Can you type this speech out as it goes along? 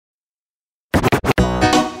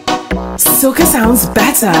Soca sounds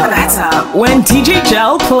better when DJ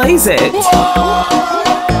JEL plays it.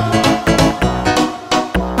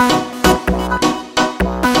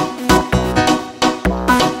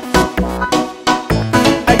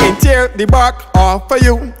 I can tear the bark off for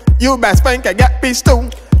you. You best friend can get pissed too.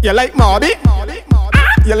 You like Mauby?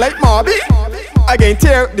 You like Mauby? I can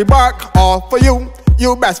tear the bark off for you.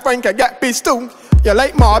 You best friend can get pissed too. You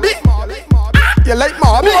like Mauby? You like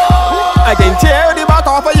Mauby? I can tear the bark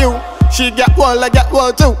off for you. She get well, I get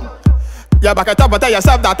well too. You back it up and tell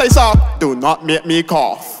yourself that I saw. Do not make me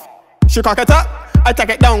cough. She cock it up, I take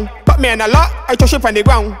it down. Put me in a lot, I touch it on the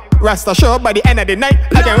ground. Rest assured by the end of the night,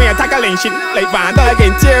 I can win tackling shit like Vanda. I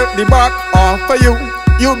can tear the bark off for you.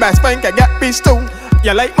 You best friend can get pissed too.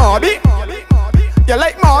 You like Mauby? You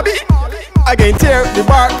like Mauby? I can tear the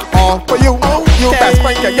bark off for you. You best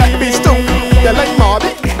friend can get pissed too. You like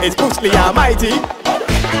Mauby? It's Brucelee Almightee.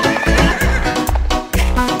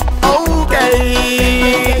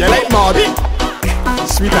 Okay, you like Mauby?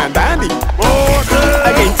 Sweet and dandy.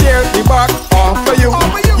 I can tear the bark off for you.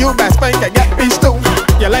 You best friend can get pissed too.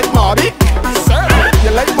 You like Mauby?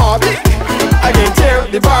 You like Mauby? I can tear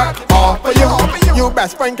the bark off for you. You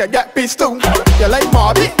best friend can get pissed too. You like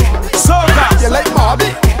Mauby? You like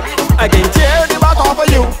Mauby? I can tear the bark off for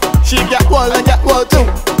you. She get well and get well too.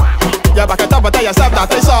 You back it up and tell yourself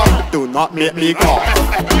that I saw. Do not make me cough.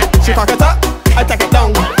 She cock it up, I take it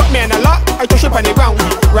down. Put me in a lot, I touch it on the ground.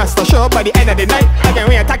 Rest assured by the end of the night, I can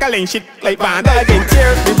win tackling shit like Vanda. I can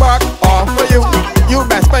tear the bark off for you. You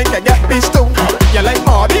best friend can get pissed too. You like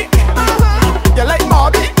Mauby? You like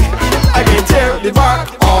Mauby? I can tear the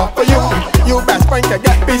bark off for you. You best friend can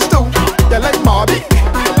get pissed too. You like Mauby?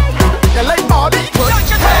 You like Mauby?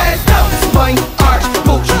 Head down, spine, arch,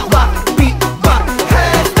 push, back, beat, back.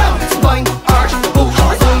 Head down, spine, arch, push.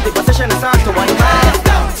 Assume the position and start to wind. Head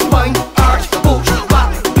down, spine, arch, push,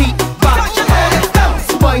 back, beat, back. Head down,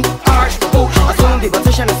 spine, arch, push. Assume the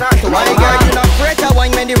position and start to wind. Girl, you not afraid to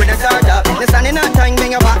wine when the rhythm start up. The standing on time,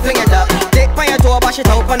 bring your back, fling it up. Take by your toe, bash it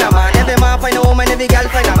out for the man. Every man find a woman, every girl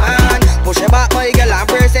find a man. Push it back, my girl, and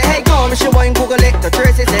brace it. Hey, come, she wine, Google it, to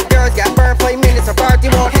trace it. Say girls get burned 5 minutes of party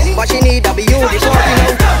mode, but she need a BU before you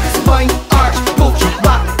know. Spine, arch, push,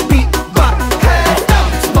 back, beat, back. Head down,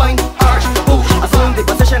 spine, arch, push. Assume the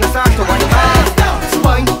position and start to wind. Head down,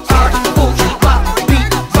 spine, arch, push, back,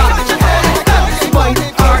 beat, back. Head down, spine,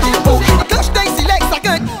 arch, push. Clutch dicey legs are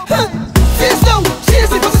good. Feel slow, change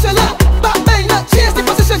the position up. Back bang up, change the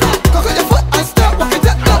position. Cock on your foot and start walking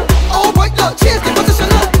that up. All right, look, change the position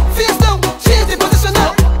up. Feel slow, change the position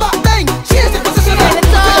up. Back bang, change the position up.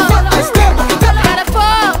 Cock on your foot and start walking that up.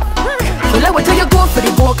 So let me tell you, go for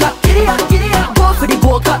the Wuk Up, giddy up, go for the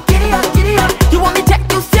Wuk Up, giddy up, giddy up. You want me take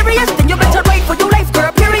you serious? Then you better wait for your life, girl,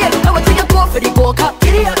 period. Let me tell you, go for the Wuk Up,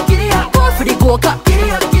 giddy up, go for the Wuk Up, giddy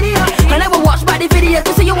up. And I will watch by the video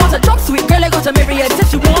to say you want a drop sweet girl, I got a myriad.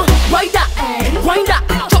 Says you want, ride that, wind that.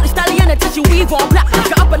 Talk the stallion until you weave on black.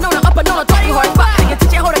 You're up and on, talk you hard back. You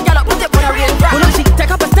teach you how to get up, put it on a real rap. Well, she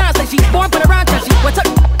take up a stance like she born for the round time. She went up,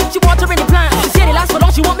 she want her in the plan. She said it last for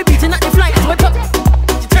long, she want me beating at the flight. So went up.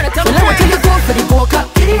 So let me tell you, go for the Wuk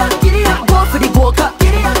Up, giddy up, go for the Wuk Up,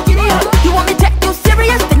 giddy up. You want me take you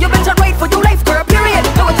serious? Then you better wait for your life, girl, period.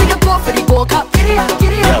 Let me tell you, go for the Wuk Up, giddy up,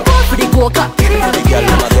 go for the Wuk Up, giddy up.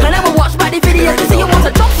 And I will watch by the video to see you want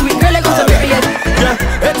a top sweet girl, I got a myriad.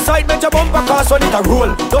 Yeah, excitement your bumper cause when it a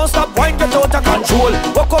roll. Don't stop wine, get out of control.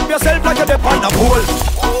 Walk up yourself like you're the pan a pole.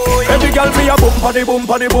 Every girl be a bump on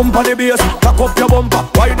the bass. Cock up your bumper,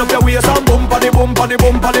 wind up your waist and bump on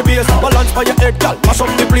the bass. Balance by your head, girl, mash up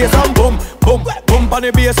the place and boom on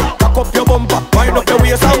the bass. Cock up your bumper, wind up your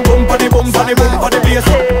waist and bump on the bass.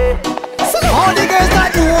 All the girls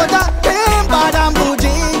that know that them bad and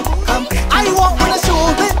bougie. I want wanna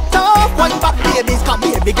show it tough. One back babies, come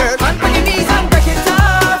baby girl. On the knees and break it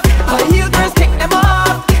off. High heel girls kick them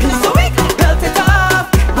off. So weak, belt it off.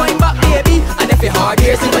 Wind back baby. And if you're hard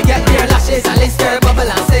here, so we get your lashes and lister, bubble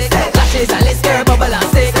and sick. Lashes and lister, bubble and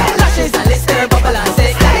sick. Lashes and lister, bubble and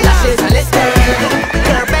sick. Lashes and lister.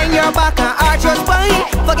 Girl, bang your back and arch your spine.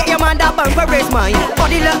 Forget your man that bumper is mine.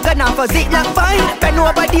 Body look good now, cause it look fine. Bend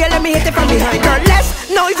over there, let me hit it from behind. Girl, less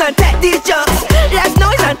noise and take these jumps. Less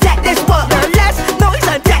noise and take this walk. Girl, less noise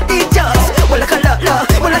and take these jumps. Well, look a look,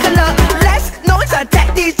 well, look a look. Less noise and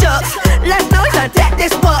take these jumps. Less noise and take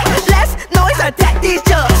this walk. Less noise and take these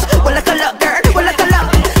jumps. Well, look a look, girl, well, look a look.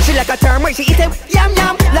 She like a term when she eat it, yum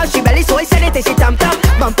yum. Love she belly, so I send it, she tam tam.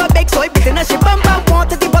 Bumper big, so I beat in her, she bum bum. Want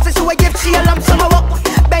to deposit, so I give she a lump sum of up.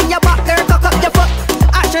 Bend your back, girl, cock up your foot.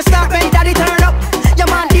 Action start, ready, daddy, turn up. Your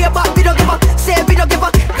man, dear, but we don't give up. Say we don't give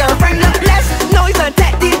up. Girlfriend, look, less noise and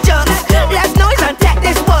take these jumps. Less noise and take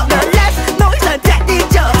this walk. Girl, less noise and take these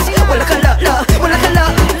jumps. Well, look a look,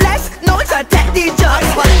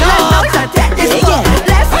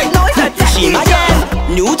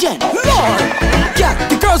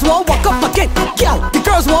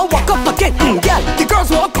 again. Girl, the girls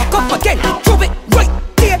want cock up again. Drop it right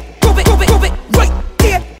there, drop it right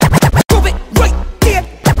there, drop it right there,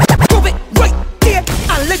 drop it right there.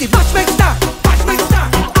 And let the Bashment start, action start,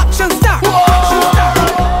 action start.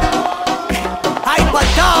 Hyper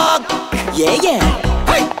dog, yeah.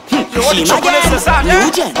 Hey, She my girl,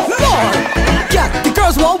 new gen. Lord, girl, the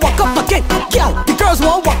girls want walk up again. Girl, the girls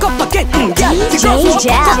want walk up again. Girl, the girls want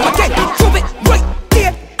walk up again. Drop it right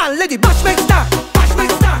there, and let the Bashment start, action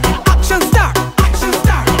start, action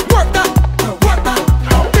start. Work that,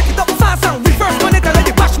 pick it up fast and reverse when it and let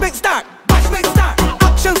the Bashment start, action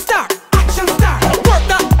start, action start. Work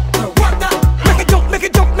that, make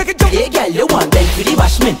it jump. Yeah, girl, you want bend for the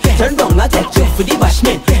Bashment. Turn round and take you for the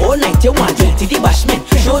Bashment. All night you want drink to the Bashment.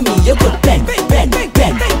 Show me you good bend.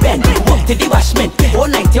 Walk to the Bashment. All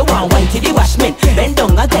night you want wine to the Bashment. Bend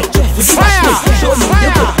down and take you for the Bashment. Show me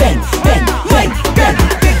you good bend.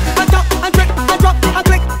 I drop, I drink, I drop, I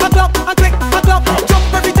click, I clap, I click, I clap.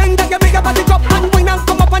 Jump everything that you make your body drop and wine and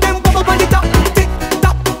come up and then bubble on the top. Tick,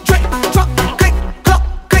 tap, drink, drop, click,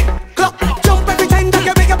 clap. Jump everything that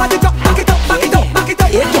you make your body drop. Back it up.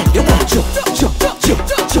 Yeah, girl, you want jump.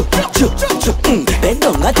 Bend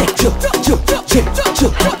down and take jump.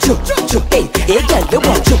 Hey, girl, you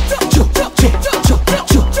want jump.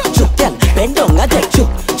 Girl, bend down and take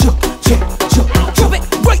jump. Drop it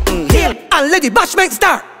right here and let the Bashment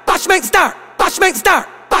start.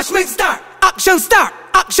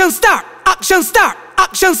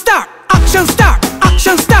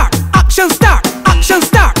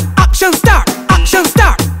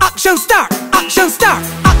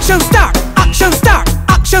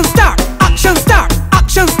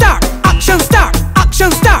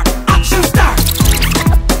 Action start. Action start.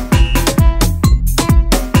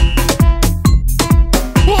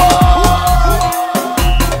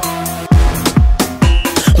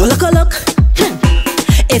 Look,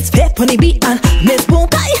 it's Pep on the beat and Miss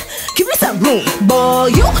Won't I give me some room. Boy,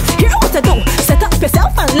 you hear what I do. Set up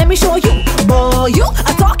yourself and let me show you. Boy, you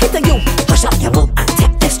I talk it to you. Hush up your mouth and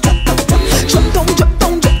take this drop down.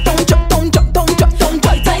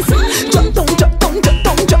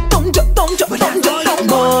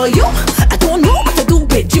 Boy, you I don't know what to do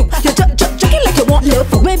with you. You're jugging like you want little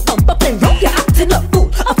food. When bump up and roll, you're acting a fool.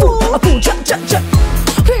 Jump.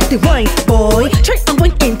 Here's the wine, boy. Turn on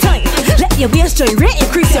one in time. Let your waist join rate,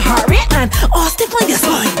 increase your heart rate, and all step on your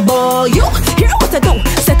spine. Boy, you hear what I do.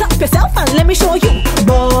 Set up yourself and let me show you.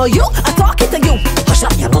 Boy, you I talk it to you. Hush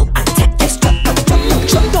up your mouth and take this drop down.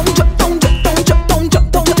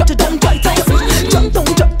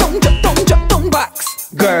 Box.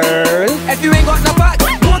 Girl, if you ain't got no back,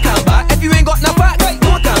 don't come back. If you ain't got no back, don't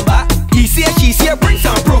come back. He say, she say, bring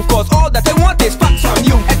some proof, cause all that I want is facts from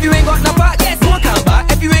you. If you ain't got no back, yes, don't come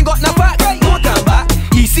back. If you ain't got no back, don't come back.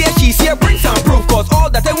 He say, she say, bring some proof, cause all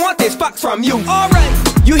that I want is facts from you. Alright,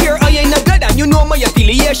 you hear I ain't no good and you know my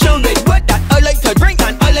affiliation with what that I like to drink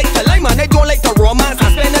and I like to lime and I don't like to romance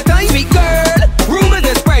and spend the time. Sweet girl, rumors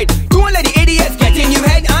is spread. Don't let the idiots get in your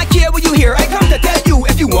head. I care what you hear, I come to tell you.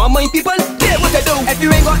 If you want my people, what to do. If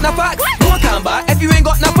you ain't got no back, don't come back. If you ain't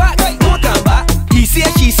got no back, don't come back. He say,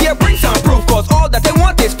 she say, bring some proof, cause all that I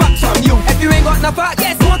want is facts from you. If you ain't got no back,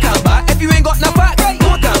 yes, don't come back. If you ain't got no back, don't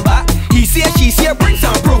come back. He say, she say, bring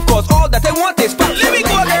some proof, cause all that I want is facts. Let me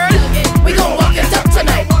go, girl. We gon' walk it up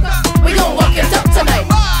tonight. We gon' walk it up tonight.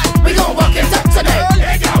 We gon' walk it up tonight.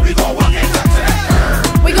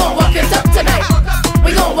 We gon' walk it up tonight.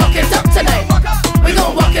 We gon' walk it up tonight. We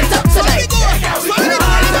gon' walk it up tonight. We gon'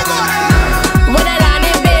 walk it up tonight.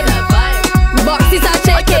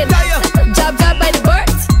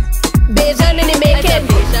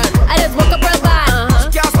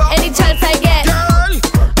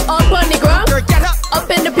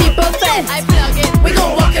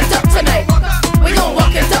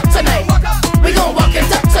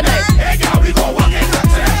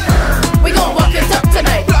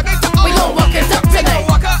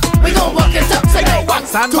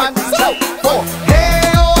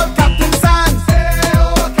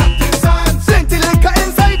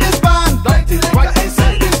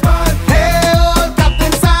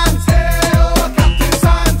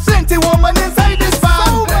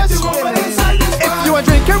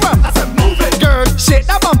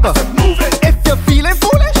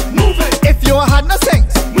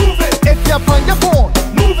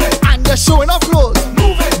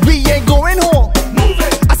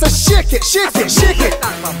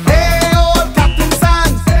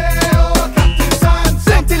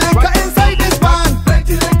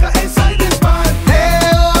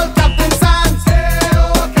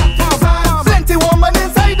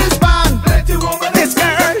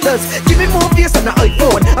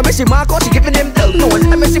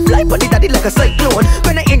 ride body daddy like a cyclone.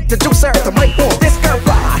 When I introduce her to my home, this girl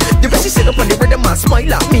bad. The way she sit up on the rhythm and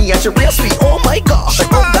smile at me, and she real sweet. Oh my gosh, oh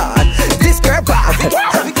God, this girl bad.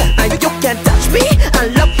 And you can touch me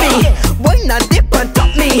and love me. Why not dip and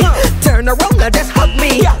top me? Turn around and just hug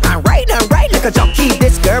me. And ride like a jockey.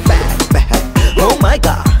 This girl bad, bad. Oh my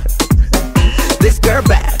God, this girl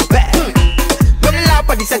bad, bad. When the loud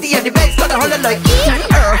body set the end, the bass got a holler like Ian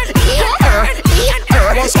Earl.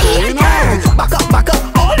 What's going on? Back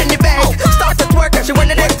up, all in the bag. Start to twerk and she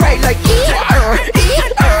wanna then cry like Ian Earl.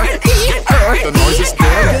 The noise is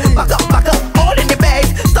there. Back up, all in the bag.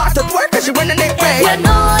 Start to twerk and she wanna then cry. You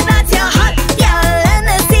know that you're hot, girl. Let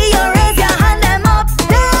me see you raise your hand them up.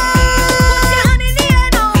 Put your hand in the air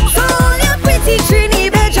now. So you pretty Trini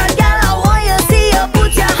Bajan girl, I want you see you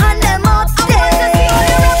put your hand them up. I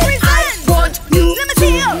want you. Let me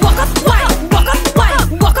see you walk up, wine, walk up,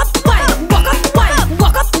 wine, walk up, wine, walk up, wine,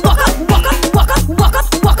 walk up, walk up, walk up, walk up, walk up,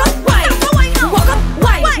 walk up, wine, walk up,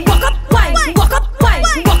 wine, walk up, wine, walk up, wine,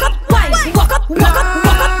 walk up, wine, walk up, walk up,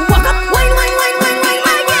 walk up, walk up, wine,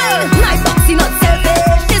 yeah. My boxy not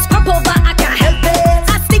selfish. This crop over, I can't help it.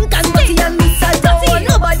 I stink and dirty and miss a door.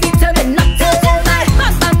 Nobody tell me not to. My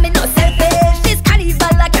bad me not selfish. This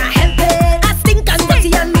carnival, I can't help it. I stink and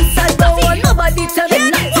dirty and miss a door. Nobody tell me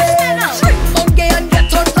not to. Shrink monkey and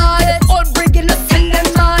get on bad. All bringing us send them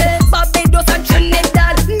mad. Barbados and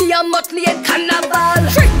Trinidad. Me and Motley and Carnival.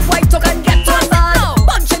 Shrink white talk and get on bad.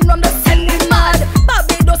 Bunching on the send me mad.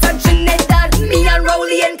 Barbados and Trinidad. Me and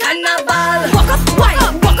Rowley and Carnival. Walk up, wine,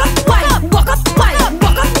 walk up, wine, walk up, wine,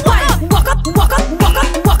 walk up, wine, walk up, walk up, walk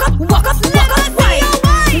up, walk up, walk up, walk up, wine,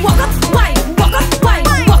 walk up, wine, walk up, wine, walk up, wine,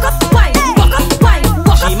 walk up, wine, walk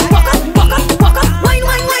up, walk up, walk up, walk up, wine.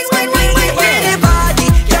 Ready body,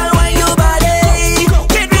 girl, wine your body.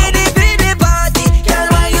 Get ready for the party, girl,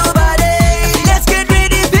 wine your body. Let's get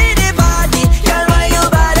ready for the party, girl, wine your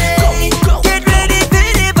body. Get ready for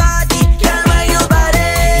the party, girl, wine your body.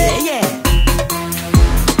 Yeah.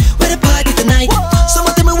 Where the party tonight?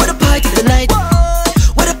 Someone tell me where the party tonight.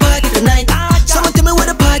 Where the party tonight? Someone tell me where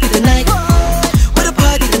the party tonight. Where the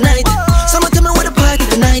party tonight? Someone tell me where the party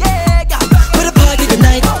tonight. Where the party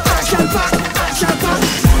tonight?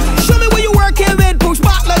 Show me where you working with. Push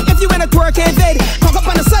back like if you in a twerking vid. Cock up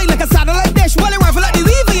on the side like a satellite dish. While you rifle like the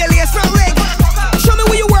weaver, your lace from rig. Show me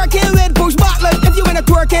where you working with. Push back like if you in a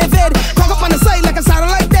twerking vid. Cock up on the side like a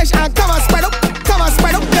satellite dish. And come on, spread up,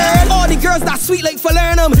 girl. All the girls that sweet like for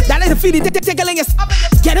learn them. That little feedy tickling is up.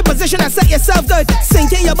 Get in position and set yourself good.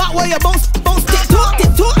 Sink in your back while you bounce,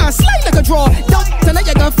 tiptoe and slide like a draw. Don't tonight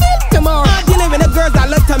you're gonna feel tomorrow. Dealing with the girls that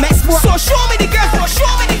love to make sport. So show me the girls.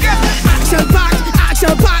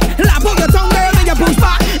 Action pack. Lap on your tongue, girl, and you push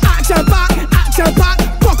back. Action pack.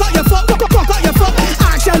 Walk out your foot.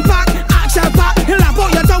 Action pack. Lap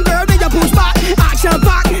on your tongue, girl, and you push back. Action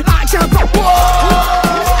pack. Whoa.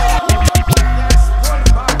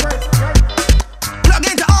 Plug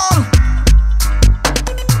into all.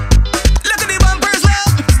 Look at the bumpers, well.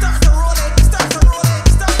 Start to roll it.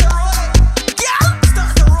 Yeah.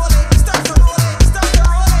 Start to roll it.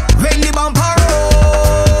 When the bumper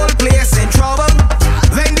roll, place in trouble.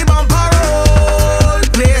 When the bumper roll,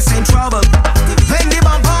 place in trouble. When the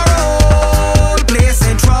bumper roll, place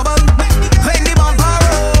in trouble. When the bumper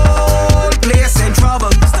roll, place in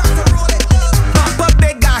trouble. Bumper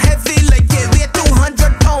big and heavy like it weigh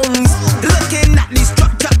 200 pounds. Looking at the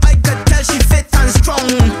structure, I could tell she fit and strong.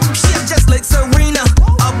 Shape just like Serena,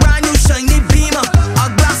 a brand new shiny Beamer, a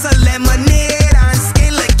glass of lemonade and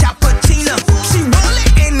skin like cappuccino. She roll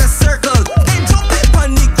it in a circle, then drop it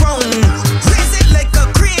on the ground. Raise it like a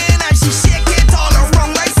crane and she shake it all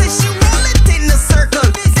around. I say she roll it in a circle,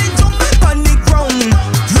 then drop it on the ground.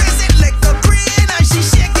 Raise it like a crane and she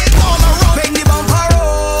shake it all around. When the bumper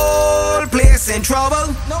roll, place in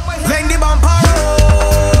trouble. When the bumper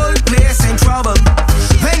roll, place in trouble.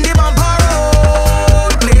 When the bumper roll,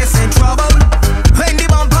 place in trouble. When the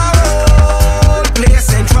bumper roll, place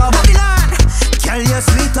in trouble. Girl, you're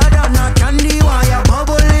sweeter than a candy. Why you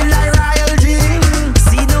bubbling like Royale drink?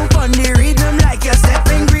 See them on the rhythm like you're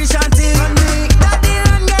stepping green shanty. Daddy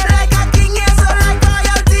run girl like a king, yeah, so like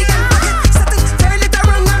royalty. Set it, turn it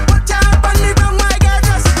around and put your up on the ground, my girl.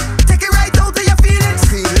 Just take it right out to your feelings.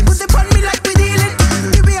 Put it on me like we dealing.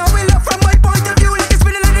 Give me a will up from my point of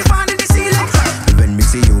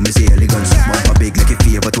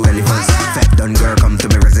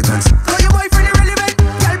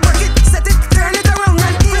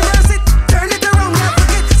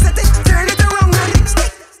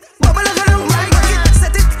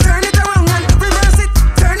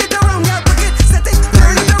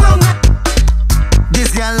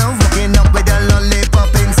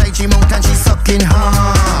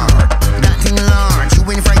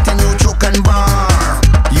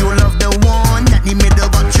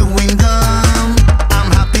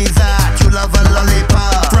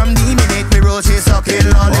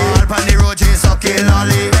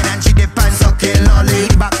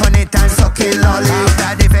lolly. Back on it and sucking lolly.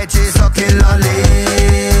 Daddy veggie sucking lolly.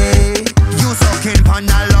 You sucking on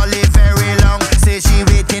a lolly very long. Say she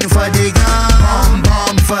waiting for the gun. Bum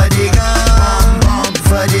bum for the gun. Bum bum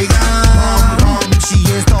for the gun. Bum bum. She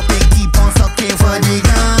ain't stopping, keep on sucking for the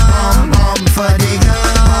gun. Bum bum for the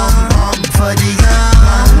gun. Bum bum for the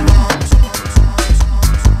gun.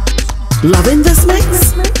 Loving this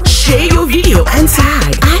mix? Share your video and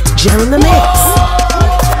tag at JEL in the Mix.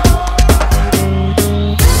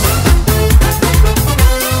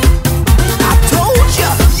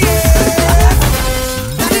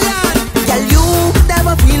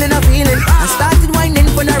 I started whining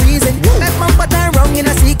for no reason. Left my button wrong in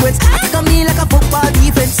a sequence. Attack on me like a football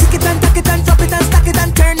defense. Sick it and tuck it and drop it and stack it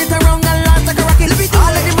and turn it around and launch like a rocket.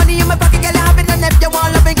 All of the money in my pocket, girl, I have it. And if you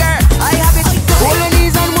want love me, girl, I have it. Hold your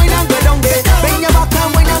knees and wine and go down there. Bend your back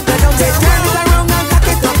and wine and go down there. Turn it around and cock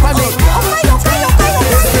it up for me. Oh my God,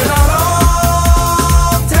 it's been a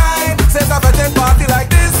long time since I've attended party like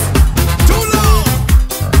this. Too long.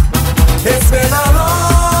 It's been a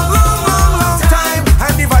long time,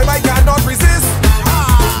 and the vibe I cannot resist.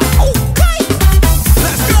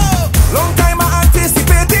 Let's go. Long time I'm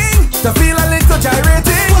anticipating to feel a little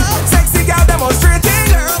gyrating. Sexy girl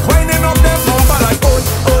demonstrating, winding up them bumper like oi,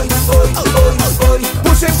 oi, oi, oi, oi.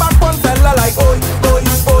 Pushing back one fella like oi, oi,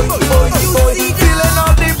 oi, oi, oi. Feeling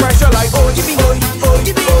all the pressure like oi, oi, oi,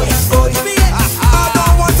 oi, oi. I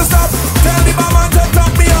don't want to stop. Tell the barman to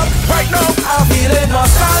top me up. Right now I'm feeling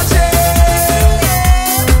nostalgic,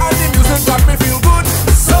 and the music got me feel good.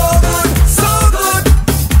 So good, so good.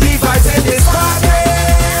 The vibes in this party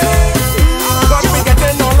got me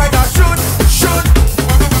getting on like I should.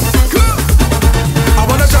 I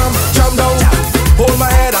wanna jump down, hold my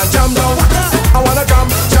head and jump down. I wanna jump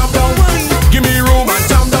down, give me room and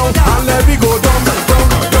jump down, and let me go down, down, down,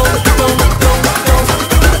 down, down, down, down,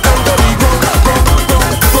 to the ground.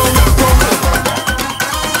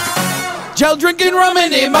 JEL drinking rum in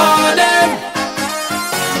the morning,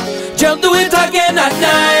 JEL do it again at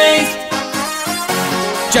night.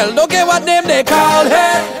 JEL don't care what name they call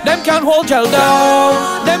her. Them can't hold JEL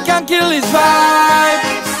down, them can't kill his vibe.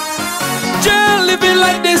 JEL living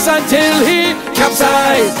like this until he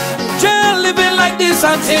capsize. JEL living like this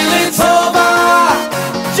until it's over.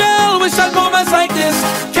 JEL wish that moments like this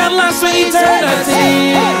can last for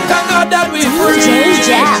eternity. Thank God that we're free.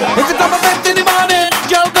 If it's have effect in the morning,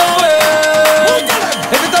 JEL going.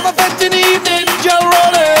 If it's have effect in the evening, JEL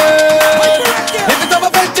rolling. If it's have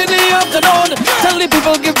effect in the afternoon, tell the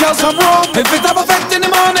people give JEL some room. If it's have effect in the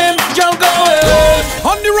morning, JEL going.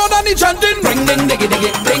 On the road and the chanting, ring ding diggy diggy,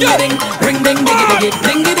 ding ding, ring ding diggy diggy,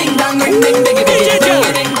 ding ding dang, ring ding diggy diggy, ding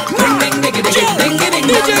ding, ring ding diggy diggy, ding ding,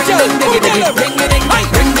 ring ding diggy diggy, ding ding,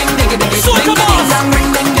 ring ding diggy diggy, ding ding dang, ring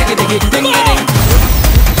ding diggy diggy, ding ding.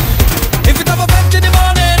 If it's have effect in the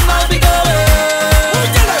morning, I'll be going.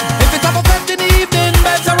 If it's have effect in the evening,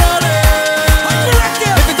 better rolling.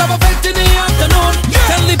 If it's have effect in the afternoon,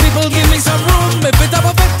 tell the people give me some room. If it's have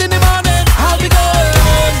effect in the morning, I'll be going.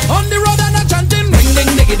 On the road and I'm chanting, ring ding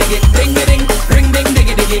diggy diggy, ding ding, ring ding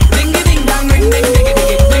diggy diggy, ding ding dang, ring ding diggy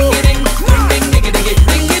diggy, ding ding, ring ding diggy diggy,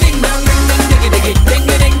 ding ding dang, ring ding diggy diggy, ding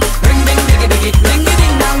ding, ring ding diggy diggy, ding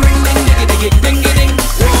ding dang, ring ding diggy diggy, ding ding,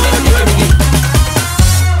 ring ding diggy.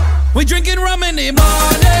 We drinking rum in the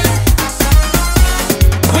morning,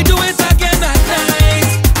 we do it again at night.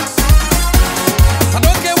 I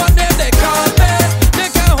don't care what name they call me, they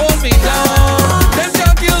can't hold me down, them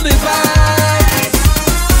can't kill this vibe.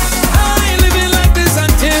 I living like this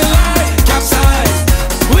until I capsize.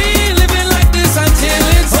 We living like this until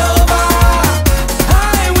it's over.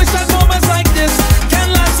 I wish that moments like this can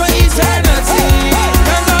last for eternity.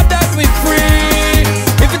 Thank God that we're free.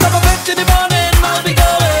 If it's have effect in the morning, I'll be going.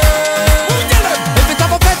 If it's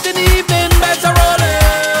have effect in the evening, better rolling.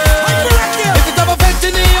 If it's have effect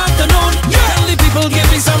in the afternoon, tell the people give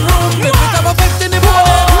me some room. If it's have effect in the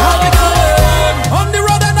morning, I'll be going. On the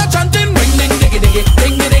road and I'm chanting, ring ding diggy diggy,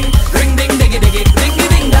 ding ding, ring ding diggy diggy, ding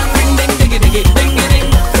ding dang, ring ding diggy diggy, ding ding,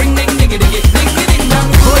 ring ding diggy diggy, ding ding dang,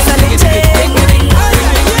 ring ding diggy diggy, ding ding, ring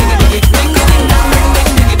ding diggy diggy, ding ding dang, ring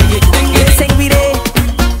ding diggy diggy, ding ding. Sing with it.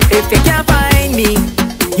 If you can't find me,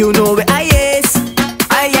 you know where I is.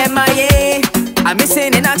 I am M.I.A. I'm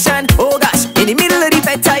missing in action. Oh gosh, in the middle of the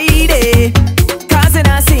fete day, causing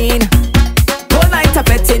a scene. Whole night of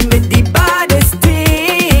fetting with the baddest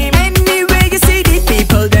team. Anyway you see the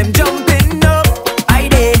people, them jumping up. I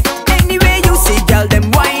day. Anyway you see girl,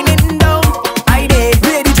 them whining down. I day.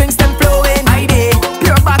 Where the drinks them flowing. I day.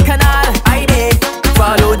 Pure bacchanal. I day.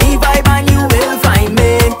 Follow the vibe and you will find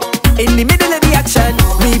me in the middle of the action.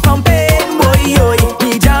 We pumping, boy, oi.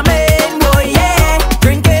 We jamming, boy, yeah.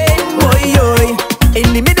 Drinking, boy, oi.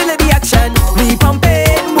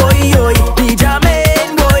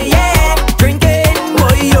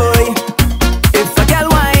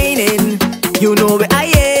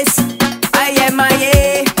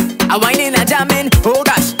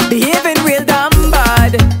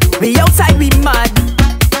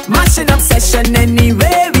 action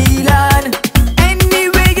anywhere we land.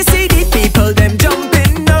 Anywhere you see the people, them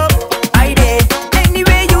jumping up. I dey.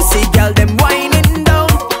 Anywhere you see girl, them winding down.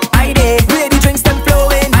 I dey. Where the drinks them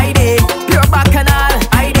flowing. I dey. Pure bacchanal.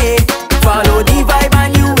 I dey. Follow the vibe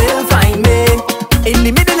and you will find me. In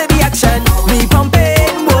the middle of the action, we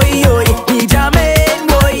pumping, boy, oi. We jamming,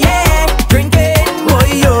 boy, yeah. Drinking,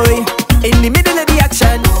 boy, oi. In the middle of the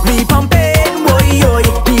action, we pumping, boy, oi.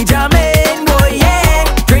 We jamming, boy, yeah.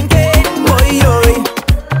 Drinking, boy, oi.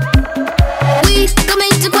 We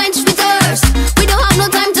coming to quench the thirst. We don't have no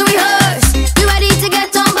time to rehearse. We ready to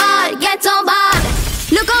get on board, get on board.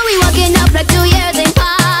 Look how we walking up like 2 years ain't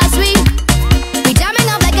past. We jamming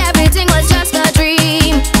up like everything was just a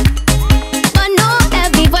dream. But no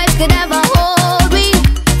heavy voice could ever hold me.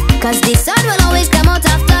 Cause the sun will always come out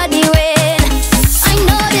after the rain. I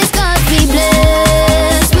know this cause we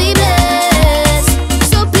bless, we bless.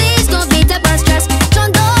 So please don't beat up and stress.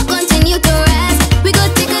 Don't continue to rest. We go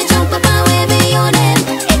take a jump up and wave it on it.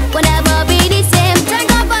 It will never be the same. Thank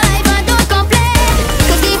God for life and don't complain.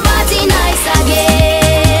 Cause the party nice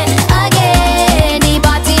again, again. The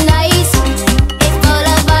party nice, it full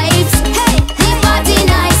of vibes. Hey, the party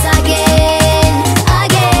nice again,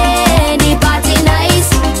 again. The party nice,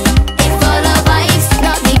 it full of vibes.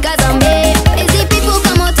 Not because I'm me. It's the people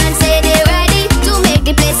come out and say they ready to make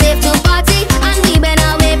the place safe to party. And we been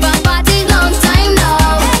away from party long time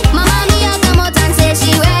now. Mama Mia come out and say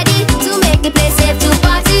she ready to make the place safe to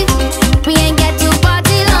party. We ain't get to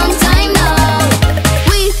party long time now.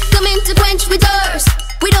 We coming to quench with thirst.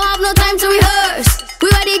 We don't have no time to rehearse. We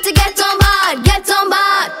ready to get on board, get on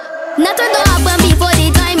board. Nothing don't happen before the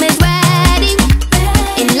time is ready.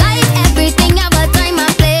 In life, everything have a time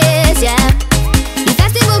and place, yeah. The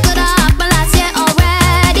festival could have happened last year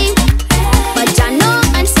already. But I know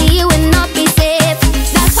and see you will not be safe.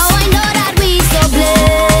 That's how I know that we so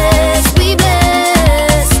blessed, we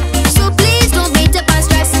blessed. So please don't beat up and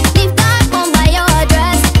stress. Leave that phone by your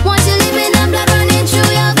address. Once you live in the blood running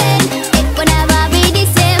through your vein, it will never be the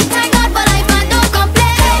same. Thank God for life and don't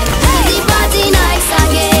complain. The party nice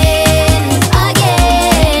again,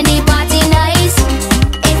 again. The party nice,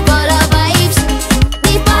 it full of vibes.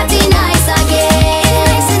 The party nice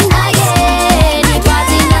again, again. The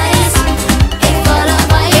party nice, it full of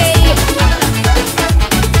vibes.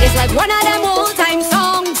 It's like one of them old time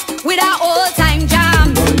songs with an old time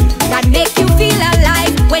jam that make you feel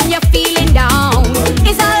alive when you're feeling down.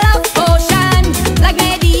 It's a love potion, like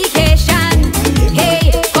medication.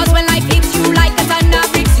 Hey, cause when life hits you like a ton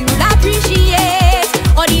of bricks, you'll appreciate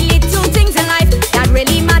all the little things in life that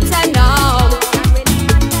really matter now.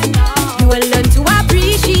 You will learn to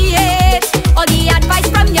appreciate all the advice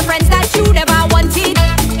from your friends that you never wanted.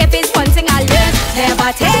 If it's one thing I learned,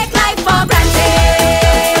 never take life for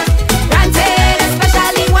granted. Granted,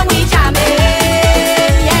 especially when we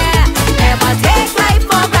jamming, yeah. Never take life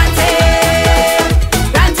for granted.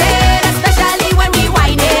 Granted, especially when we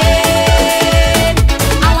whining.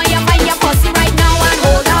 I want you find your pussy right now and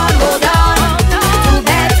hold on, hold on. Do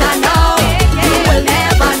better now. You will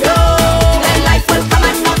never know when life will come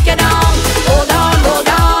and knock you down. Hold on, hold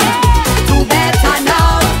on. Do better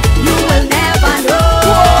now. You will never know.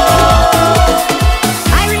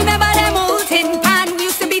 I remember them old tin pan we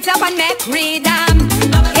used to beat up and make rhythm.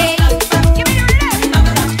 Hey,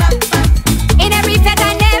 in every fete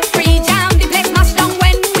and every jam, the place must down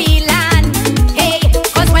when we land. Hey,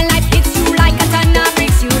 cause when life hits you like a ton of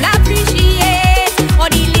bricks, you'll appreciate all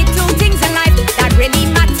the little things in life that really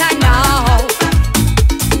matter now.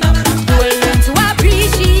 You will learn to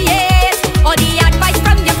appreciate all the advice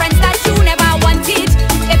from your friends that you never wanted.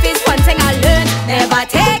 If it's one thing I learned, never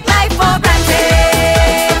take life for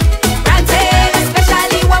granted. Granted,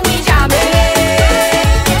 especially when we jamming.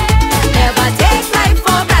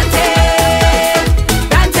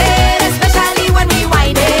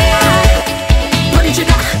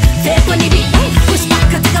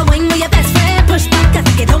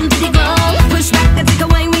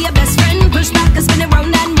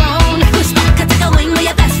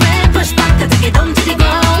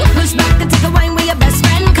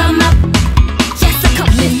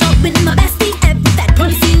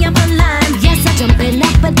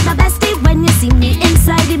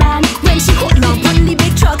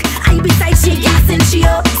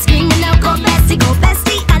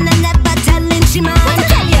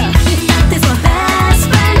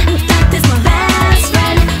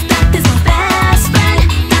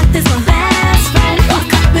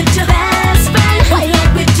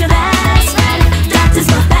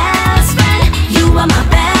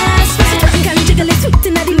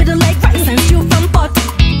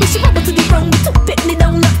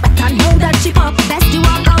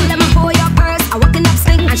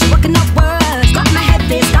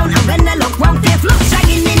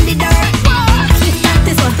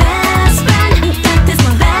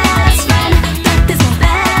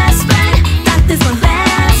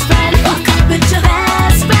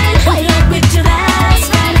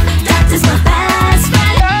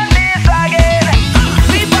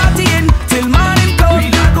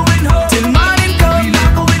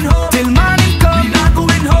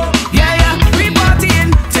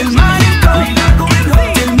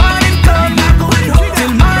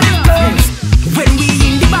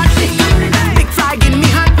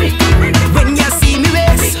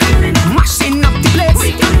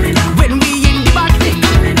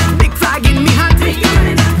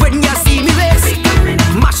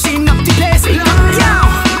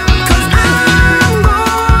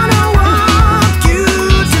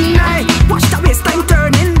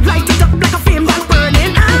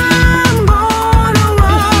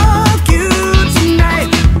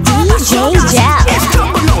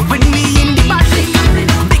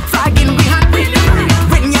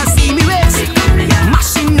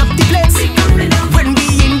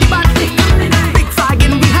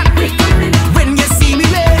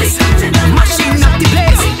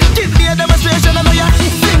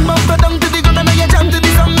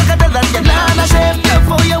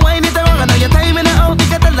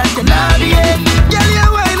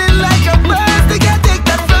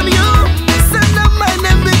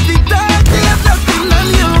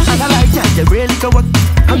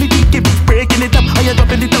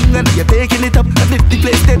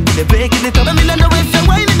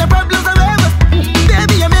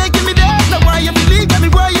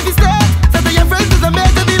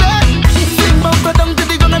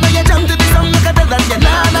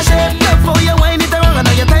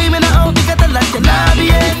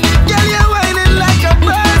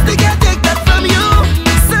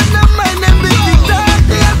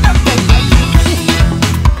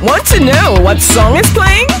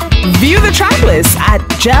 tracklist at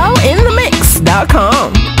jelinthemix.com.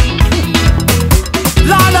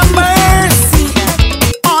 Lord of mercy.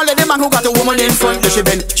 All of the man who got a woman in front, she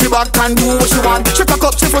bend, she back and do what she want. She cock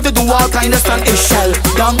up, she front to do all kind of stunt. It's shell,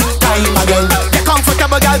 Dung, time again. Get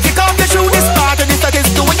comfortable, girl, kick off your shoe. This part of this that is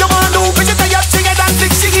do what you want to do. Bitch, you tie up, she get and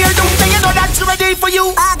fix, she here do. Then you know that she ready for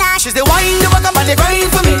you. She's the wine, the walk up and the grind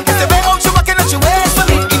for me. It's the way out, she walking out, she waits for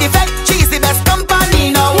me. In effect, she's the best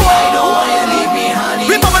company now. I don't want you leave me, honey.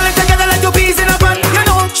 We bubbling together like two peas in a pan. You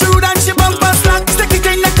know, true that she bump and slack. Stick it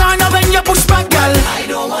in the corner when you push back, girl. I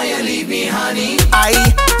don't want you leave me, honey. I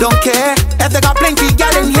don't care if they got plenty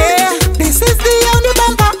gal in here. This is the only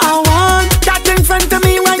bumper I want. That in front of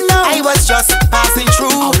me right now. I was just passing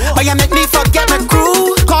through, but you make me forget my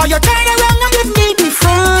crew. Call your turn around and give me the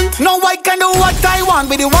front. No, I can do what I want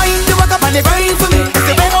with the wine, the walk up and the grind for me. It's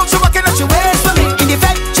the way out, she walking out, she waits for me. In the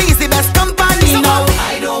fact, she's the best company now.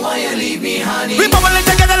 I don't want you leave me, honey. We bubbling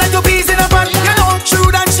together like two peas in a pan. You know, true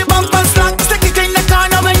that she bump and slack. Stick it in the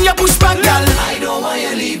corner when you push back, girl. I don't want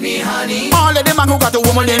you leave me, honey. All of the man who got a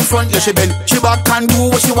woman in front, yeah, she bend, she back and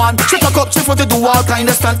do what she want. She cock up, she front to do all kind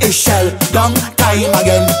of stunt. It's shell, Dung, time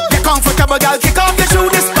again. Get comfortable, girl, kick off your shoe.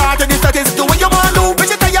 This part of this that is do what you want to do.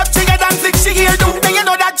 Bitch, you tie up, she get and fix, she here do. Then you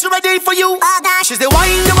know that she ready for you. She's the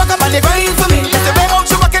wine, the walk up and the grind for me. It's the way out,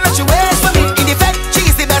 she walking out, she waits for me. In effect,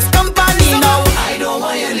 she's the best company now. I don't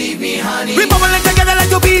want you leave me, honey. We bubbling together like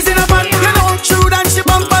two peas in a pan. You know, true that she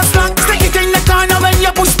bump and slack. Stick it in the corner when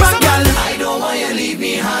you push back, girl. I don't want you leave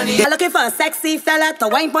me, honey. I'm looking for a sexy fella to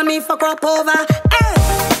wine for me for crop over. Hey.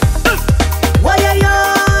 Why yo,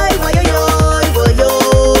 why yo, why yo.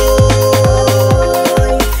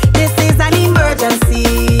 This is an emergency.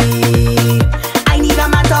 I need a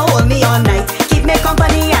man to hold me all night. Keep me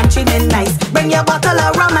company and treat me nice. Bring your bottle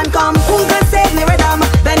of rum and come. Who can save me rhythm?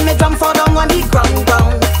 Then me drum for down on the ground.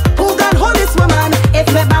 Who can hold this woman? If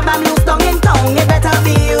me bam bam loose down in town, it better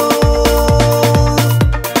be you.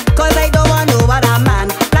 Cause I don't want no other man.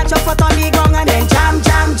 Plant your foot on the ground and then jam,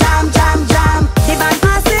 jam, jam, jam, jam. The band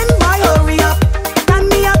passing, boy, hurry up. Stand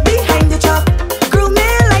me up behind the truck. Groove me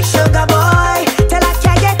like sugar boy. Till I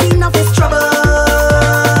can't get enough this trouble.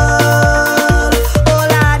 Oh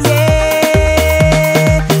Lord,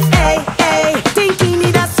 yeah. Hey, hey. Think he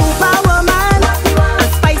need a superwoman. A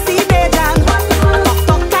spicy Bajan. A tok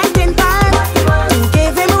tok and tin pan. To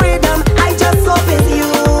give him rhythm, I just hope it's you.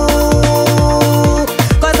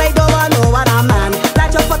 Cause I don't want no other man.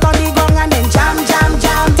 Plant your foot on the ground and then jam, jam,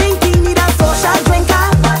 jam. Think he need a social drinker.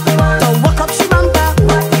 To walk up she bumper.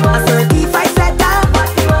 A certified setter.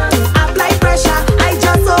 To apply pressure, I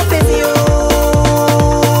just hope it's you.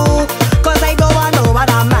 Cause I don't want no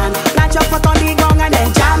other man. Plant your foot on the ground and then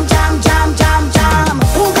jam, jam, jam, jam, jam.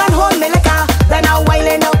 Who can hold me liquor? Then a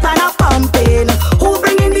whiling up and a pumping. Who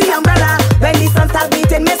bring in the umbrella? When the sun start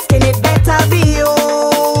beating me skin, it better be you.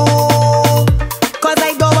 Cause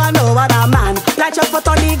I don't want no other man. Plant your foot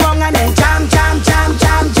on the ground and then jam, jam, jam,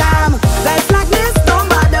 jam, jam. Like slackness, don't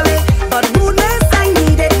bother me. But rudeness, I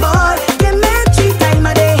need it, boy. Give me 3 times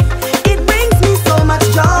a day. It brings me so much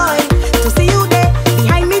joy to see you there,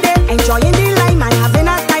 behind me there, enjoying the lime and having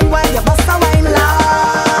a time while you bust a wine, Lord.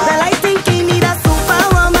 Well, I think he need a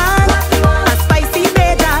superwoman, a spicy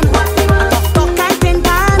Bajan, a tok tok and tin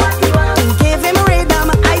pan. To give him rhythm,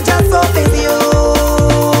 I just hope it's you.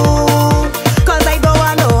 Cause I don't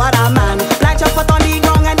want no other man. Plant your foot on the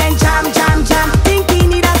ground and then jam, jam, jam. Think he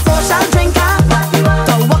need a social drinker. To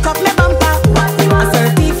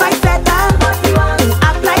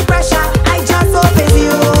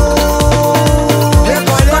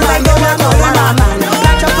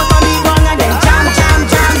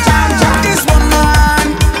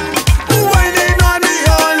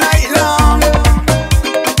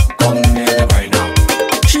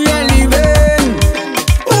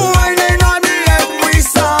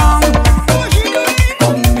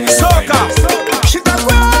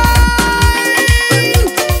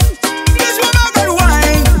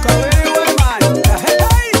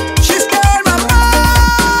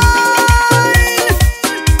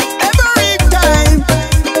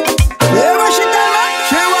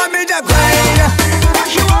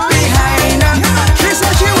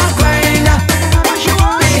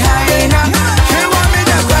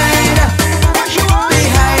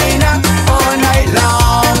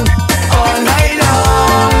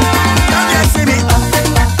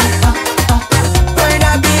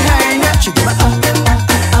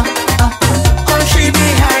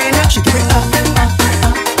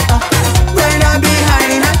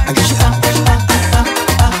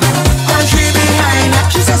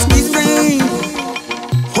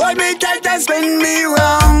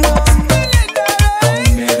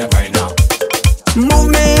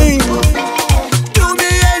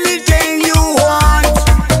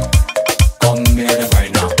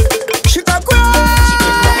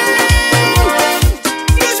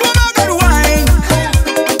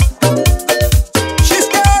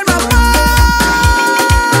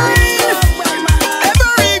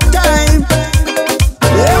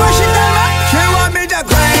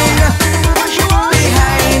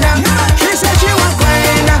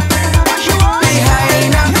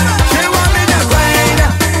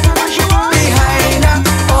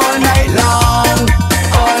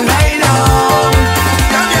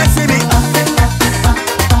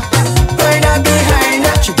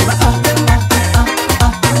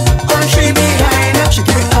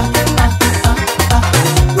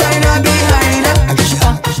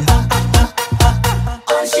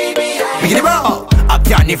bro. A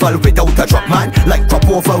carnival without a truck man, like crop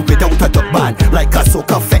over without a duck man, like a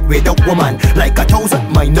soca fete without woman, like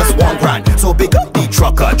 1,000 minus 1 grand. So big up the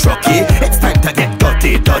trucker trucky, it's time to get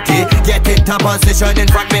dirty. Get into position in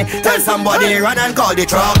front me, tell somebody run and call the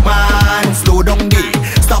truck man. Slow down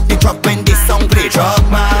stop the truck when this song play. Truck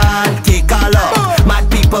man, take a look, mad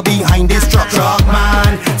people behind this truck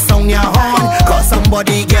man. Sound your horn, cause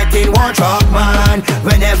somebody getting one truck man.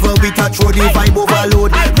 Whenever we touch road, the vibe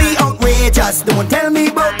overload. We outrageous, don't tell me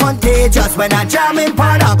about contagious. When I jam in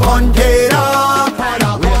pan a container,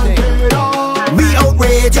 we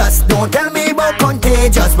outrageous, don't tell me about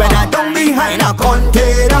contagious. When I down behind a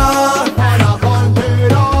container,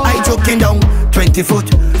 I joking down 20 foot,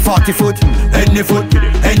 40 foot, any foot,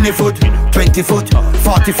 20 foot,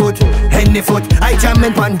 40 foot, any foot. I jam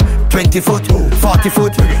in pan 20 foot, 40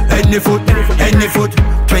 foot, any foot,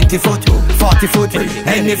 20 foot, 40 foot,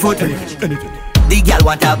 any foot. The girl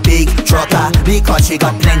want a big trucker because she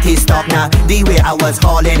got plenty stock now. The way I was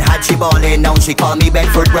hauling had she ballin'. Now she call me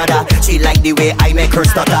Bedford brother. She like the way I make her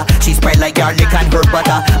stutter. She spread like garlic and her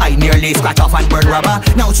butter. I nearly scratch off and burn rubber.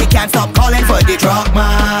 Now she can't stop calling for the truck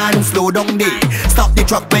man. Slow down stop the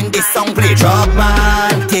truck when this song play. Truck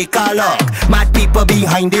man, take a look, mad people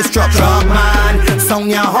behind this truck man.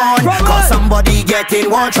 Sound your horn, cause somebody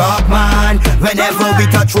getting one truck man. Whenever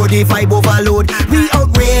we touch road, the vibe overload. We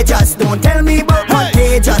outrageous, don't tell me about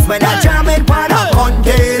contagious. When I jam in pan a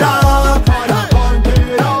container,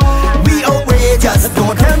 we outrageous,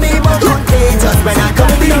 don't tell me about contagious. When I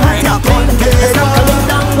come behind a container,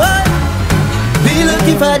 we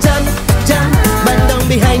looking for jam, man down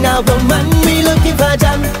behind a woman. We looking for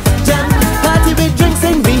jam, party with drinks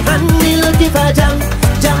in we hand. We looking for jam,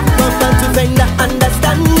 bump on to find the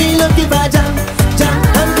understand. We looking for jam,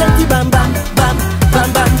 and plenty bam bam bam bam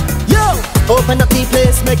bam. Yo, open up the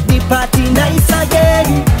place, make the party nice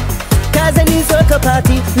again. Cause any soca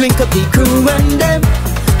party, link up the crew and them.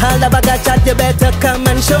 All the bag of chat, you better come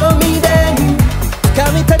and show me them.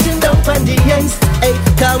 Cause we touching down on the ends. Hey,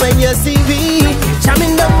 cause when you see me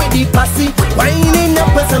jamming down with the posse, winding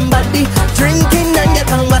up with somebody, drinking and you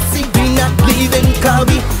can wassy. We not leaving cause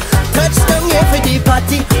we touchdown here for the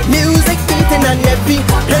party. Music beating and heavy,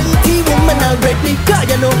 plenty women already. Cause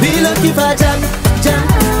you know we looking for jam,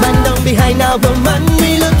 man down behind our woman.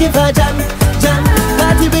 We looking for jam,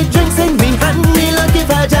 party with drinks in we hand. We looking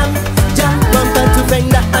for jam, bumper to find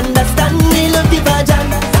the understand. We looking for jam,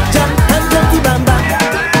 and plenty bam bam.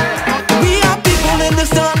 We are people in the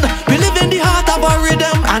sun. We live in the heart of our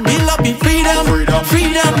rhythm, and we love the freedom.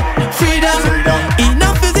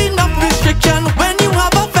 Enough is enough restriction when you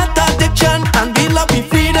have a fat addiction, and we love the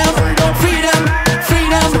freedom.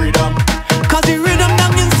 Cause the rhythm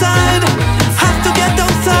down inside has to get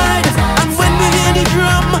outside, and when we hear the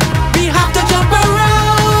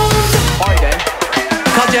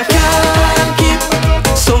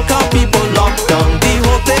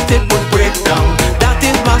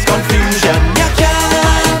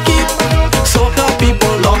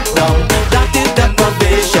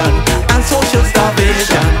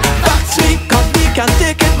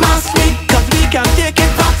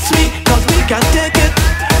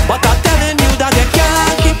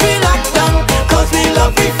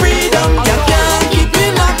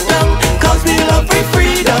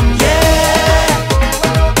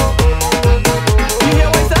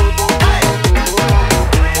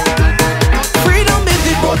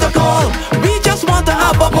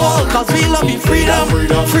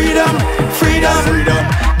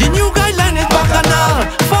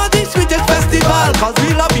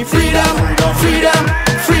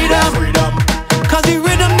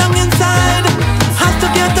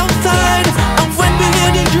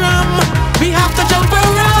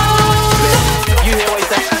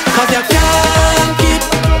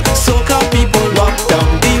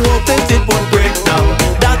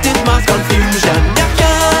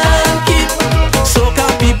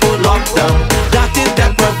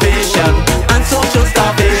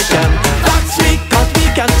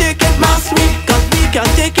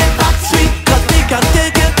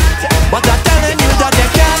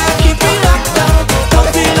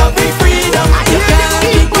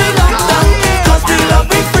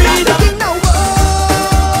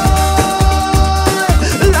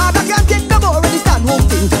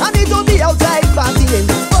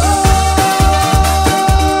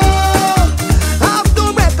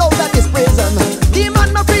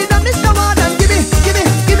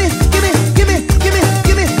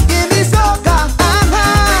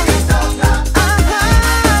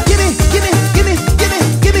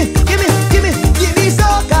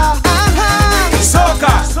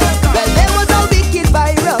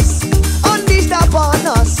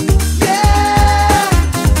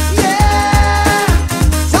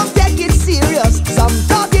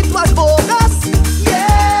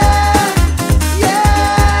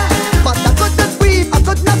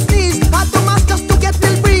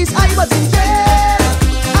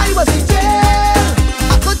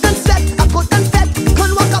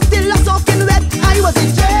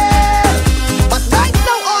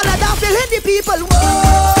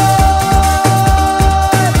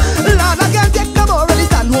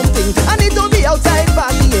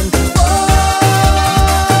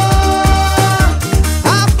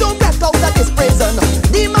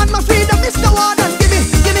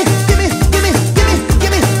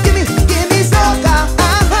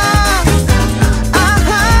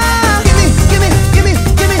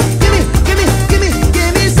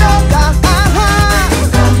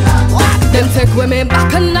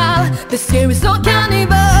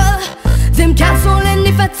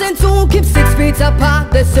feet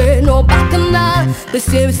apart. They say no bacchanal. They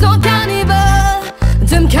say it's no carnival.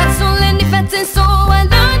 Them cats don't let me fat and so I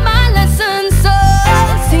learned my lesson. So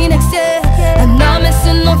see you next year. I'm not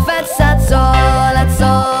missing no fats at all, at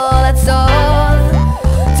all, at all.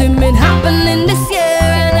 Them been happening this year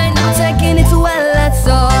and I'm not taking it well, that's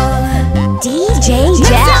all. DJ Next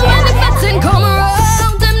JEL. time when the fats and come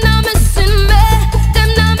around, them not missing me. Them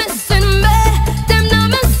not missing me. Them not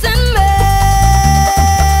missing me.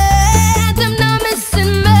 Them not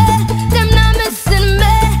missing me. Them not missing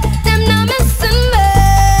me. Them not missing me.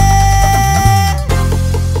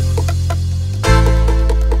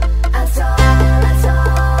 That's all, that's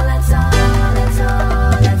all, that's all, that's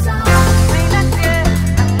all, that's all. See next year,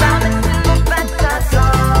 I'm not missing no fats, that's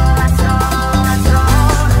all, that's all, that's all,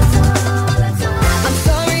 that's all. I'm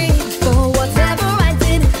sorry for whatever I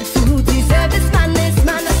did to deserve this madness,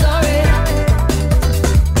 man, I'm sorry.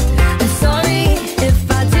 I'm sorry if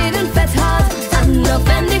I didn't fat hard and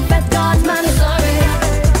offended fat God, man, I'm sorry.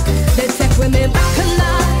 They take women back and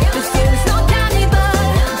now, the skills no cannibal.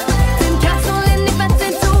 Them cats all in the fat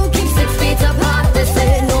and two keep 6 feet apart. They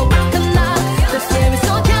say no back and now, the skills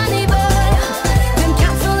no cannibal. Them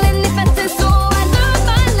cats all in the fat and so I learned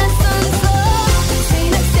my lesson. So see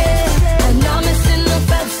next year, I'm not missing no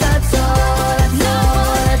fats at all, at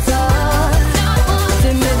all, at all.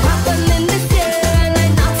 Them been happening this year and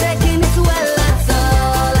I'm not taking it well, at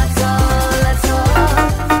all, at all, at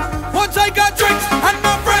all. Once I got drinks and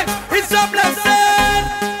my friend, it's a blessing.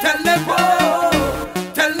 Tell them whoa,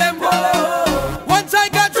 tell them whoa. Once I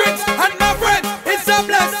got drinks and my friend, it's a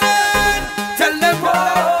blessing. Tell them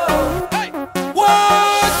whoa.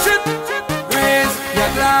 Watch it, raise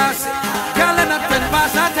your glass. Girl and a 10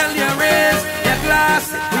 pass, I tell you raise your glass.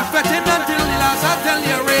 We fetting until the last, I tell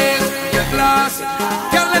you raise your glass.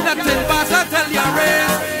 Girl and a 10 pass, I tell you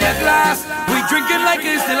raise your glass. We drinking like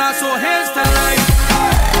it's the last, so here's the life.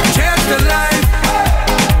 Cheers to life.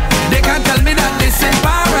 They can't tell me that this is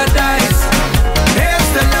paradise. Here's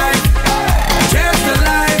the life. Cheers to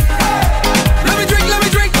life. Let me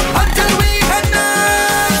drink until we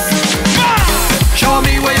enough. Show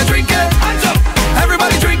me where you're drinking.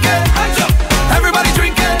 Everybody drinking. Everybody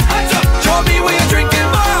drinking. Show me where you're drinking.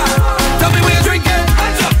 Tell me where you're drinking.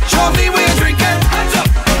 Show me where you're drinking.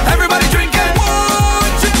 Everybody drinking.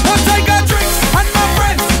 Once I got drinks and my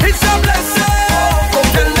friends, it's a blessing.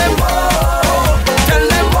 Tell them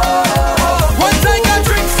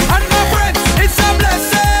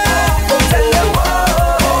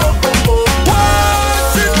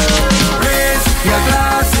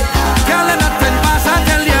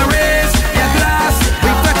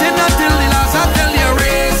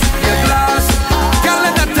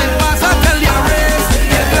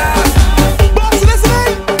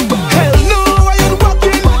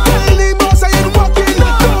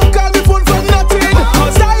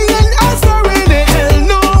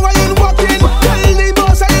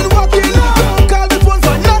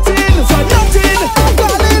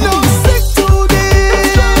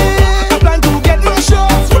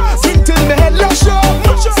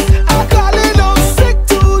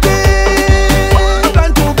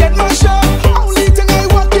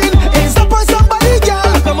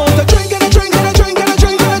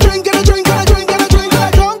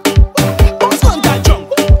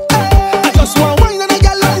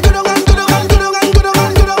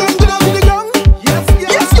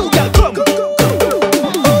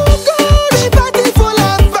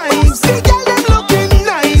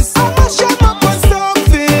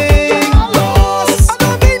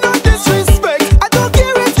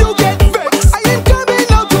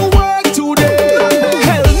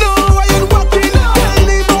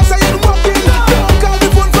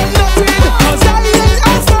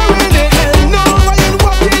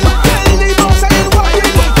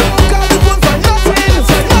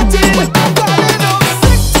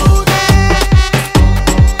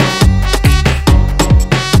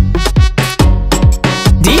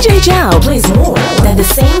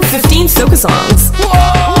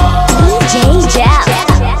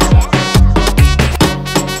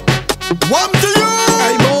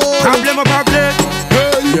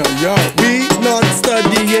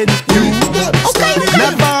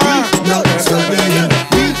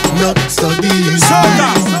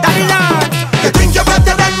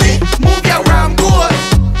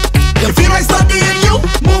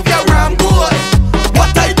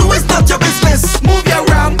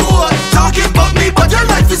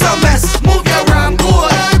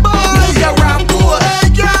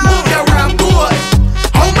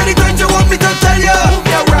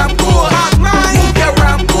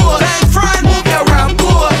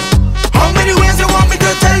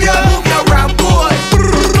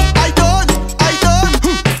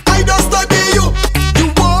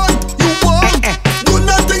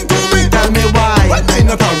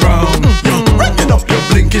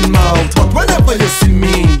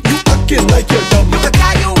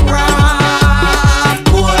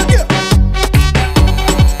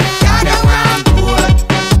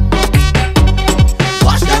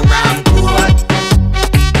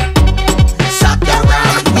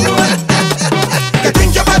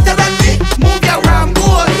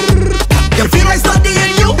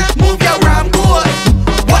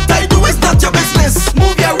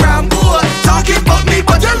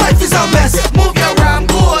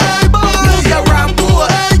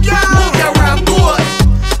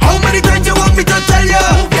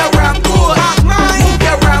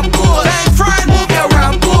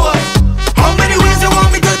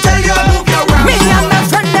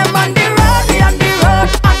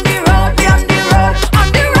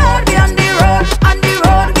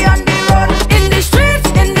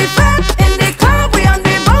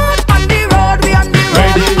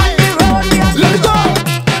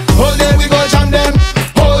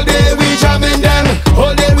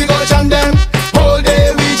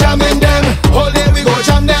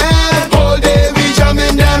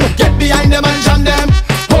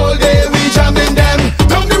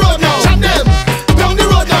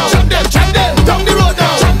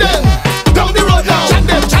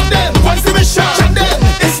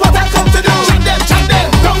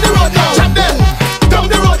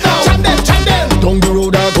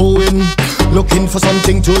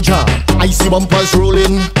sing to Jah. I see bumpers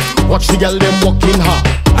rolling, watch the girl them walking hard.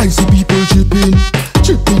 I see people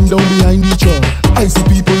chipping down behind each other. I see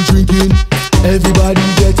people drinking, everybody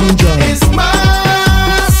getting drunk. It's my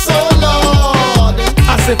soul, Lord.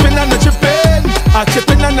 I sipping and a chipping, I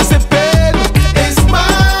chipping and a sipping. It's my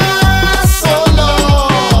soul,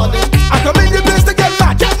 Lord. I come in the place to get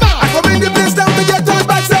mad, I come in the place down to get turned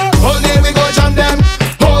back, so all day we go jam them,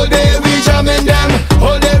 all day we jamming them,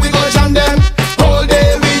 all day we go jam them, all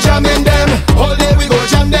day we jamming them, all day we go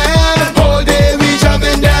jam them, all day we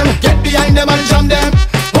jamming them. Get behind them and jam them,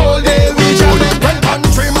 all day we jam them. when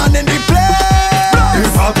country man in the place, the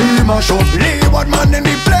party mash up, Leeward man in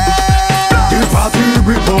the place, the party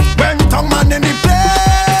rip up, when tongue man in the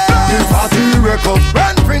place, the party wake up,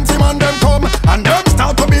 when Princey man them come, and them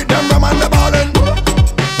start to beat them rum and the ballin'.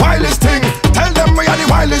 Wildest thing, tell them we are the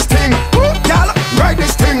wildest thing. Y'all ride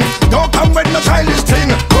this thing, don't come with no childish thing.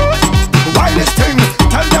 Wildest thing,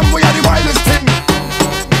 tell them we are the wildest thing.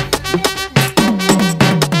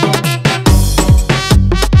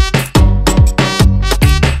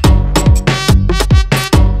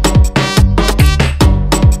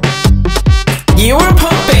 You are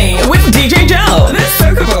pumping with DJ JEL, the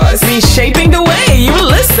Soca Boss, reshaping the way you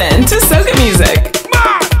listen to soca music.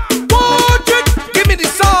 Give me the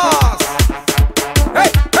sauce. Hey,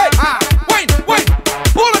 hey, wait,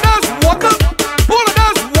 all of us walk up,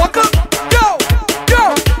 yo,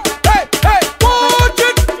 hey, watch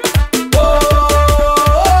it.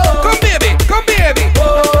 Come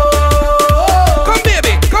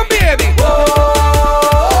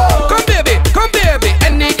baby, come baby,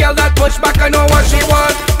 any girl that push back, I know what she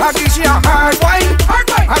want. I give she a hard wine,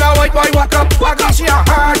 and a white boy walk up.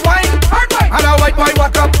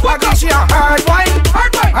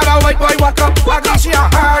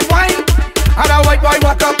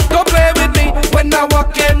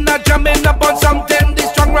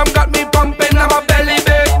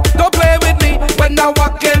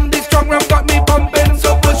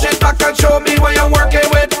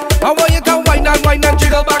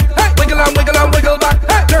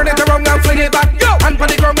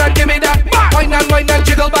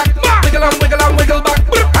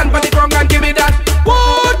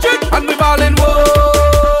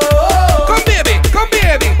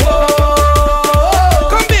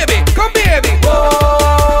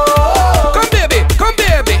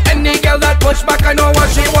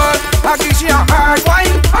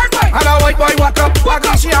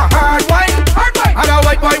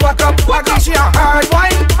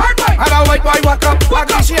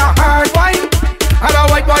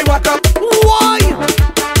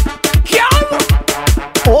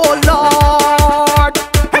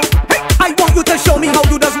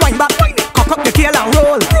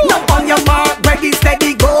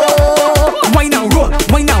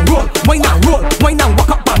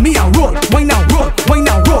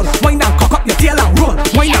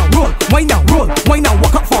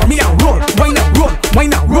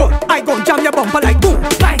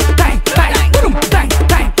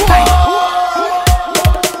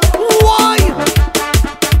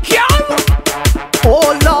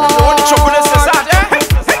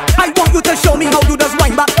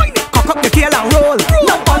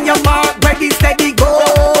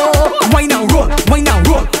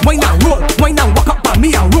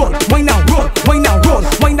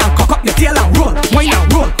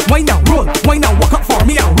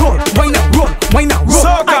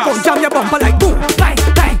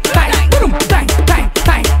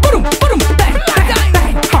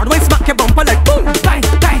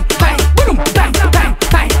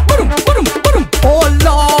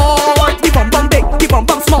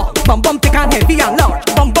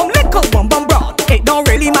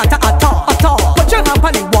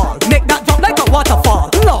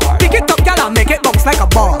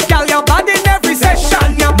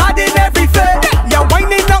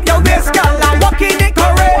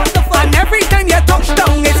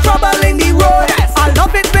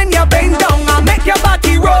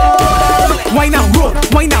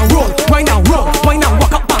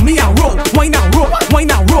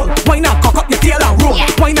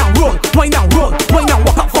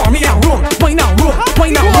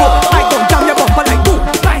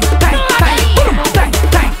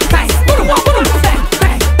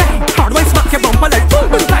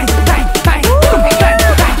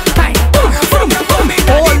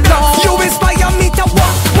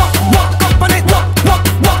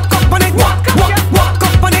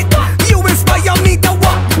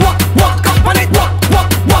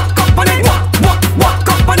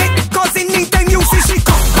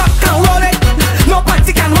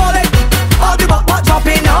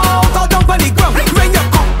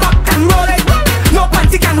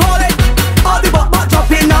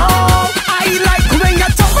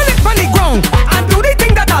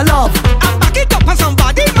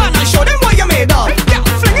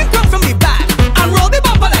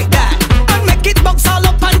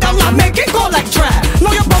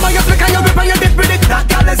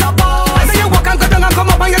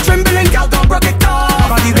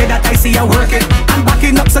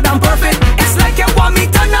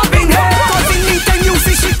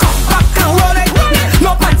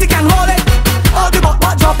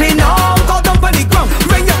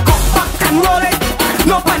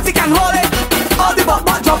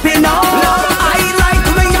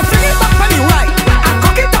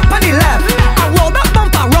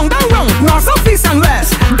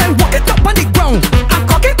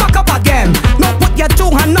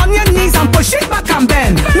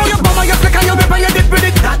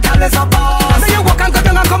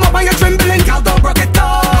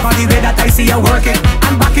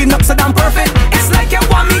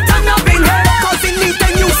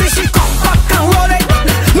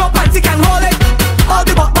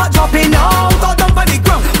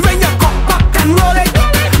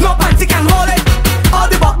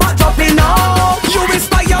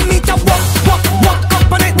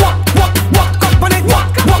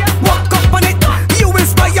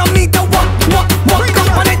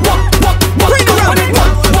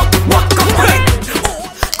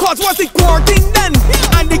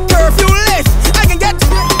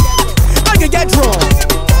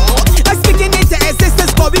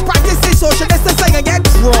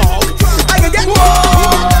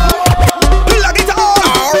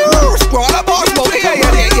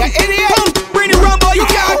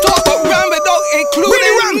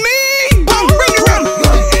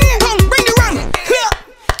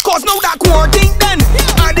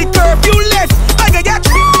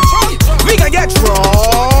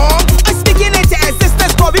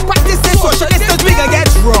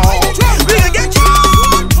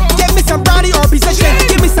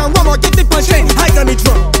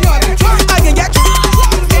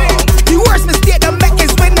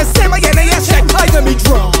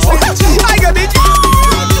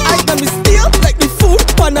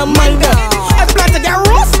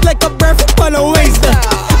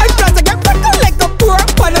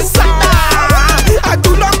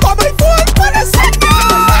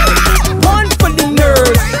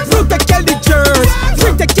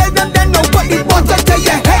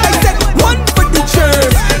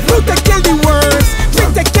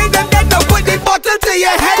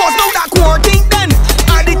 Cause now that quarantine then,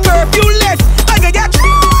 and the curfew left, I gonna get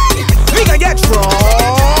we gonna get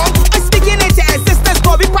wrong. I'm speaking into existence,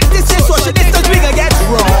 but we practicing social distance, we gonna get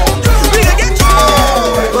wrong. We gonna get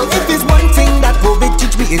wrong. Well, if it's one thing that COVID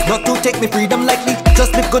teach me is not to take me freedom lightly.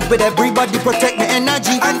 Just live good with everybody, protect my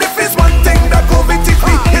energy. And if it's one thing that COVID teach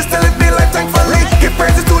me, is to live me life thankfully. Give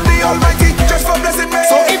praises to the Almighty, just for blessing me.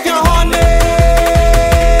 So if you're horny,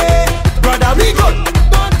 brother, we good.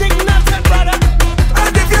 Don't think nothing, brother.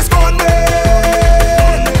 And if you're scorn me,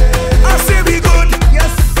 I say we good.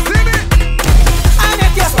 Yes, see me. And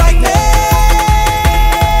if you spite me,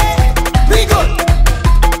 we good.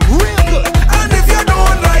 Real good. And if you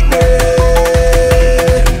don't like me,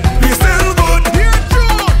 we still good. Here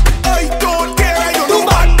true. I don't care. I don't Do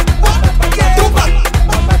back. Do back.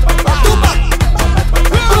 Do back.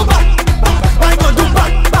 Do back. I gonna do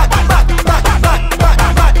back.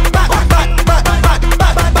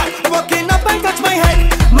 I'm walking up and touch my head,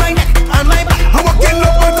 my neck, and my back. I'm walking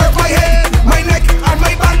up and touch my head, my neck, and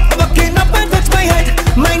my back. I'm walking up and touch my head,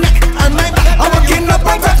 my neck, and my back. I'm walking up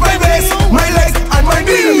and touch my waist, my legs, and my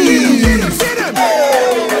knees.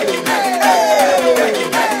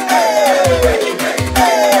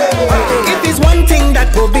 If it's one thing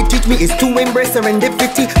that COVID teach me is to embrace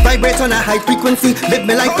serendipity, vibrate on a high frequency, live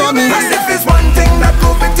my life for me. And if it's one thing that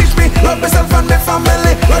COVID teach me, love myself and my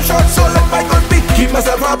family. Love short, so let my God be. Keep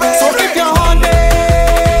myself happy. So if you're horny,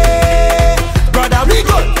 brother, we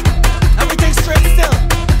good. Everything straight still.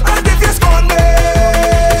 And if you scorn me,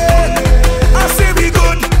 I say we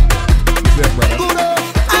good.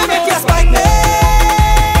 And if you spite me,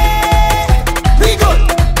 we good.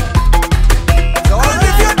 And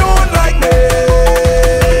if you don't like me,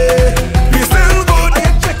 we still good. I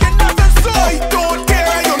am checking nothing, so I don't care.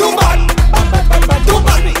 I don't Do know. back. Do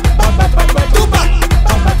back. Do back.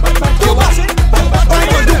 Do back. I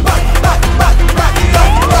gonna do back.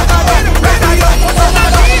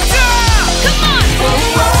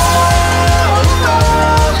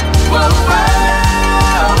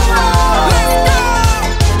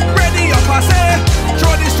 Ready up, I say.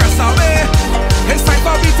 Throw the stress away. It's time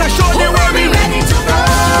for me to show you where we ready to go.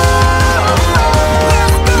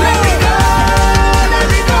 Let me go. Let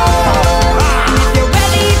me go. If you're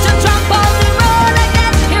ready to jump on the road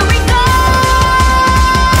again, here we go.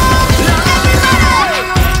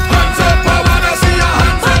 Hands up, I wanna see your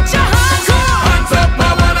hands up. Put your hands up. Hands up, I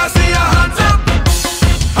wanna see your hands up.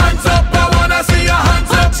 Hands up, I wanna see your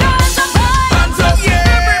hands up. Put your hands up high. Hands up,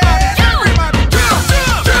 yeah, everybody, everybody.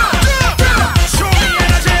 Show me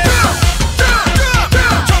energy.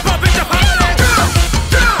 Jump up in your power.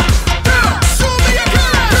 Show me your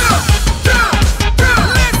girl.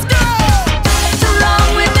 Let's go. Too long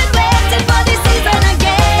we've been waiting for this season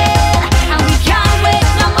again, and we can't wait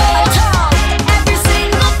no more. Every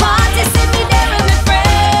single party, see me there with my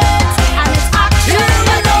friends, and it's action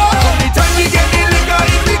alone. Anytime we get the liquor,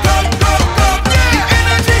 if we come. The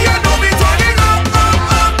energy, you know we turning up.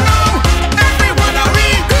 Everyone are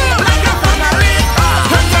real, like a family.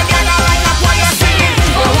 Come together like a choir singing.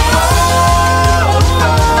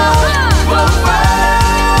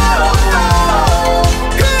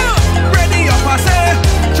 Ready up, I say.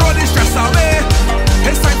 Throw the stress away.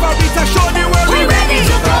 It's time for me to show you where we ready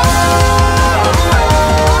to go.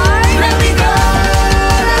 Let me go.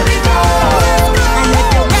 Let me go. And if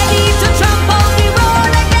you're ready to jump on the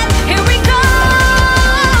road again, here we go.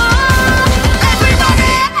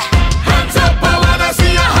 Everybody, hands up, I wanna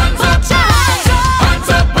see your hands up. Hands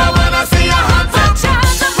up, I wanna see your hands up.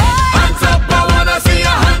 Hands up, I wanna see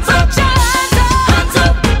your hands up. Hands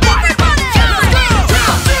up, everybody, jump.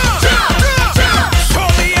 Show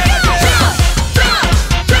me energy.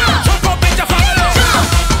 Jump up in your power.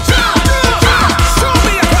 Show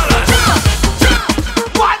me your colors.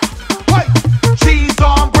 What? Wait, cheese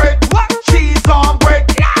on bread. What? Cheese on bread.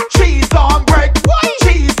 Cheese on bread. What?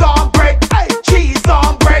 Cheese on bread. Hey, cheese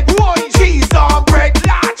on bread. What? Cheese on bread.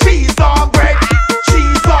 Cheese on bread.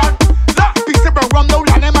 Cheese on. Look, piece of bread, rum, no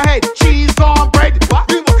land in my head. Cheese on bread. What?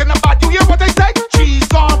 We walking about. You hear what I say?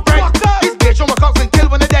 Cheese on bread. These bitch on my cops until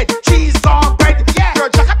when they're dead. Cheese on bread. Yeah. Girl,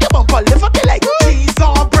 jack up your bumper, lift up your leg. Cheese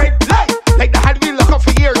on bread. Like the had we lock up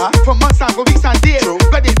for years. For months and for weeks and days.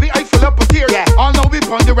 But it be I full up with tears. All know we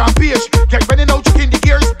on the rampage. Get ready now, check in the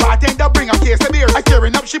gears. Bartender bring a case of beer. I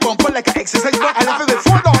tearing up she bumper like an exercise book. I love it with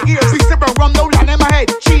 4 dog ears. Piece of bread, rum, no land in my head.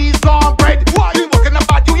 Cheese on bread. What? We walking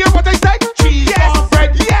about. You hear what I say? Cheese on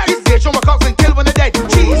bread. Yeah. These bitch on my cops until when they're dead.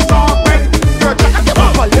 Cheese on bread. Girl, jack up your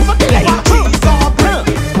bumper, lift up your leg. Cheese on bread.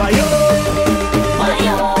 Mayo,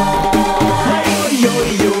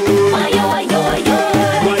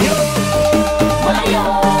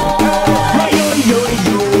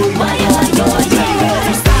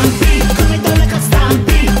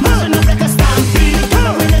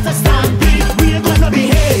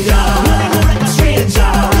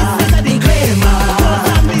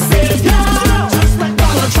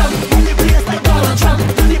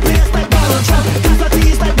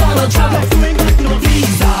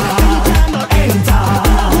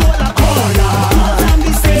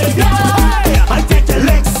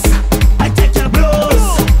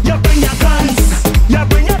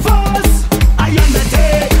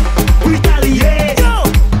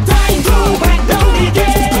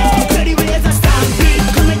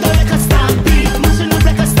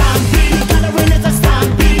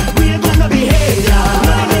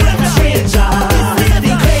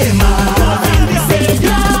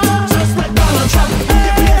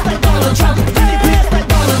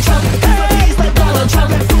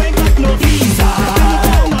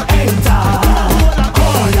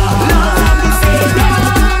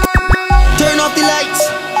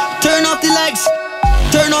 off the lights,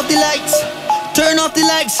 turn off the lights, turn off the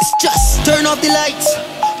lights. It's just turn off the lights,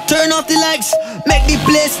 turn off the lights. Make the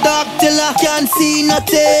place dark till I can't see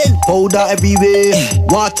nothing. Powder everywhere,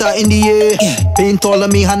 water in the air. Paint all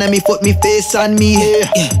of me hand and me foot, me face and me hair.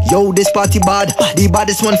 Yo, this party bad, the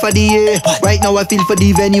baddest one for the year. Right now I feel for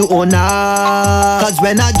the venue owner. Cause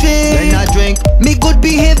when I drink, me good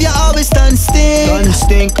behavior always stand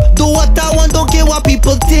stink. Do what I want, don't care what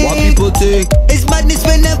people think. It's madness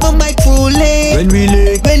whenever my crew link. When we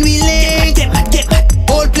link.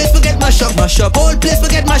 Whole place forget my shop. Whole place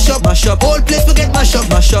forget my shop. Whole place forget my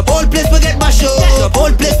shop. Whole place forget my shop.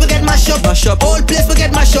 Whole place forget my shop. Whole place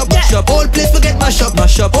forget my shop. Whole place forget my shop.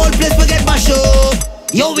 Whole place forget my shop.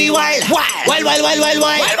 Yo, we wild.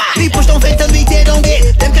 We push don't faint till we tear don't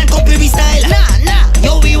get. Them can't copy we style.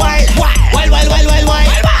 Yo, we wild.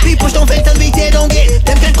 We push don't faint till we tear don't get.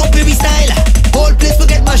 Them can't copy we style. Whole place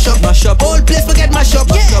forget my shop. Whole place forget my shop.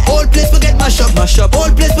 Whole place forget my shop.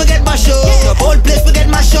 Whole place forget my shop. Whole place forget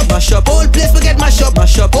my shop. Whole place forget my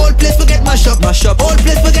shop. Whole place forget my shop. Whole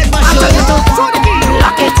place forget my shop.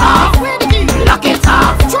 Lock it off, lock it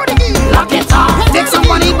off, lock it off. Take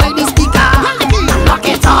somebody by the speaker. Lock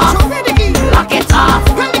it off, lock it off,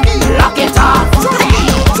 lock it off.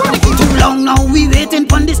 Too long now we waiting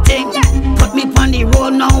for this thing. Put me on the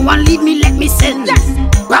road now and leave me let me sin.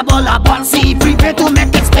 Grab all a bouncy, prepare to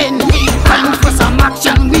make it spin. Time for some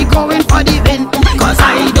action, we going for the win. Cause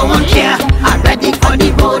I don't care, I'm ready for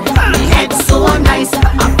the road. My head so nice,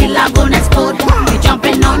 I feel I'm gonna explode. We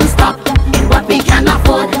jumping non-stop in what we can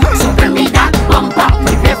afford. So bring me that bumper,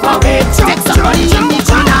 prepare for it. Take somebody in the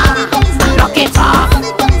corner and lock it off,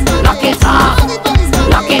 lock it off,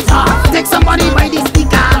 lock it off. Take somebody by the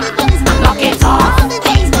speaker and lock it off,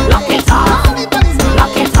 lock it off,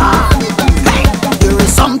 lock it off. Hey, there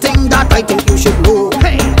is something that I think you should know.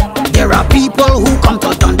 Hey, there are people who come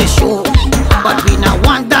to done the show, but we now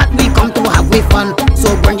want that we come to have we fun.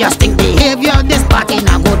 So bring your stink behavior, this party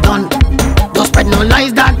now go done. Don't spread no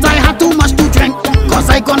lies that I had too much to drink, cause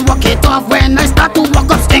I gon' walk it off when I start to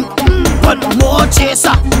walk up stink. Put more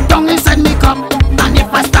chaser down inside me cup, and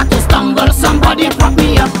if I start to stumble, somebody prop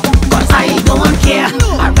me up. Cause I don't care,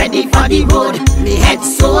 I'm ready for the road. Me head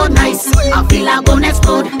so nice, I feel I'm gonna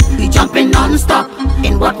explode. We jumping non-stop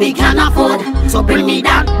in what we can afford. So bring me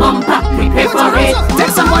that bumper, prepare for it.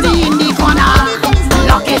 Take somebody in the corner,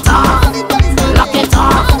 lock it off, lock it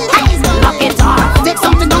off, lock it off. Take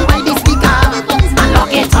something down by the speaker and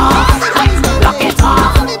lock it off, lock it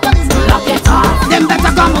off, lock it off. Them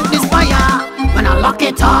better come up this fire when I lock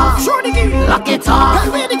it off, lock it off,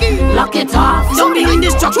 lock it off. Somebody in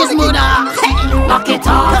this truck is murder. Lock it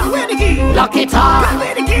off, lock it off,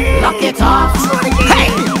 lock it off.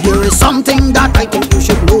 Hey, there is something that I think you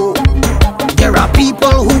should know. There are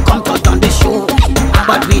people who come to done the show,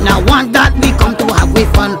 but we now want that we come to have we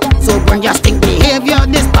fun. So bring your stink behavior,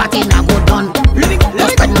 this party now go done.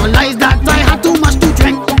 Don't spread no lies that I had too much to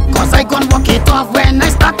drink, cause I gon' walk it off when I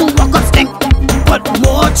start to walk up stink. Put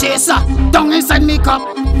more chaser down inside me cup,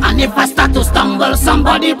 and if I start to stumble,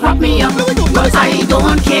 somebody prop me up. Cause I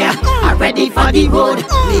don't care, I'm ready for the road.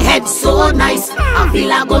 Me head so nice, I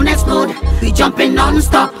feel I'm gonna explode. We jumping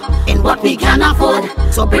non-stop in what we can afford.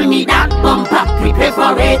 So bring me that bumper, prepare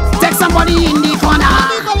for it. Take somebody in the corner. Call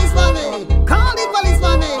the police for me. Call the police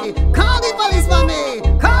for me. Call the police for me.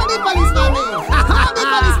 Call the police for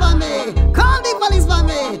me. Call the police for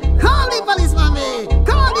me. Call the police for me.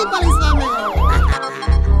 Call the police for me.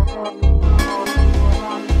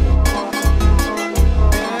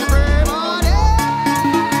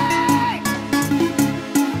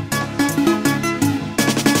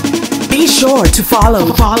 Be sure to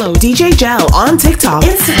follow DJ JEL on TikTok,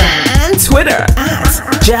 Instagram, and Twitter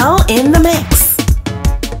at JEL in the Mix.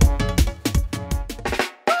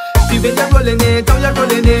 You're rolling it, oh you're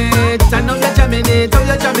rolling it. I know you're jamming it, oh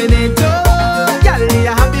you're jamming it. Oh, girl, you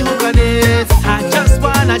have me hooked on it. I just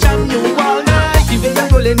wanna jam you all night. You're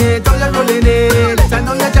rolling it, oh you're rolling it. I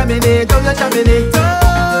know you're jamming it, oh you're jamming it. Oh,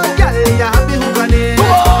 girl, you have me hooked on it.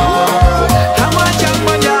 I want jam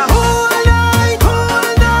on ya whole night,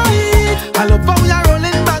 whole night. I love how you're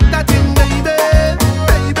rolling back that thing, baby,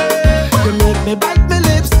 baby. You make me bite my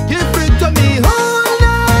lips, give it to me whole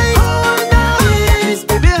night, whole night. Miss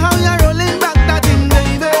baby, how you're rolling back that thing,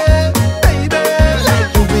 baby, baby. Like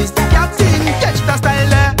you is the captain, catch the style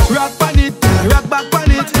there. Rock on it, rock back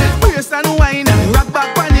on it. Brace and wine, rock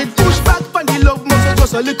back on it. Push back on the love muscle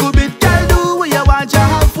just a little bit. Girl, do what you want.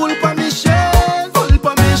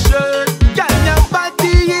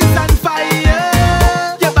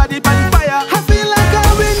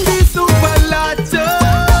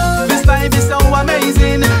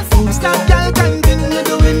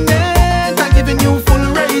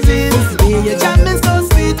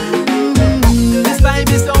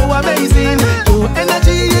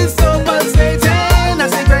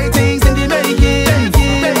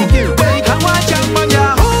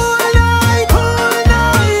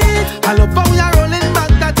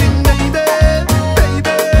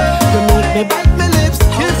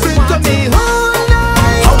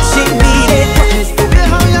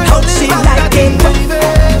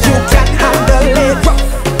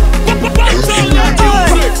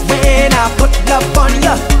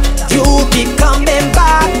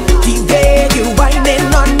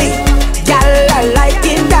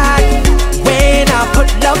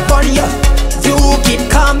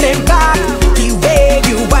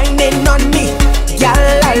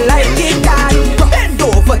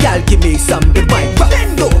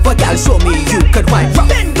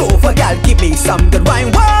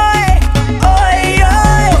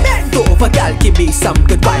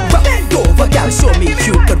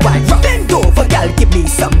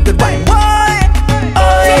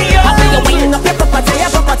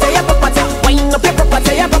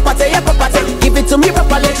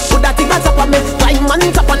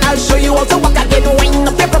 about to walk again. Wind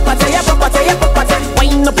up your property, your property, your property.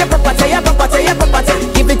 Wind up your property, your property, your property.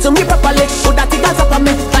 Give it to me properly, put that thing on top of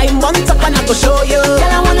me. 5 months up and I go show you.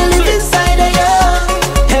 Girl, I wanna live inside of you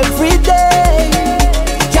every day.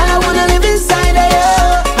 Girl, I wanna live inside of you.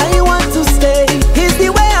 I want to stay. Here's the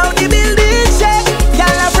way how the building shake. Girl,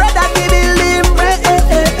 I brought that the building break.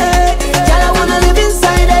 Girl, I wanna live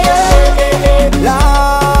inside of you.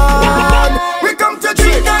 Lord, we come to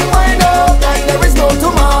drink and wine up like there is no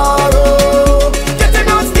tomorrow. Getting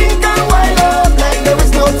out stink and wine up like there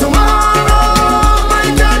is no tomorrow. My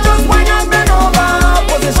girl just wine and bend over,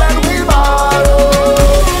 position we borrow.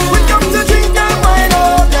 We come to drink and wine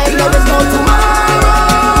up like there is no tomorrow.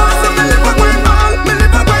 So me live a grind ball, me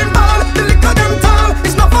live a grind ball. The liquor them tall,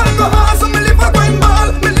 it's not alcohol. So me live a grind ball,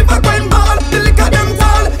 me live a grind ball. The liquor them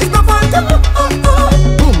tall, it's not alcohol.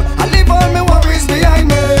 Boom, I leave all my worries behind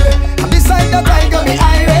me. I'm beside the tiger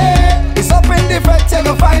behind me. It's up in the fete, you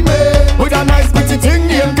go find me with a nice pretty thing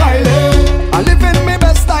named Kylie. I live in my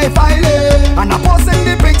best life, and I'm posting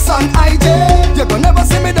the pics on IG. You gon' never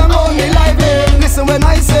see me down on me lively. Listen when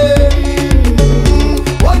I say,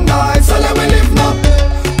 one night, so let we live now.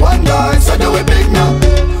 One night, so do we big now.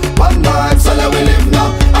 One night, so let we live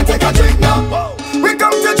now. And take a drink now. We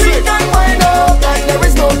come to drink and wine up like there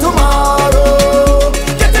is no tomorrow.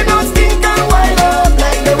 Getting out stink and wine up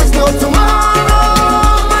like there is no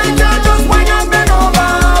tomorrow. My girl just wine and bend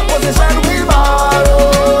over, position we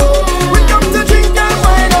borrow. We come to drink and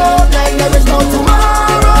wine up like there is no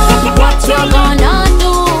tomorrow. What you gonna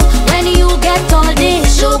do when you get all this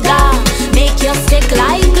sugar? Make you stick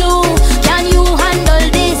like glue. Can you handle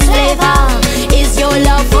this flavor? Is your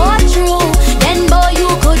love for true? Then boy you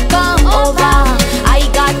could come over. I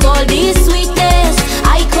got all this sweetness,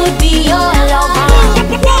 I could be your lover.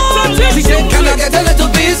 She said, can I get a little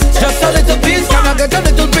piece? Just a little piece. Can I get a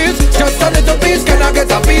little piece? Just a little piece. Can I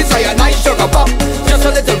get a piece? I a nice sugar pop. Just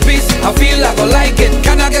a little piece. I feel I go like it.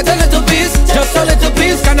 Can I get a little piece? Just a little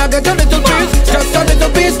piece. Can I get a little piece? Just a little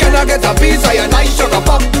piece. Can I get a piece? I a nice sugar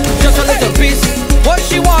pop. Just a little piece. What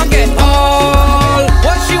she want get all?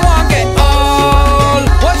 What she want get all?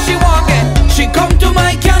 What she want get? She come to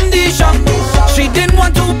my candy shop. She didn't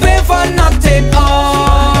want to pay for nothing.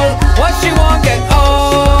 All. What she want get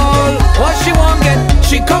all? What she want get?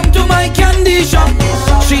 She come to my candy shop.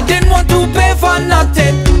 She didn't want to pay for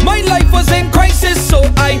nothing. My life was in crisis, so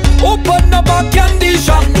I opened up a candy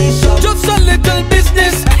shop. Just a little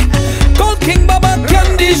business called King Baba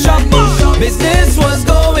Candy Shop. Business was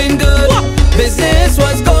going good. Business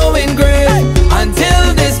was going great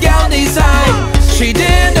until this gal decide she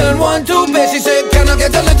didn't want to pay. She said, can I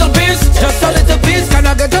get a little piece? Just a little piece. Can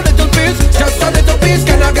I get a little piece? Just a little piece.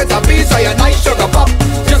 Can I get a piece? I a nice sugar pop.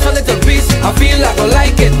 Just a little piece. I feel I go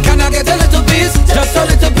like it. Can I get a little piece? Just a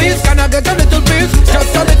little piece. Can I get a little piece?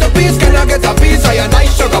 Just a little piece. Can I get a piece? I a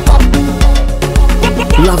nice sugar pop.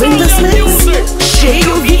 Loving this mix? Share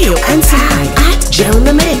your video and tag at JEL in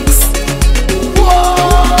the Mix.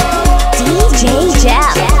 DJ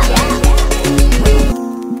JEL.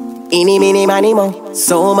 Eeny, meeny, miny, mo.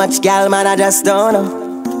 So much gal, man, I just don't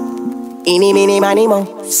know. Eeny, meeny, miny, mo.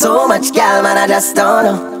 So much gal, man, I just don't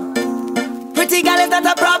know. Pretty gal is not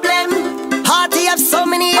a problem. Hearty have so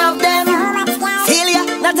many of them. Failure,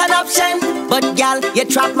 not an option. But gal, you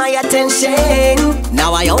trap my attention.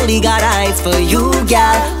 Now I only got eyes for you,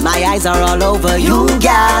 gal. My eyes are all over you,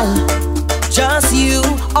 gal. Just you,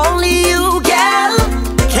 only you, gal.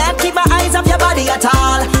 Can't keep my eyes off your body at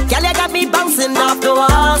all. Gal, you got me bouncing off the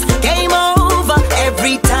walls. Game over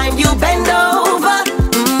every time you bend over.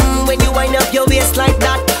 When you wind up your waist like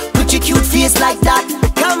that, put your cute face like that.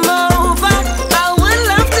 Come over, I would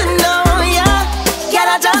love to know ya. Gal,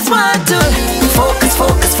 I just want to focus,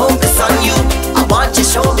 focus, focus on you. I want you to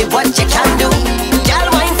show me what you can do. Gal,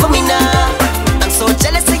 wine for me now. I'm so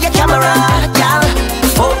jealous of your camera. Gal,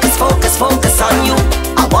 focus, focus, focus on you.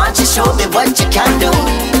 I want you to show me what you can do.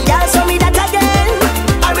 Gal, show me that again.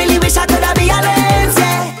 I really wish I could have be a lens,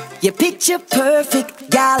 yeah. You picture perfect,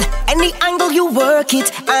 gal. Any angle you work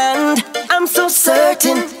it, and I'm so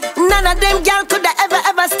certain none of them gal could have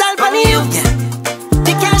ever style on you.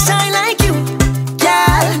 They can't shine like you,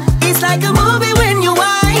 gal. It's like a movie when you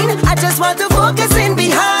whine. I just want to focus in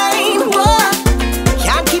behind. Whoa.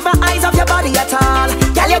 Can't keep my eyes off your body at all.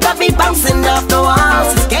 Gal, you got me bouncing off the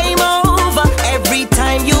walls. It's game over every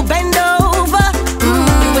time you bend over.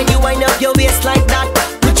 When you wind up your waist like that,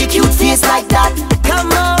 put your cute face like that. Come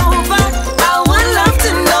over, I would love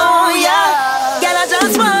to know ya. Gal, I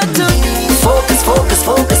just want to focus, focus,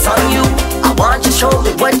 focus on you. I want you to show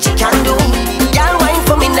me what you can do.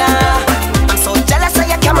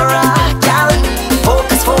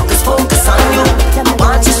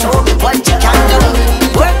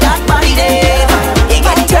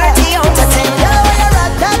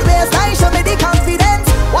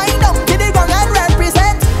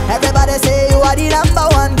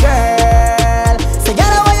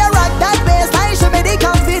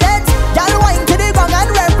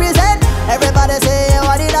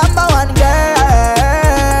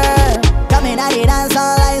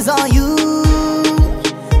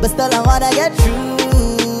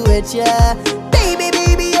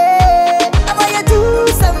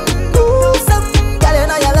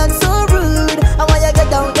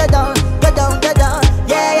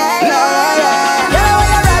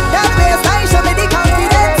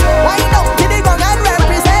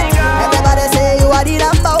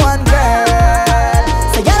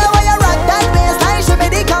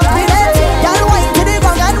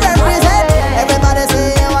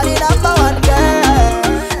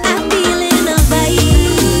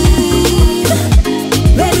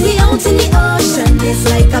 It's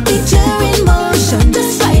like a picture in motion,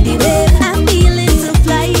 just ride the wave. I'm feeling to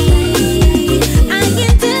fly. I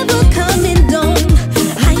can't ever coming down.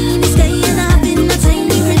 High in the sky and I've been a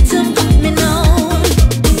tiny rhythm got me now.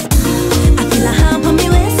 I feel a hump on my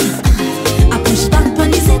waist. I push back on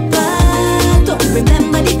the zipper. Don't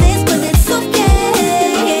remember the face, but it's okay.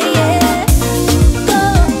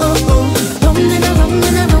 Oh, oh, oh. Round and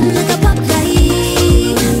around like a pop guy.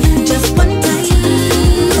 Just one time,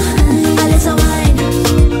 a little wine.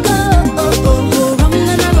 Oh, oh, oh. Round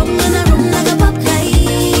and around like a pop guy.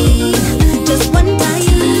 Just one time,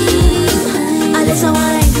 a little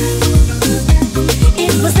wine.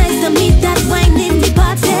 It was nice to meet that wine in the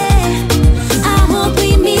party. I hope we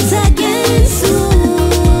meet again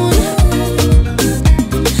soon.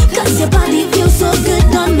 Cause your body feels so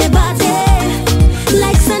good on my body,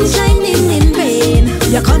 like sunshine in rain.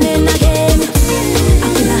 You're coming again. I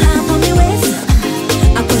feel a hand on my waist.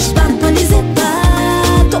 I push back on the zipper.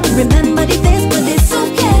 Don't remember the face, but it's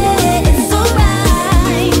okay. It's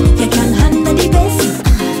alright. You can handle the bass,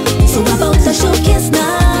 so about to showcase now.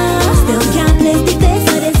 Still can't place the face,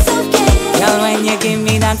 but it's okay. Girl, when you give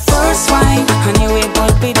me that first wine, I knew it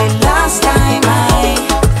would be the last time I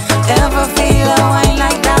ever feel a wine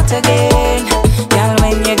like that again. Girl,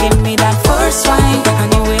 when you give me that first wine, I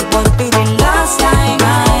knew it would be the last time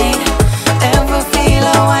I ever feel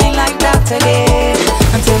a wine like that again.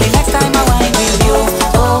 Until the next time I wine with you,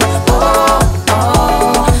 oh, oh,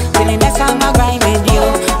 oh. Till the next time I grind with you,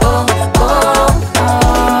 oh, oh,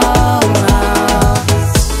 oh.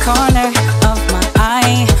 Corner of my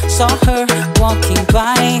eye, saw her walking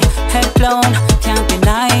by, head blown, can't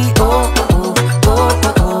deny. Oh, oh, oh,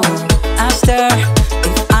 oh, oh. Asked her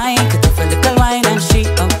if I could have a little wine and she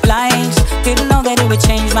obliged. Didn't know that it would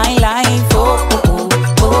change my life. Oh, oh, oh,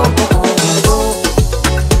 oh, oh, oh.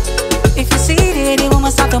 If you see the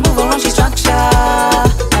woman start to move around, she structure.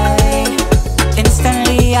 Hey.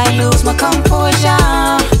 Instantly I lose my composure.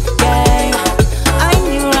 Yeah, I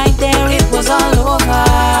knew right there it was all over.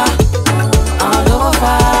 All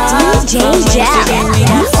over. DJ When she Jel. gave me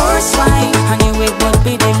that first wine, I knew it would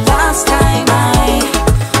be the last time I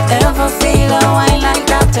ever feel a wine like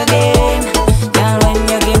that again. Girl, when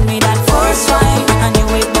you give me that first wine, I knew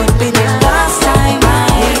it would be the last time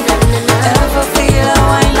I ever feel a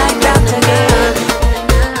wine like that again.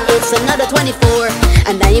 It's another 24,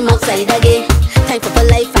 and I'm outside again. Time for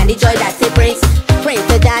life and the joy that it brings. Praying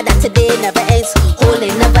to God that today never ends.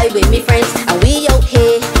 Holding a vibe with me friends, and we out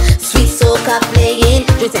here. Sweet soca playing,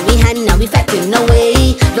 drinks in me hand, now we fatting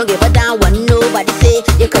away. Don't give a damn what nobody say.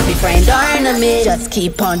 You could be friend or enemy. Just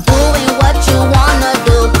keep on doing what you wanna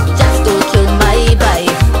do. Just don't kill my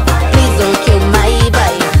vibe. Please don't kill my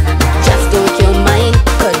vibe. Just don't kill mine.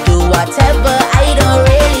 Could do whatever, I don't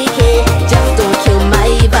really care. Just don't kill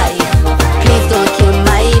my vibe. Please don't kill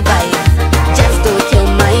my vibe. Just don't kill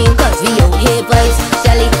mine. Cause we out here vibes,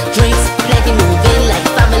 Shelly, drinks, plenty moving like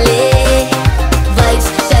family. Vibes,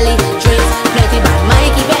 Shelly, drinks, plenty bad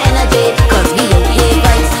Mikey, the energy. Cause we out here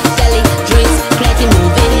vibes, Shelly, drinks, plenty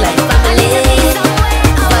moving like family.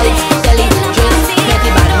 Vibes, Shelly, drinks, plenty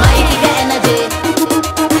bad Mikey, the energy.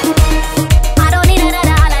 I don't need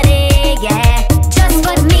another holiday, yeah. Just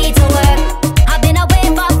put me to work. I've been away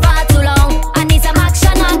for far too long. I need some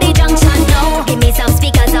action on the junction now. Give me some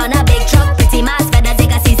speakers on a big truck. Pretty mask feathers, they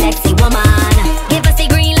can see sexy woman. Give us the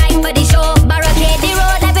green light for the show. Barricade the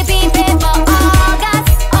road like we been paid for August.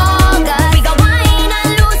 We go wine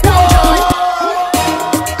and lose control.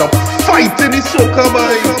 The fight in the soca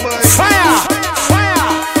vibe. Fire! Fire!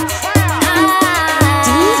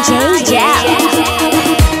 DJ Jel.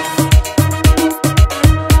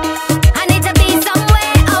 I need to be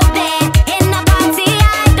somewhere out there in the party,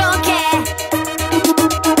 I don't care.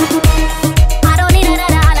 I don't need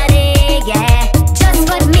another holiday, yeah. Just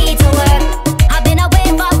put me to work. I've been away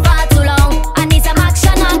for far too long. I need some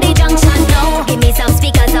action on the junction now. Give me some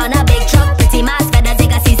speakers on a big truck. Pretty mask feathers, they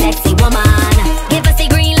can see sexy woman. Give us the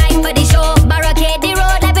green light for the show. Barricade the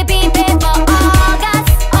road like we been paid for August.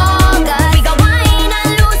 We go wine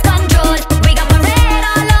and lose control. We go parade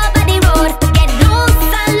all over the road. Get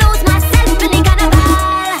loose and lose myself in the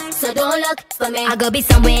carnival. So don't look for me. I go be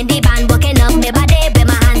somewhere in the band, walking up my body with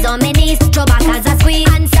my hands on my knees. Throw back as I squeeze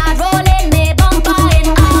and start rolling me bumper in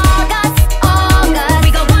August. We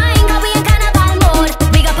go wine, go we in carnival mode.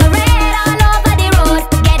 We go parade all over the road.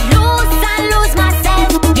 Get loose and lose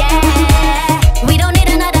myself, yeah. We don't need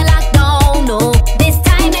another lockdown, no. This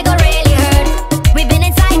time it go really hurt. We've been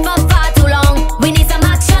inside for far too long. We need some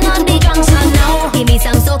action on the junction now. Give me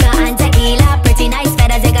some soca and tequila. Pretty nice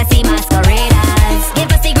feathers, they can see masqueraders.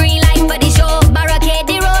 Give us the green light for the show. Barricade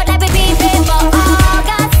the road like we been paid for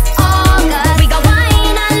August. We go wine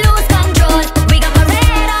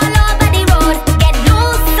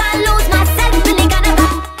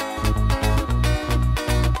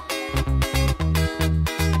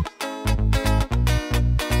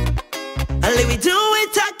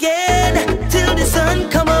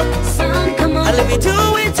let me do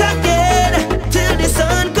it again till the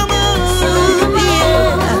sun come up.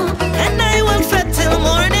 Yeah. And I will fret till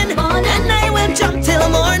morning, and I will jump till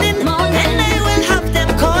morning, and I will have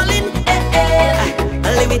them calling.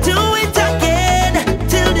 Let me do it again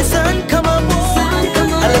till the sun come up.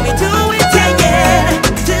 Let me do it again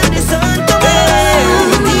till the sun come up.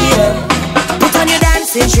 Yeah. Put on your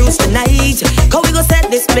dancing shoes tonight, cause we gon' set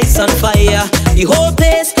this place on fire. The whole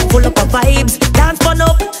place full up of vibes. Dance fun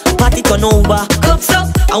up, party turn over. Cups up,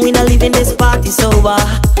 and we not leaving this party sober.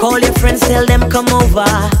 Call your friends, tell them come over.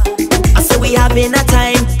 I say we having a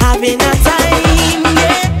time,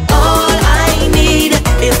 yeah. All I need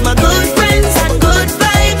is my good friends and good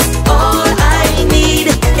vibes. All I need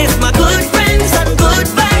is my good friends and good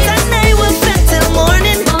vibes. And I will fret till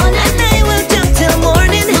morning, and I will jump till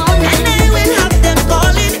morning, and I will have them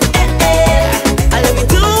calling. And let me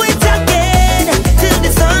do it again till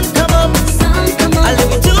the sun come up. And let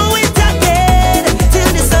me do it again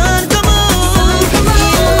till the sun come up.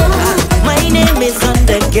 Yeah. My name is on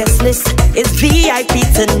the guest list. It's VIP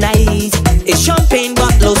tonight. It's champagne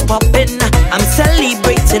bottles popping. I'm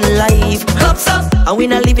celebrating life. Cups up, and we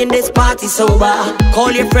not leaving this party sober.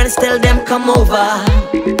 Call your friends, tell them come over.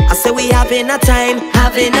 I say we having a time,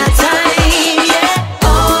 yeah.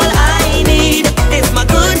 All I need is my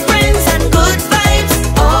good friends and good vibes.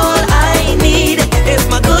 All I need is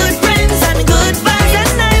my good friends and good vibes.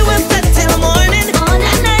 And I will fret till morning,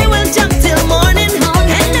 and I will jump till morning,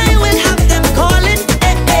 and I will have them calling.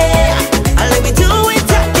 And let me do it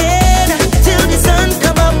again till the sun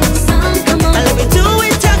come up. And let me do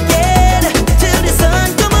it again till the sun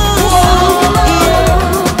come up.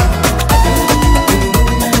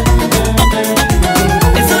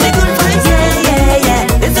 It's only good vibes,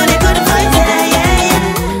 yeah. It's only good vibes, yeah.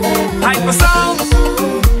 Hyper sound.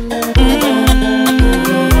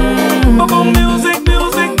 Boom, music.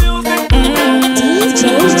 DJ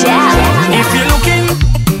JEL. If you're looking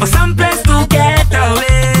for some place to get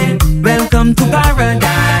away, welcome to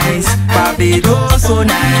paradise. Barbados so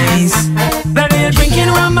nice. Whether you're drinking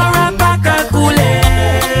rum or a pack of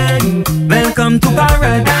Kool-Aid, welcome to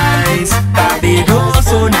paradise. Barbados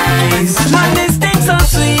so nice. Man, this thing so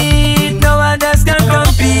sweet, no others can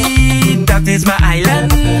compete. That is my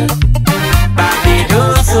island.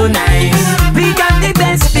 Barbados so nice. We got the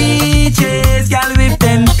best beaches, girl with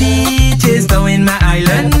them peaches down in my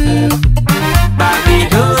island.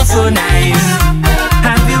 Barbados so nice.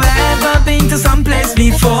 Have you ever been to some place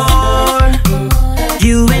before?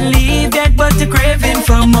 You ain't leave yet, but you're craving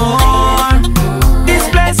for more. This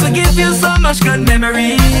place will give you so much good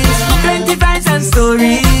memories, plenty vibes and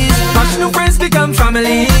stories. Watch new friends become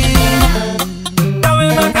family. Down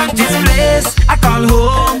in my country's place, I call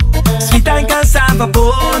home. Sweet and cassava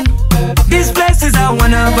bone. This place is a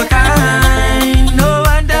one of a kind. No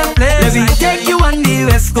other place. Let me take you on the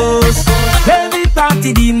West Coast. Let me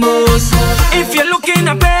party the most. If you're looking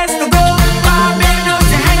a place to go, Barbados,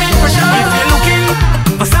 you're heading for sure. If you're looking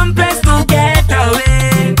for some place to get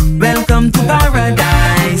away, welcome to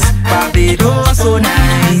paradise. Barbados so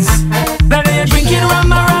nice. Whether you're drinking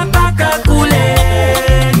rum or a pack of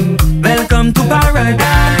Kool-Aid, welcome to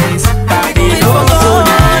paradise. Barbados so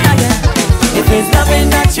nice. If it's nothing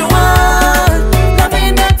that you want,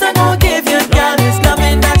 nothing that I gon' give you, girl. It's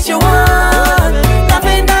nothing that you want,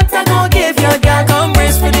 nothing that I gon' give you, girl. Come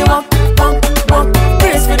brace for the walk,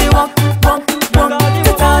 brace for the walk,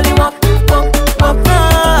 totally walk.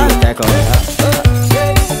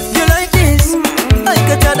 You like this? I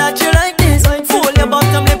could tell that you like this. Fold your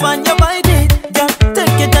bottom lip and you bite it, girl.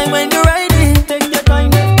 Take your time when you ride it. Take your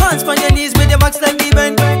time. Hands on your knees with your backs like the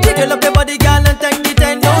bend. Jiggle up your body, girl, and take the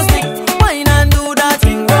 10. Don't stick. Wine and do that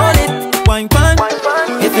thing, roll it. Wine pan.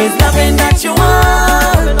 If it's nothing that you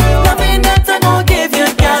want, nothing that I gon' give you,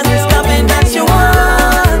 girl. It's nothing that you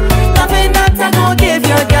want, nothing that I gon' give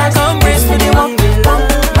you, girl. Come brace for the walk,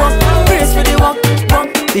 brace for the walk,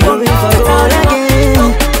 going for all again.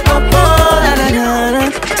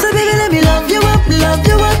 So baby, let me love you up, love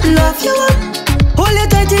you up, love you up. Hold you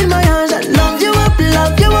tight in my arms and love you up,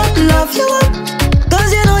 love you up, love you up.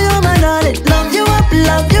 Cause you know you're my darling. Love you up,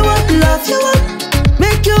 love you up, love you up.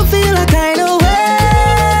 Make you feel a kind of way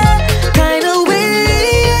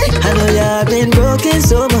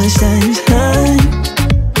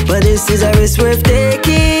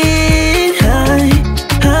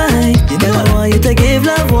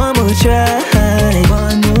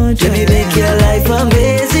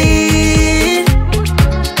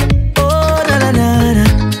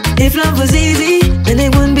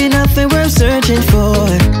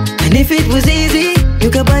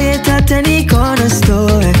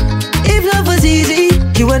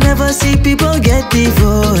will never see people get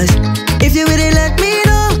divorced. If you really let me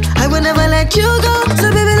know, I will never let you go. So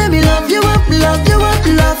baby, let me love you up, love you up,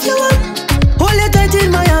 love you up. Hold you tight in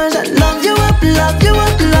my arms and love you up, love you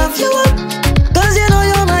up, love you up. Cause you know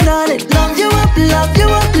you're my darling. Love you up, love you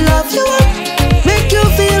up, love you up. Make you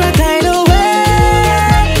feel a kind of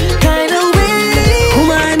way, kind of way.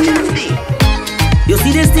 Woman, you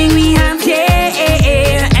see this thing we have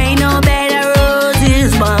here, ain't no better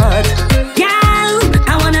roses, but girl,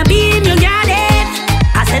 I wanna be in your garden.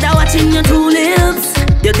 I said I'm watching your tulips.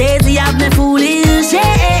 Your daisy have me foolish,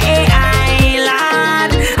 yeah,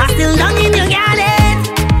 lad. I still dung in your garden.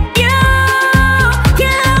 You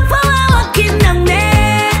love for walking down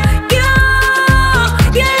there.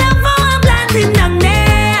 You love for planting down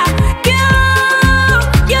there.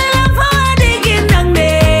 You love for digging down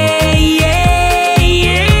there,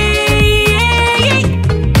 yeah.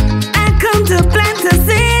 I come to plant a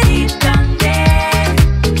seed down there.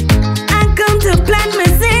 I come to plant my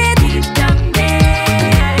seed down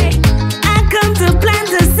there. I come to plant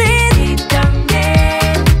a seed down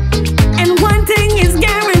there. And one thing is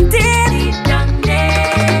guaranteed down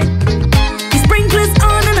there. The sprinklers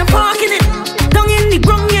on and I'm parking it. Down in the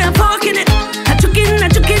ground, yeah, I'm parking it. I'm chucking,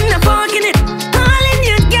 I'm parking it. All in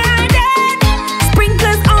your garden.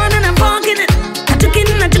 Sprinklers on and I'm parking it. I'm chucking,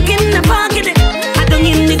 I'm parking it. I'm down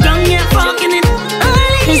in the ground, yeah, I'm parking it.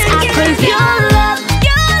 All in your garden. I crave your love,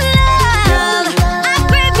 your love. I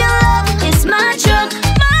crave your love. It's my drug,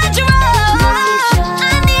 my drug.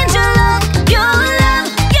 I need your love, your love,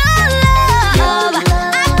 your love.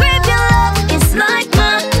 I crave your love. It's like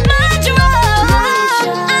my drug.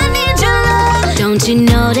 I need your love. Don't you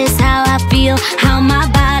notice how I feel? How my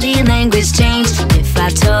body language changed? If I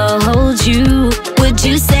told you, would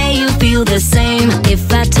you say you feel the same?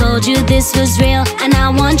 If I told you this was real and I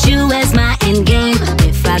want you as my end game?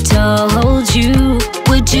 If I told you,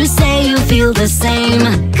 would you say you feel the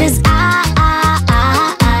same? Cause I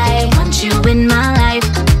want you in my life.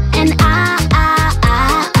 And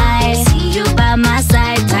I see you by my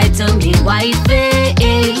side, tied to me, wifey.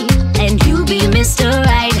 And you be Mr.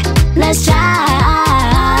 Right. Let's try.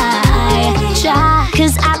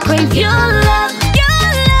 Cause I crave your love, your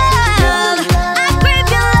love. I crave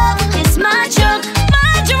your love. It's my drug, my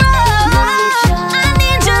drug. I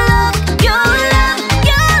need your love, your love,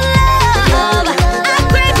 your love. I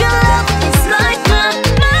crave your love. It's like my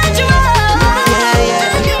drug.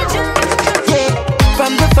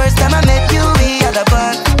 From the first time I met you, we had a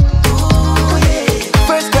bond.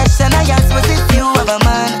 First question I asked was if you have a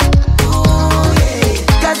man.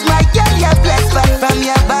 Cause my girl, you're blessed back from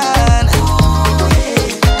your band.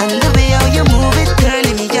 And the way how you move it,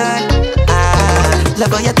 turning me on.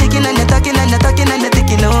 Love how you're taking and you're talking and you're talking and you're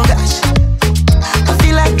taking, oh gosh. I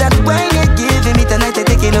feel like that wine you're giving me tonight, you're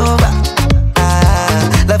taking over.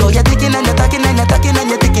 Love how you're taking and you're talking and you're talking and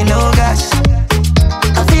you're taking, oh gosh.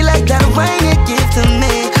 I feel like that wine you give to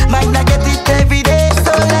me, might not get it every day.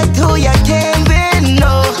 So like who you came with,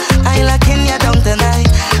 no, I ain't locking you down tonight.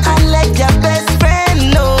 I let your best friend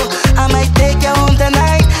know, I might take you home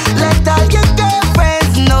tonight. Let all your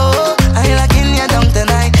girlfriends know, I ain't locking you down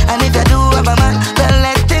tonight. And if you do have a man, well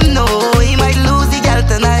let him know, he might lose the girl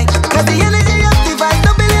tonight. Cause the energy of the vibe,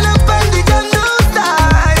 no building up and the gun no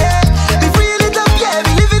star, yeah. We freeing it up, yeah,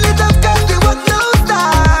 we living it up cause we want no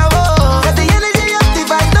star, oh. Cause the energy of the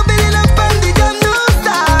vibe, no building up and the gun no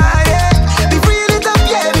star, yeah. We freeing it up,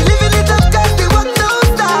 yeah, we living it up cause we want no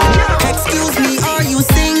star. Excuse me, are you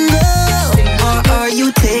single? Or are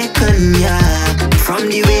you taken, yeah? From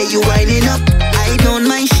the way you winding up, I don't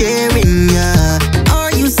mind sharing, yeah.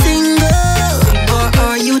 Are you single? Or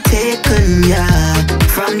are you taken, yeah?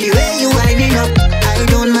 From the way you winding up, I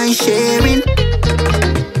don't mind sharing.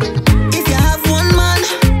 If you have one man,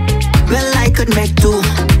 well I could make two.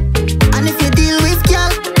 And if you deal with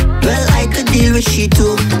girl, well I could deal with she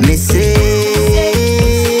too. Me say,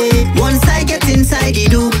 once I get inside you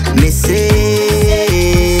do, me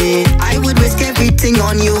say, I would risk everything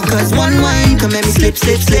on you. Cause one wine can make me slip,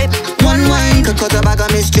 slip, slip. One wine can cause a bag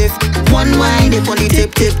of mischief. One wine if on the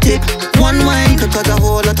tip, tip, tip. One wine can cause a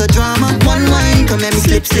whole lot of drama. One wine can make me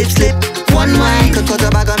slip, slip, slip. One wine can cause a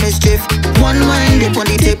bag of mischief. One wine if on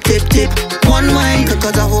the tip, tip, tip. One wine can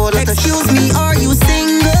cause a whole lot of. Excuse me, are you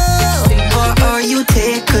single? Or are you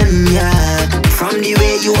taken, yeah? From the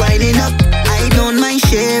way you winding up, I don't mind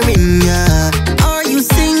sharing, yeah. Are you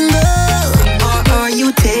single? Or are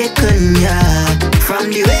you taken, yeah?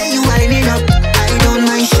 From the way you winding up, I don't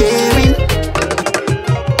mind sharing.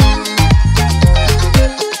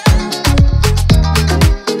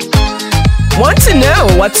 Want to know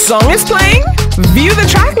what song is playing? View the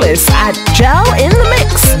tracklist at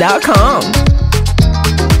jelinthemix.com.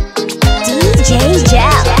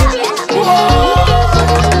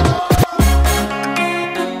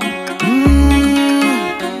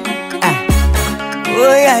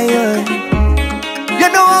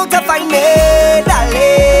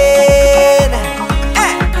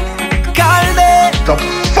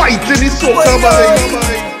 She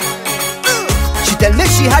tell me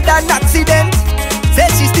she had an accident.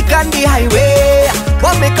 Said she stick on the highway.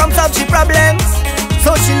 What may come solve she problems.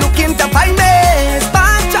 So she looking to find me.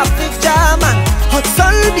 Bad traffic jam and hot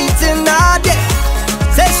sun beating her day.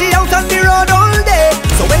 Say she out on the road all day.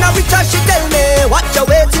 So when I reach her she tell me, what you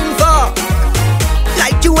waiting for?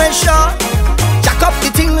 Like you ain't sure. Jack up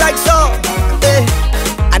the thing like so, eh.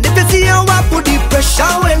 And if you see her I put the pressure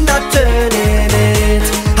when I turning it.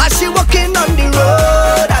 As she walking on the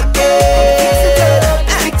road again.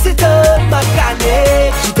 Fix it up, mechanic.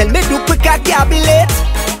 She tell me do quick, I can't be late.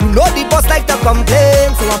 You know the boss like to complain,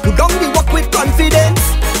 so I put down the work with confidence.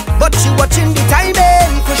 But she watching the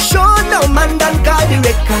timing. For sure no man done call the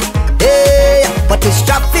record. Hey, but it's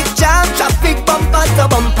traffic jam, traffic bumper to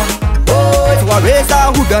bumper. Oh, so I raise her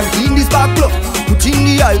hood and clean this back plug. Put in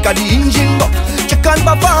the oil, got the engine buck. Check on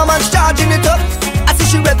performance, charging it up. I see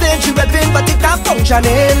she revving, but it not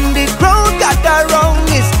functioning. The crowd got her wrong,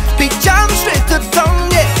 is big jam straight to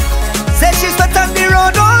tongue, yeah. Say she's stuck on the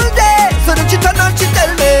road all day. So then she turn on, she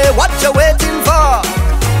tell me, what you waiting for?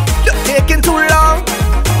 You're taking too long.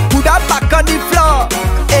 Put her back on the floor,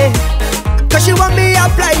 eh. Cause she want me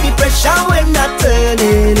apply the pressure when I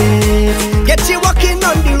turning it. Get she walking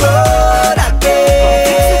on the road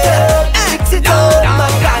again. Fix it up,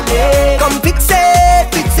 mechanic. Come fix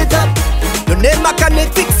it up. Your name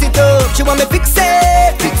mechanic, fix it up. She want me fix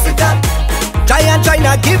it up. Try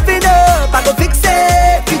not give it up. I go fix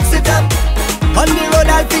it up. On the road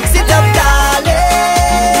I'll fix it up, darling.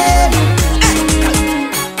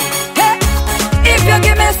 Hey, if you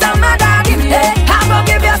give me some of that, I go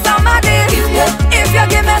give you some of this. If you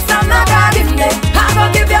give me some of that, I go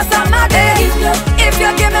give you some of this. If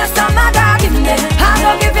you give me some of that, I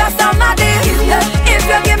go give you some of this. If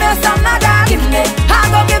you give me some of that, I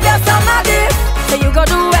go give you some of this. So you go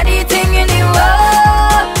do anything in you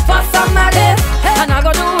for some of this, and I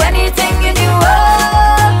go do anything in you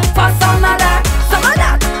for some of that,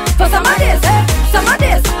 for some of this, some of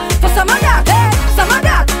this, for some of that, some of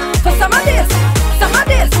that, for some of this, some of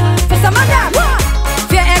this, for some of that.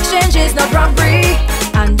 Fair exchange is not robbery,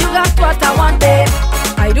 and you got what I want, babe.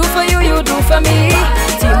 I do for you, you do for me.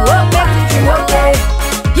 Teamwork makes the dream okay.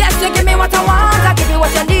 Yes, you give me what I want, I give you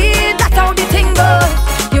what you need. That's how the thing goes.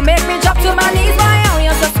 You make me drop to my knees, my own.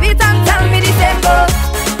 You're so sweet and tell me the same goes.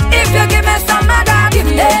 If you give me some of that, I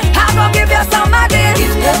go give you some of this.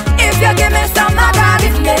 If you give me some of that,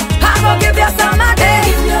 I go give you some of this.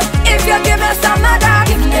 If you give me some of that,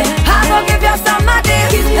 I go give you some of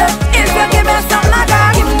this. If you give me some of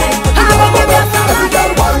that, I go give you some of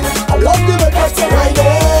this. I love the way that you ride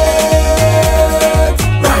it.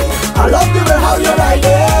 Right, I love the way how you ride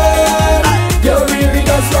it. You really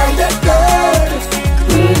just ride it good.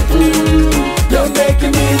 You're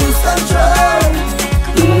making me lose control.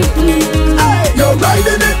 You're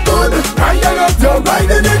riding it good, riding up. You're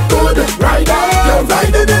riding it good, riding. You're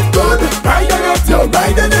riding it good, riding up. You're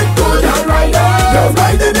riding it good, riding. You're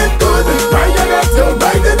riding it good, riding up. You're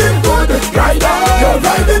riding it good, riding. You're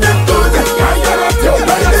riding it good, riding up. You're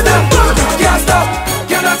riding it good. Can't stop,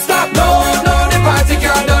 cannot stop. No, the party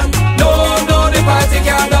can't done. No, the party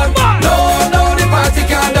can't done. No, the party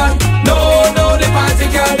can't done. No, the party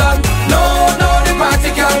can't done. No, the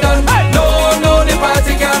party can't done. No, the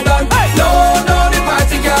party can't done. No, the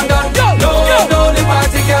party can't done. No, the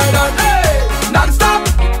party can't done. Non-stop,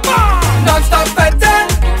 non-stop fetting,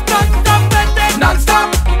 non-stop,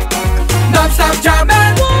 non-stop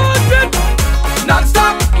jamming,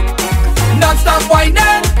 non-stop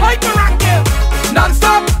whining,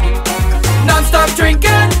 non-stop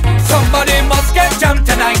drinking. Somebody must get jammed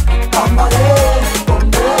tonight.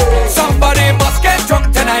 Somebody must get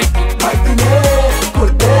drunk tonight.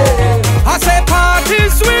 I say party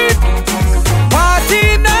sweet,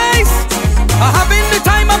 party nice. I'm having the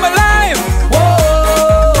time of my life.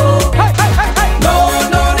 Whoa, hey, hey, hey, hey. No,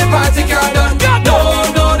 the party can't done. No,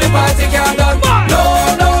 the party can't done. No,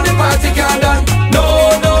 the party can't done. No,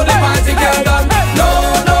 the party can't done. No,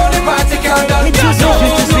 the party can't done. No,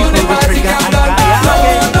 the party can't done. No,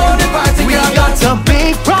 the party can't done. We got a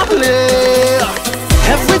big problem.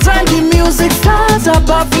 Every time the music starts up,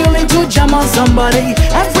 I feel it to jam on somebody.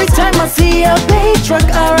 Every time I see a bass truck,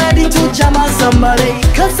 I'm ready to jam on somebody.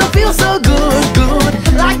 Cause I feel so good,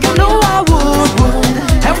 like I know I would.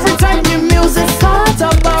 Every time the music starts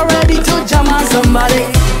up, I'm ready to jam on somebody.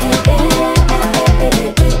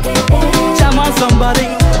 Jam on somebody.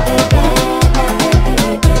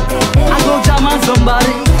 I go jam on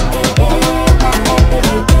somebody.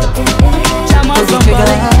 Jam on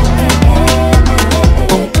somebody.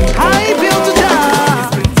 I feel to jam.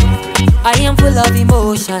 I am full of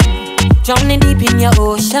emotion. drowning deep in your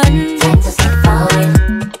ocean. Time to step forward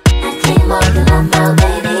and claim all the love now,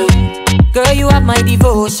 baby. Girl, you have my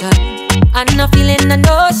devotion, and I'm feeling the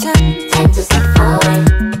notion. Time to step forward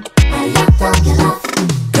and lock down your love.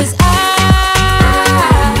 Cause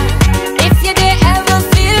if you did ever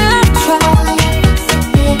feel trouble,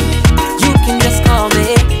 you can just call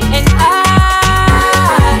me, and I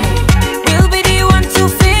will be the one to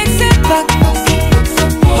fix it back.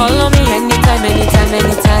 Call on me anytime, anytime,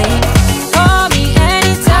 anytime. Call me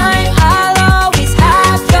anytime, I'll always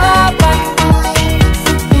have your back.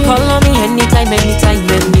 Call on me anytime, anytime,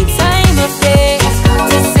 anytime of day.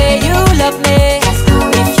 To say you love me,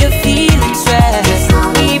 if you're feeling stressed,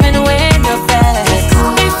 even when you're vexed.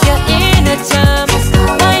 If you're in a jam,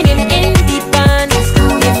 finding in deep end.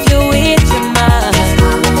 If you're with your man,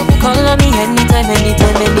 call on me anytime,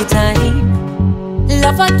 anytime, anytime.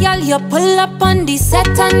 Love a girl, you pull up on the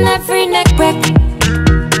set and every neck break.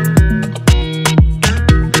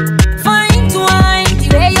 Fine twine, the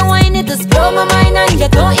way you whine it just blow my mind, and you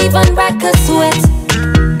don't even rack a sweat.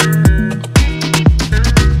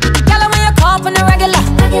 Girl, when you call on the regular,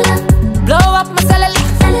 blow up my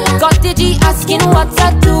cellular. Got the G asking what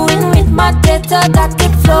I'm doing with my data that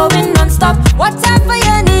keep flowing non-stop. Whatever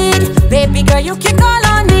you need, baby girl, you can call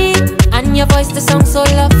on me. And your voice, the song so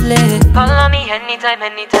lovely. Call on me anytime,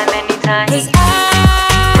 anytime, anytime. Cause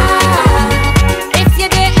if you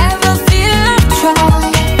did ever feel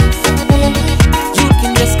trouble, you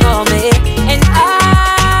can just call me, and I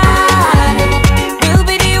will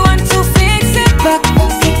be the one to fix it back.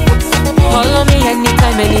 Call on me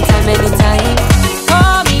anytime, anytime, anytime.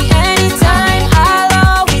 Call me anytime,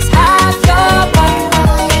 I'll always have your back.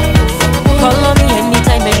 Call on me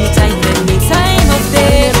anytime, anytime, anytime of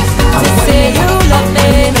day. To say you love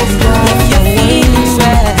me, if you're feeling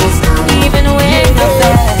stressed, even when you're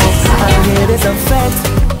blessed. It is a fact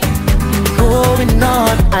going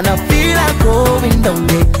on, and I feel like going down.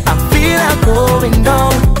 I feel like going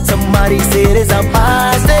down. Somebody said it's a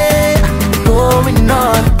party going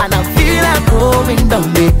on, and I feel like going down.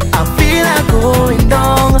 I feel like going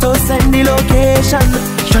down. So send the location,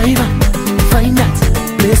 driver, find that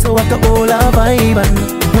place so I can hold a vibe and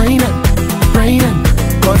wine on, wine on.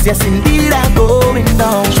 Cause yes indeed I'm going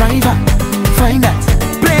down. Driver, find that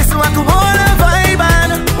place so I can hold a vibe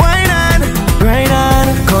and wine on, wine on.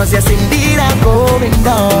 Cause yes indeed I'm going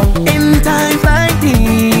down. In times like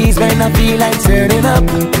these, when I feel like turning up,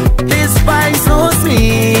 this spice so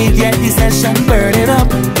sweet, yet the session burning up.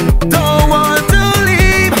 Don't want to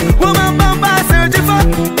leave, woman bumper searching for.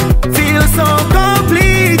 Feel so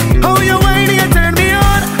complete, how you whining and turn me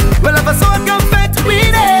on. Well if I saw it come fit we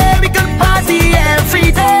there, we can party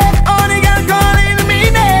every day. All the girls calling me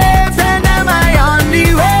names, and am I on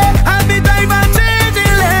the way? Happy time for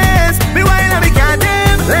changing lanes, me whine and me can't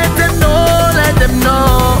dim. Let them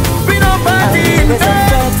know, we don't party in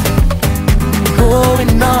bed.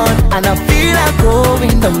 Going on, and I feel like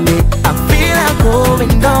going down. I feel like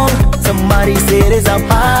going down. Somebody said it's a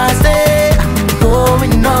party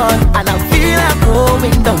going on, and I feel like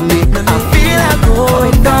going down. I feel like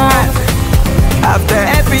going down. After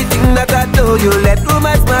everything that I told you, let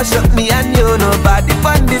rumors smash up me and you. Nobody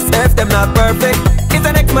on this earth, them not perfect. It's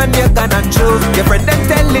the next man you cannot choose. Your friend them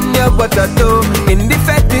telling you what to do. In the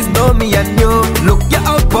fetish, know me and you. Look, you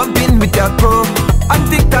out bumping with your crew. On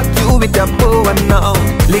TikTok, you with your Powa now.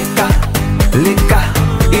 Liquor, liquor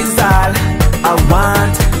is all I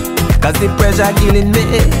want. Cause the pressure killing me.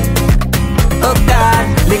 Oh God,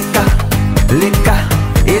 liquor, liquor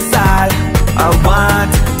is all I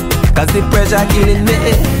want. Cause the pressure killing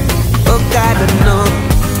me. Oh God, I know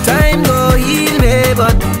time go heal me,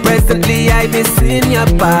 but presently I missing your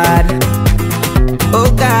bad. Oh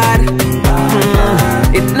God,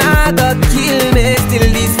 it not gonna kill me. Still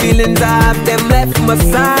these feelings have them left my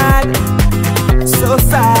side. So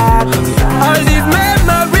sad. All these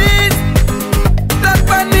memories look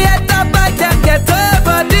on me at top, I can't get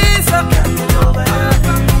over this.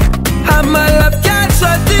 And my love can't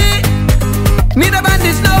shut it. Need a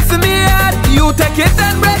bandage now for me heart. You take it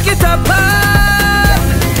and break it apart.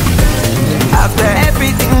 After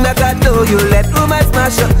everything that I told you, let rumors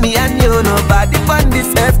smash up me and you. Nobody on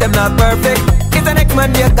this earth, them not perfect. It's the next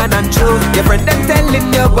man you cannot choose. Your friend them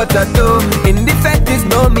telling you what to do. In the fetish,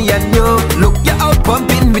 know me and you. Look, you out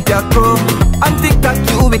bumping with your crew. On TikTok,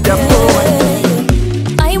 you with your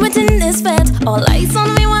phone. I went in this bed, all eyes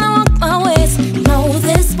on me when I walk my ways. Now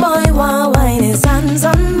this boy while wine his hands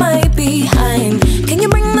on my behind. Can you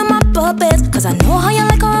bring them up a bit? Cause I know how you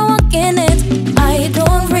like how I walk in it. I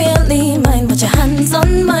don't really mind, but your hands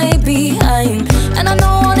on my behind. And I know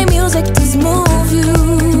all the music does move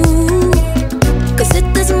you, cause it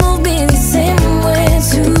does move me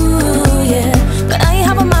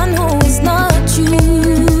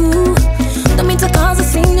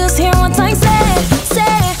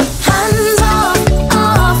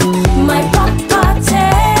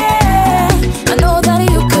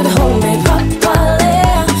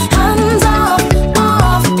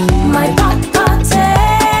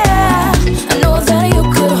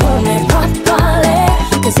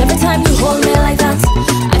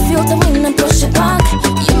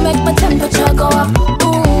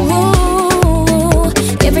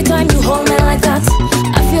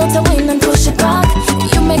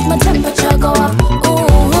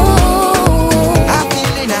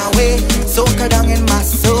my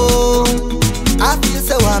soul. I feel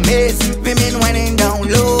so amazed. Women whining down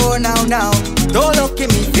low now. Don't look in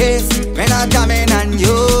me face when I jamming on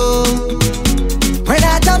you. When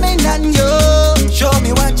I jamming on you, show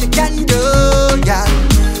me what you can do, yeah.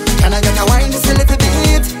 Can I get a wine just a little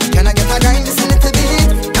bit? Can I get a grind just a little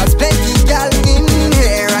bit? Cause plenty gal in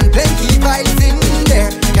here and plenty vibes in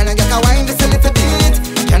there. Can I get a wine just a little bit?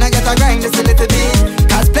 Can I get a grind just a little bit?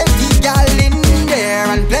 Cause plenty gal in there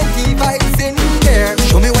and plenty vibes in there.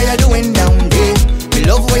 Show me what you're doing down there. We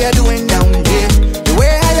love what you're doing down there. The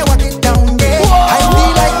way how you walk it down there. I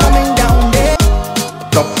feel like coming down there.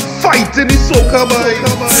 The fight in the soca, boy.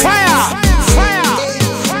 Fire!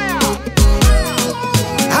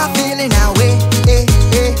 I'm feeling our way.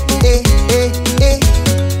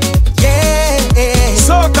 Yeah.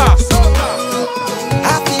 Soca.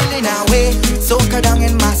 I'm feeling our way. Soca down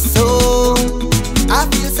in my soul. I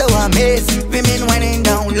feel so amazed. Women whining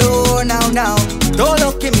down low now. Don't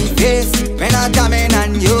look in me face when I jamming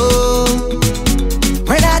on you.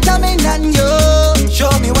 When I jamming on you,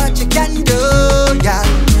 show me what you can do, yeah.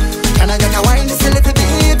 Can I get a wine just a little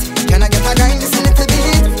bit? Can I get a grind just a little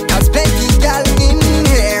bit? Cause plenty gal in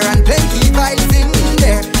here and plenty vibes in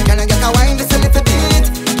there. Can I get a wine just a little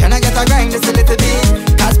bit? Can I get a grind just a little bit?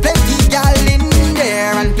 Cause plenty gal in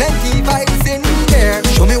there and plenty vibes in there.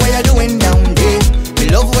 Show me what you're doing down there. We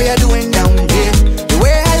love what you're doing down there. The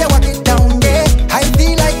way how you walk it down there. I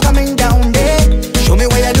feel like coming down there. Show me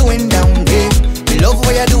what you're doing down there. We love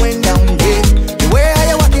what you're doing down there. The way how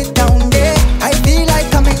you walk it down there. I feel like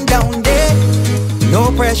coming down there.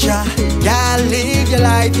 No pressure, y'all live your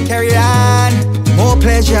life, you carry on. More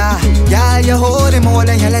pleasure, y'all you hold it more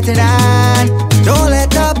than you let it on. Don't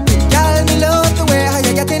let up, y'all me love the way how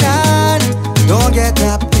you getting on. Don't get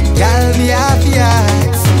up, y'all be happy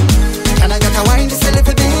eyes. Can I get a wine just a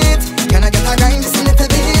little bit? Can I get a grind just a little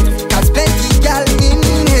bit? Cause plenty y'all in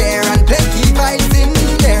here and plenty vibes in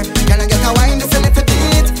there. Can I get a wine just a little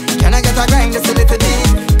bit? Can I get a grind just a little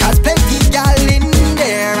bit? Cause plenty y'all in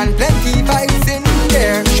there and plenty vibes in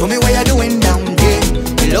there. Show me what you're doing down there.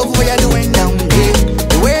 We love what you're doing down there.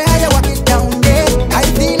 The way how you walk it down there. I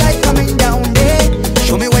feel like coming down there.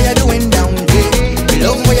 Show me what you're doing down there. We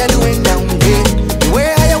love what you're doing down there. The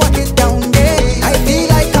way how you walk it down there. I feel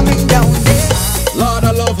like coming down there. Lord,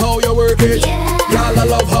 I love how you work it. Y'all, I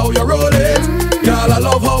love how you roll it. Y'all, I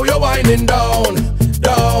love how you're winding down.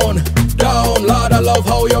 Lord, I love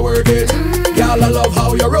how you work it. Y'all, I love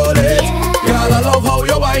how you roll it. Y'all, I love how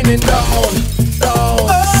you're winding down. Oh,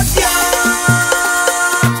 yeah.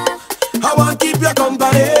 I want to keep your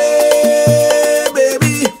company,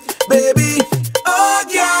 baby. Oh,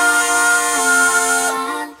 yeah.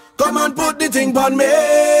 Come and put the thing on me,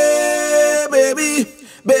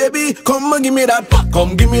 baby. Come and give me that.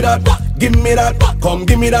 Come give me that. Give me that. Come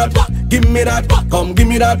give me that. Give me that. Come give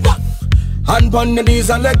me that. Hand on the knees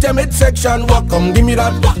and let your midsection walk. Come give me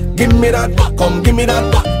that. Give me that. Come give me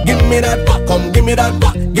that. Give me that. Come give me that.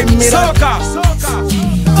 Give me that. Soca.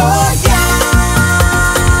 Oh yeah.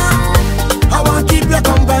 I want to keep your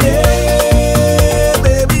company,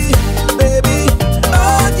 baby.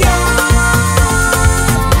 Oh yeah.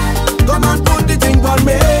 Come and put the thing on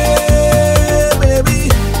me, baby.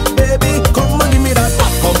 Come and give me that.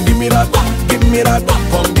 Come give me that. Give me that.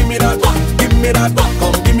 Come give me that. Give me that.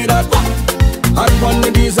 Come give me that. Hand on the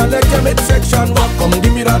knees and let your midsection walk. Come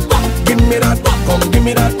give me that, give me that, come give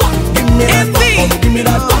me that, give me that, come give me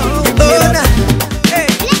that, give me that.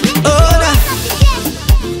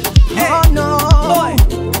 Oh no,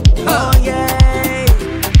 oh yeah.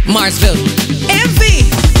 Marzville. Envy.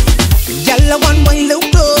 Y'all want one little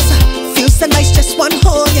closer. Feel so nice, just one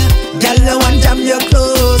hold ya. Y'all want jam your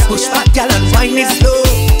clothes. Push back, y'all and wind it slow.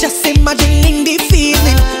 Just imagining the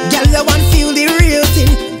feeling. Y'all want feel the real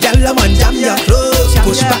thing. Y'all want jam your clothes.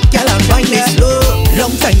 Push back, y'all and wind it slow.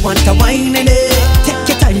 Long time want to wine in it. Take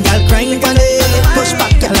your time, y'all grind on it. Push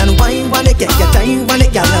back, y'all and wine on it. Get your time on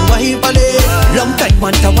it, y'all and wine on it. Long time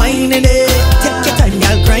want to wine in it. Take your time,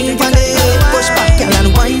 y'all grind on it. Push back, y'all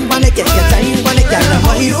and wine on it. Get your time on it, y'all and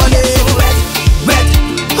wine on it. Wet,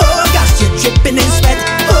 oh gosh, you're dripping in sweat.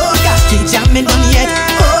 Oh gosh, you're jamming on yet.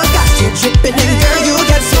 Oh gosh, you're dripping in, girl, you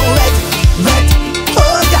get so wet.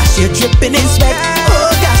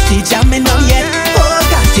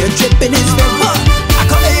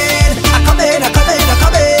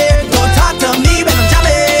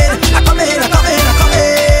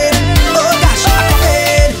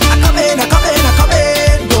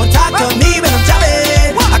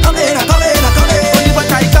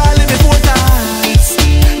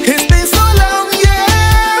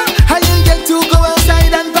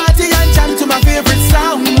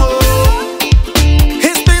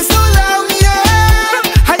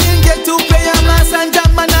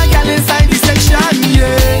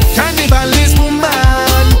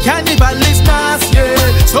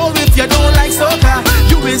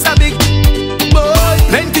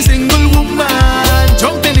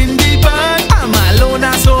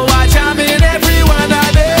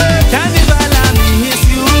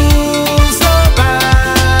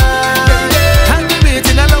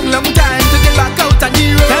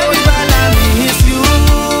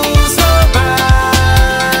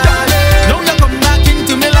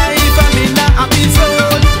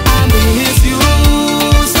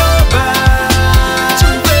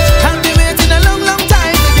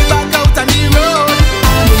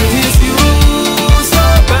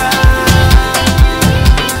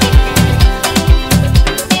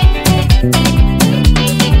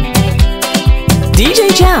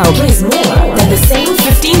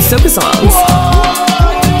 Soca songs.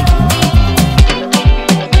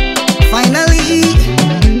 Finally,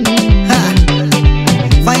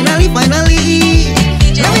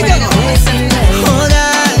 let me go. Oh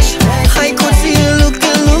gosh, I could see you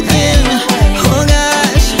looking. Oh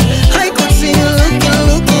gosh, I could see you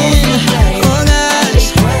looking. Oh gosh,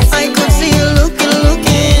 I could see you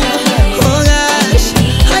looking. Oh gosh,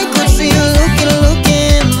 I could see you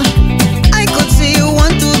looking. I could see you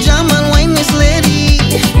want to jam and wine, Miss Lady.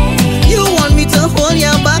 You want me to hold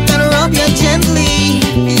your back and rub you gently.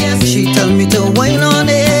 Yes, she tell me to wine on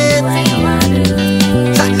it.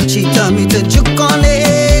 She tell me to juke on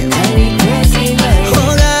it.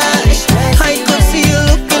 Oh gosh, I could see you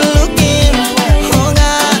looking. Oh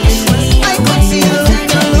gosh, I could see you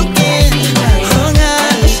looking. Oh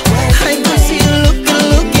gosh, I could see you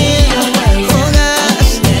looking. Oh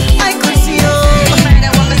gosh, I could see you.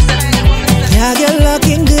 Yeah, you're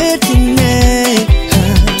looking good tonight.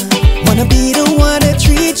 Wanna be the one to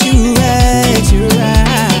treat you right.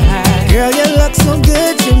 Girl, you look so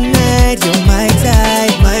good tonight. You're my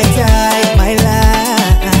type, my life.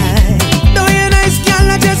 No, you're nice,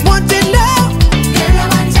 girl, I just want to know.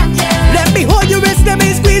 Let me hold your wrist, let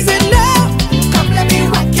me squeeze it now. Come, let me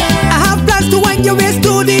rock you. I have plans to wind your wrist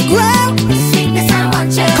to the ground.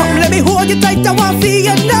 Come, let me hold you tight, I want to feel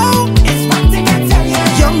you now. It's one thing I tell you.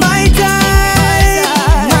 You're my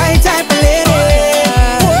type of lady.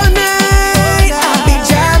 All night, I'll be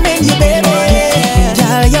jamming you, baby.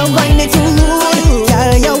 Girl, you're whining too rude.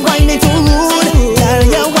 Girl, you're whining too rude. Girl,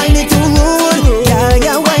 you're whining too rude. Girl,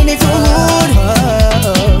 you're whining too rude.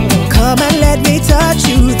 Come and let me touch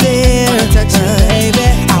you there, baby.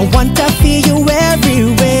 I want to feel you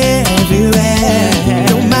everywhere.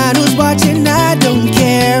 No man who's watching, I don't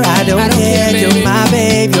care. You're my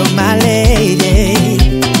babe, you're my lady.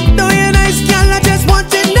 No, you're nice, girl, I just want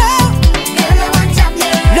to know.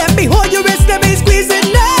 Let me hold your wrist, let me squeeze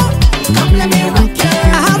it now. Come, let me rock you.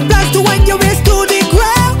 I have plans to wind your wrist to the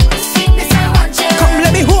ground. Come,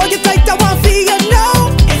 let me hold you tight, I want to feel you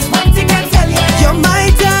now. It's one thing I tell you. You're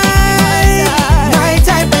my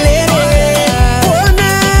type of lady. All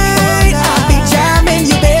night, I'll be jamming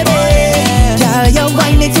you, baby. Girl, you're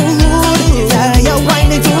whining too rude. Girl, you're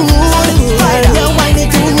whining too rude. Girl, you're whining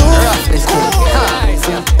too rude.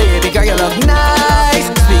 Baby girl, you look nice.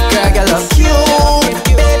 Sweet girl, you look cute.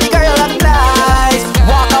 Baby girl, you look nice.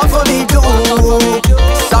 Walk out for me too.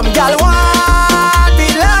 Some girl want be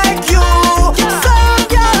like you. Some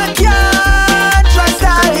girl can't trust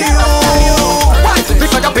like you.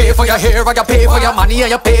 Before you pay for your hair, or you pay for your money,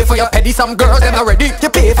 and you pay for your penny. Some girls them already. You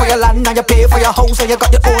pay for your land and you pay for your house, and you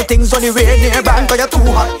got your own things on the way near bank. But you're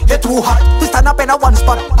too hot to stand up in a one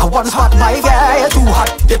spot, my girl. You're too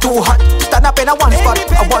hot to stand up in a one spot,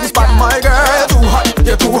 my girl.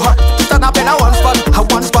 You're too hot to stand up in a one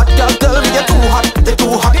spot, girl. Tell me you're too hot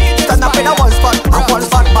to stand up in a one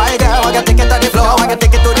spot, my girl. I can take it to the floor, I can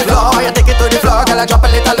take it to the floor, I can take it to the floor, girl. I drop a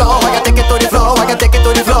little low, I can take it to the floor, I can take it to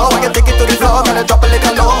the floor, I can take it to the floor, girl. I drop a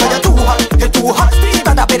little low. You're too hot,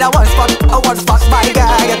 stand up in a one spot, my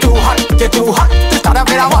girl. You're too hot to stand up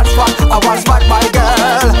in a one spot, my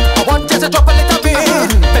girl. I want you to drop a little bit,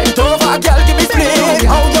 bend over, girl, give me split.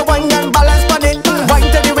 How you wine and balance on it, wine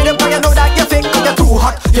to the rhythm, 'cause you know that you think you're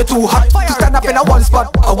too hot to stand up in a one spot,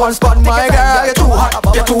 my girl.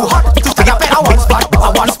 You're too hot to stand up in a one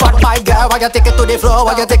spot, my girl. Why you take it to the floor,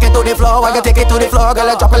 why you take it to the floor, why you take it to the floor,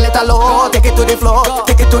 girl. Drop a little low, take it to the floor,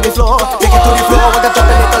 take it to the floor, take it to the floor, why you drop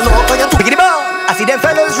a little low, why you Pick it up. I see them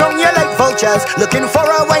fellas round here like vultures, looking for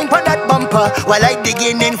a wine for that bumper. While I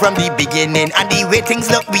digging in from the beginning, and the way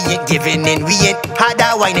things look, we ain't giving in. We ain't had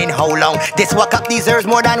that wine in how long? This Wuk Up deserves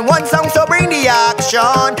more than one song, so bring the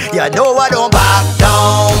action. You know I don't back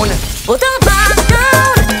down. Well, don't back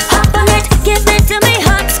down. Hop on it, give it to me,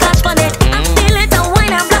 hot scotch on it. I feel it, the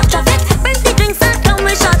wine and block traffic. Bring the drinks and come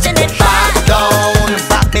with shots in it. Back down,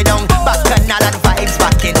 back me down, back and all that vibes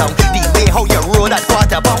back in down. The way how you roll that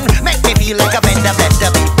quarter pound make me feel like a vendor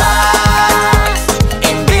better be back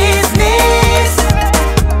in business.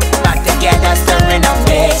 Back together, stirring up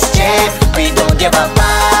mischief. We don't give up.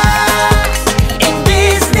 Back in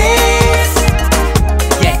business,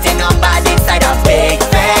 getting on bad inside a big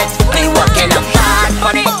fence. We walking up bad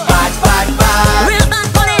money, bad, bad, bad. Real bad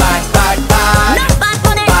money, bad, bad, bad. not bad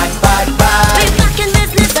money, bad, bad, bad. we back in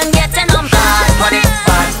business and getting on bad money,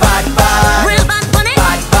 bad, bad, bad. real bad money,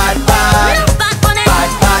 bad, bad, bad. not bad money, bad,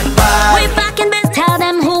 bad, bad. we back in business. Tell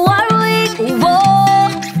them who are we? Whoa,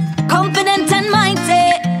 confident and mighty.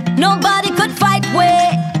 Nobody could fight we,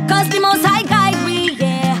 'cause the Most High guide we,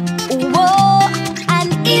 yeah. Whoa, and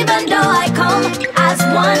even though I come as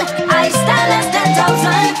one, I stand as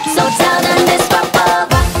 10,000. So tell them this for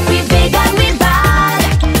Bubba.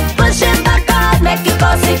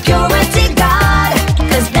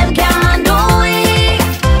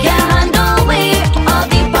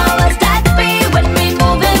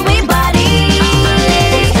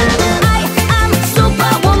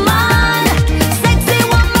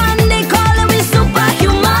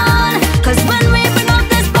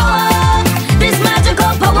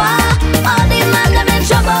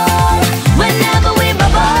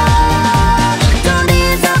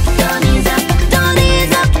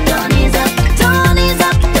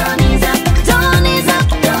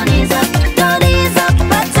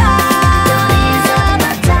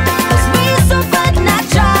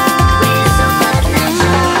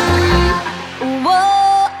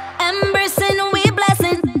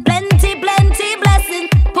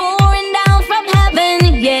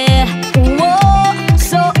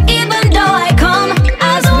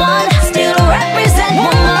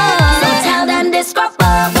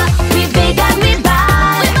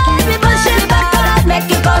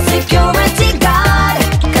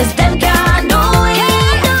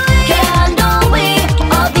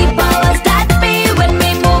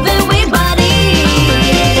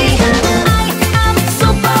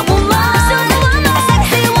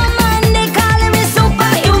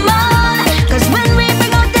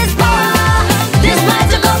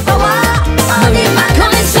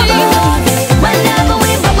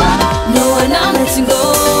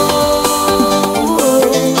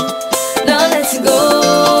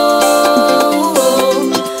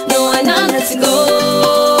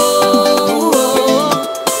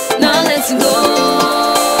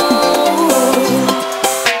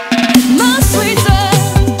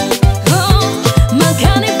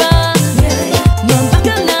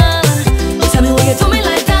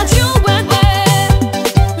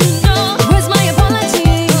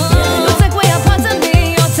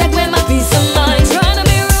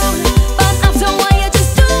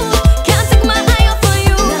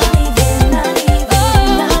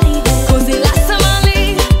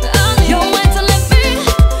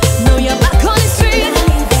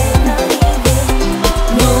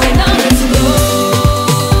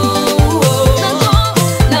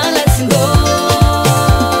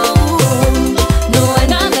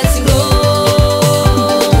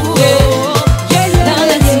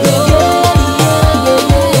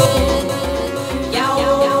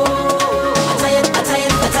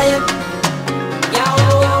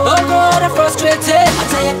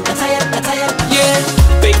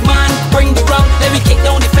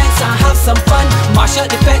 Mash up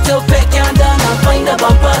the fat till fat can't done. I find the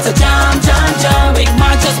bumper to jam, jam, jam. Big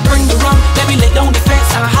man, just bring the rum. Let me lay down the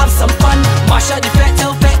fence and have some fun. Mash up the fat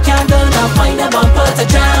till fat can't done. I find the bumper to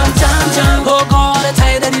jam, jam, jam. Oh God, I'm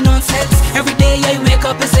tired of the nonsense. Every day I wake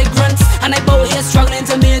up and say grunts, and I bow here struggling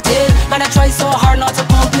to make it. And I try so hard not to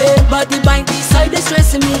complain, but the bank decide they're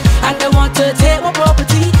stressing me, and they want to take my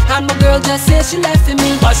property. And my girl just says she left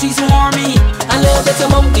me, but she's for me. A little bit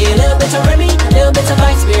of Mauby, a little bit of Remy, a little bit of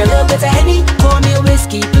Ice Beer, a little bit of Henny. Pour me a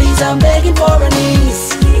whiskey, please, I'm begging for a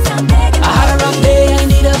niece. I had a rough day, I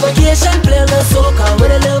need a vacation. Play a little soca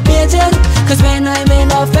with a little BAJAN, cause when I'm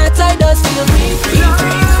in a fat I just feel free, free,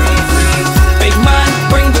 free, free, free. Big man,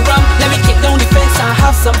 bring the rum, let me kick down the fence and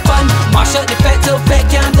have some fun. Mash up the fat till fat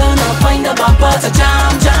can't done. I'll find the bumper to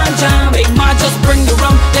jam, jam, jam. Big man, just bring the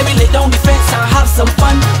rum, let me lay down the fence and have some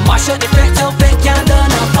fun. Mash up the fat till fat can't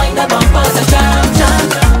done. I'll find the bumper to jam, jam,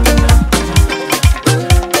 jam.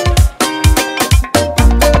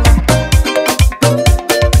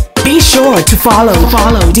 Be sure to follow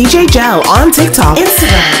DJ JEL on TikTok,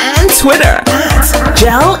 Instagram, and Twitter at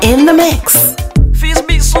JEL in the Mix. Face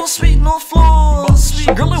beat so sweet, no flaws.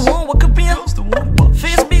 Sweet girl, I want Wuk Up N.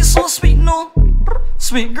 Face beat so sweet, no.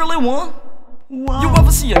 Sweet girl, I want. You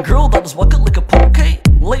ever see a girl that is walking like a poke?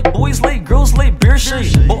 Late boys, late girls, late beer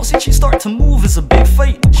shade. Bossy, she start to move, it's a big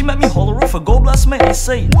fight. She met me holler off a go blast me, I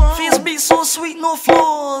say. Face beat so sweet, no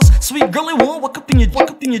flaws. Sweet girl, I want Wuk Up in your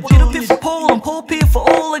get up here for pole and pole pay for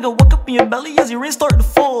all. Like a Wuk Up in your belly as your rain start to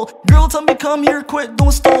fall. Girl, tell me come here quick,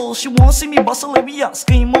 don't stall. She wanna see me bustle like we at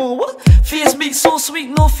scheme on. What? Face beat so sweet,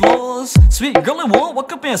 no flaws. Sweet girl, I want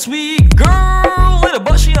Wuk Up in. Sweet girl, with a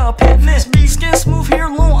butt she a picnic. Skin smooth, hair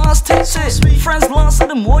long, eyes tight. Friends lost to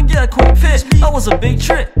them one, get a quick fit. That was a big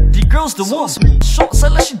trick. The girls the want shorts. I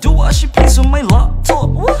let she do what she please with my laptop.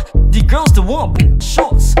 What? The girls the want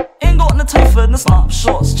shorts. Ain't got no time for the snap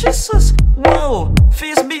shots. Jesus, whoa.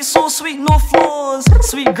 Face beat so sweet, no flaws.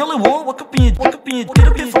 Sweet girl, I want Wuk Up in your get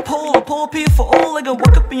up here for pole pay for all. Like a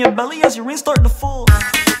Wuk Up in your belly as your rain start to fall.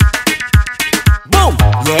 Boom,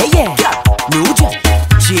 yeah, new gen,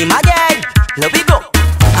 Cheem again. Here we go.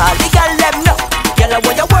 All the girl let me know. Girl, I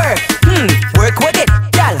want your work, work with it.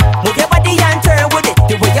 Girl, move your body and turn with it.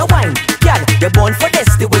 The way you whine, girl, you're born for this.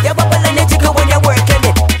 The way you bubble and you jiggle when you're working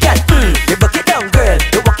it. Girl, you buck it down, girl.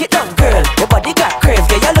 You walk it down, girl. Your body got curves,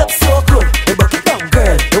 girl, you look so good. You buck it down,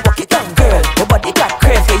 girl. You walk it down, girl. Your body got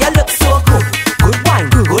curves, girl, you look so good. Good wine,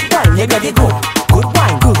 you got it good. Good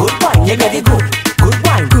wine, you got it good. Good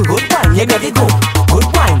wine, you got it good. Good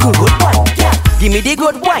wine, yeah. Give me the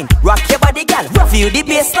good wine, rock your body, gal. Feel the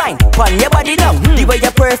bassline, pan your body down. The way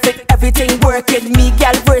you're perfect, everything working. Me,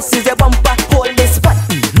 gal, versus your bumper, hold this spot.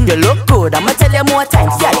 You look good, I'ma tell you more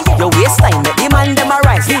times, gal. Your waistline, make the man them a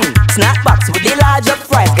rise. Snapbacks with the large up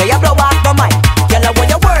fries, girl, you blow off my mind. Gal, I want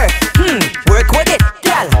your work, work with it,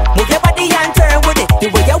 gal. Move your body and turn with it. The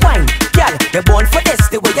way you whine, gal, you're born for this.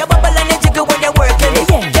 The way you bubble and you jiggle when you're working it,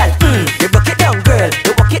 gal. You buck it down, girl.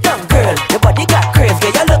 You walk it down, girl. Your body got curves, girl,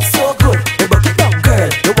 you look so good. You buck it down, girl.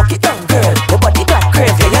 You walk it down, girl. Your body got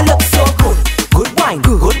curves, girl, you look so good. Good wine,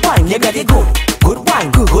 you got it good. Good wine,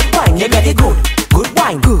 you got it good. Good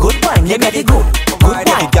wine, you got it good. Good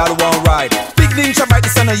wine, y'all won't ride. Big Lynchy right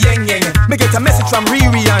this on a yang yang. Me get a message from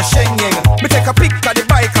Riri and Sheng Yang. Me take a pic of the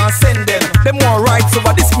bike and send them. Them won't ride, so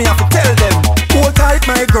what this me have to tell them. Hold tight,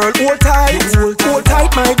 my girl, hold tight. Hold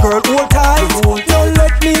tight, my girl, hold tight. Don't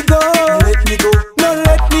let me go. Let me go. No,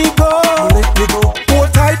 let me go. Let me go.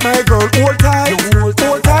 Hold tight, my girl, hold tight.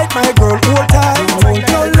 Hold tight, my girl, hold tight.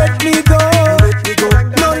 Don't let me go. Let me go.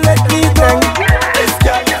 No, let me go. This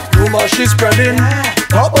girl, rumor she's spreading.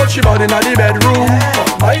 Talk about she body in the bedroom.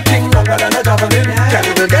 My thing longer than a javelin. Girl,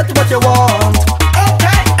 you will get what you want.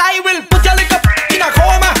 Okay, I will put your lick up in a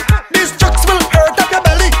coma. These trucks will hurt up your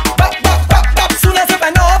belly. Bop, bop, bop, bop, soon as you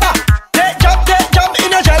bend over. Take jump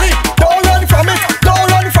in a jelly. Don't run from it,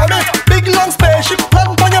 don't run from it. Big long spaceship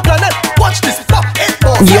land on your planet. Watch this, pop it.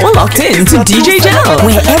 You're locked in to DJ JEL,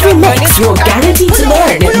 where every mix you're guaranteed to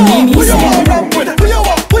learn new music. Who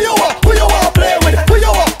you want play with? Who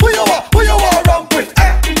you want ramp with? Who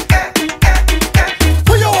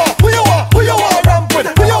you want ramp with?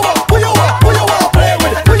 Who you want play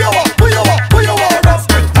with? Who you want ramp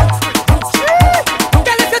with?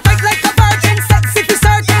 Girl, if you tight like a virgin, sexy for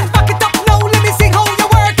certain. Back it up now, let me see how you're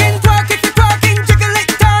working. Twerk if you're twerking, jiggle it,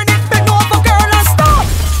 turn it, bend over, girl, and stop.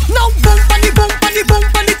 Now boom, bunny, boom, bunny, boom,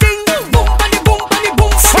 bunny, ding. Boom, bunny, boom, bunny,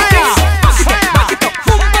 boom, bunny, ding. Back it up,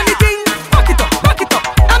 boom, bunny, ding. Back it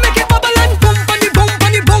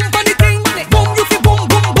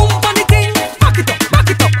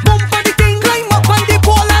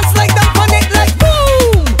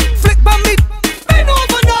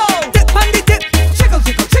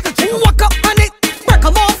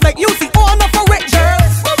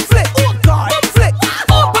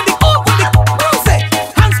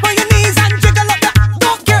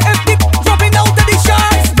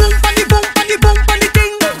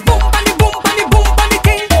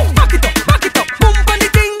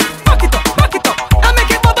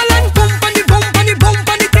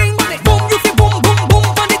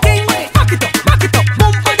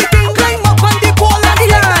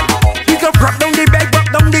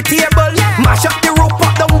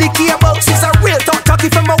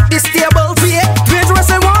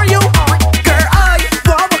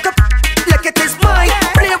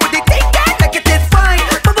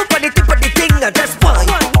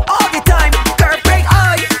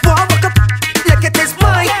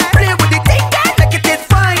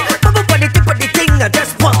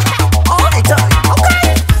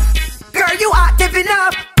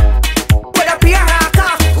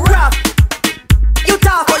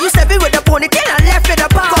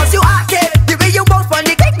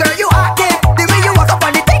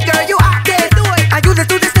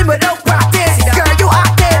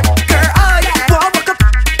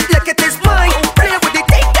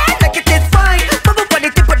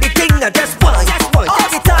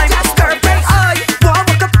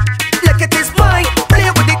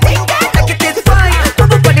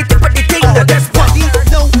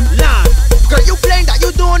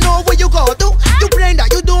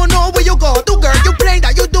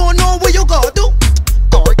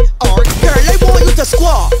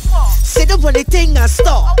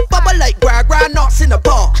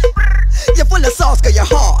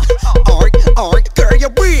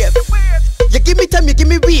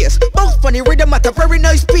got a very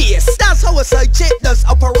nice piece. That's how a side chick does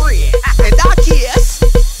operate. In that case,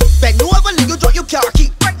 bend over, you drop your car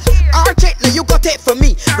key. Arch it, now you got it for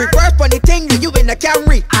me. Reverse funny thing, now you in the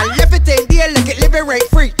Camry. I left it in there like it living rent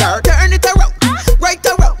free. Turn it around, right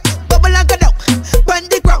around, bubble and go down, bend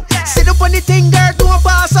the ground. Sit up on the thing, girl, don't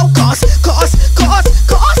pass out. Cause,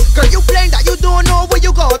 girl, you playing that you don't know what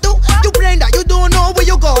you go do. You playing that you don't know what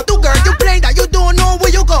you go do, girl. You playing that you don't know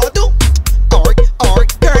what you go do.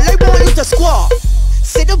 Alright, girl, I want you to squat.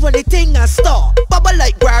 Sit up on the thing and start. Bubble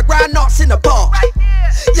like gra nuts in the pot.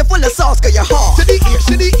 You're full of sauce, girl, you're hot. To the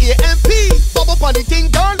A-M-P. Bubble on the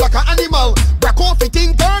thing, girl, like an animal. Break off the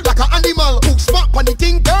thing, girl, like an animal. Hook spot on the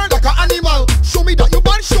thing, girl, like an animal. Show me that you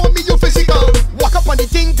bad, show me you physical. Walk up on the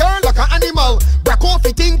thing, girl, like an animal. Break off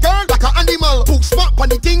the thing, girl, like an animal. Hook spot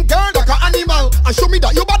on the thing, girl, like an animal. And show me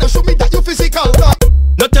that you bad, and show me that you physical.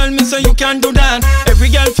 No tell me so you can't do that.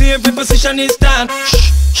 Every girl favorite position is stand.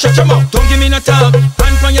 Shh, shut your mouth, don't give me no talk.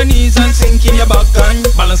 Hand on your knees and sink in your back and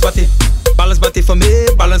balance body. Balance body for me,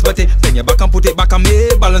 balance body. Bend your back and put it back on me,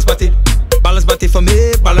 balance body. Balance body for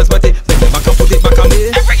me, balance body. Bend your back and put it back on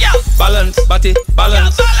me. Every girl, balance body,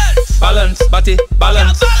 balance, balance body,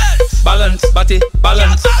 balance, balance body,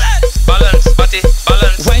 balance, balance body,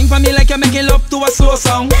 balance. Wine for me like you're making love to a slow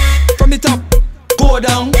song. From the top, go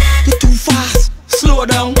down. You're too fast, slow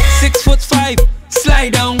down. 6'5",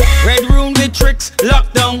 slide down. Red room with tricks,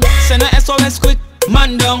 lockdown. Send a SOS quick,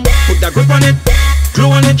 man down. Put that grip on it,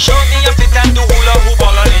 glue on it. Show me your fit and do hula hoop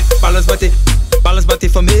all on it. Balance body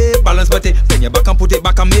for me, balance body. Bend your back and put it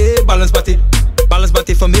back on me, balance body. Balance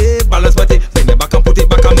body for me, balance body. Bend your back and put it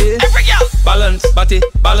back on me. Every girl, balance body,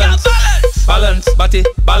 balance, balance body,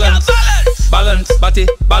 balance, balance body,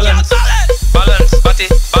 balance, balance body,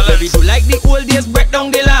 balance. We do like the old days, break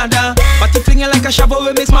down the ladder. Body flinging like a shovel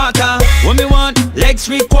with me smarter. What me want, legs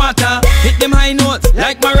 3/4. Hit them high notes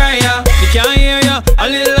like Mariah. We can't hear ya, a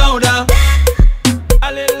little louder,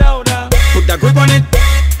 a little louder. Put that grip on it,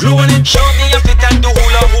 glue on it. Show me your fit and do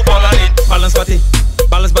hula hoop all on it.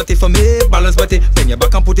 Balance body for me, balance body. Bend your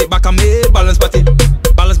back and put it back on me, balance body.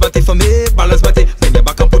 Balance body for me, balance body. Bend your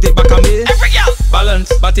back and put it back on me. Every girl,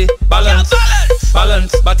 balance body, balance,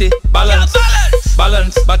 balance body, balance,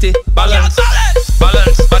 balance body, balance,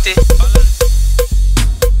 balance body, balance.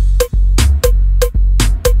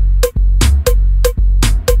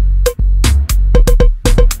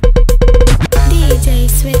 DJ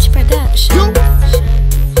Switch Production.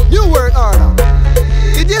 You work harder.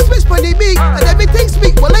 You just switch for the beat and everything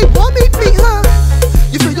speak. Well, I want me beat her.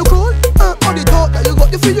 You feel you cold? On the thought that you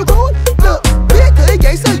got, you feel you cold? Look, yeah,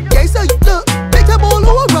 gangsta, look, make them all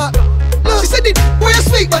over. Look, she said it, we're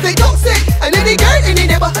sweet, but they don't say. And then the girl, and they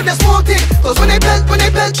never had a small thing. Cause when they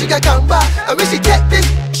belt, she got come back. And when she take this,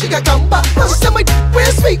 she got come back. She said my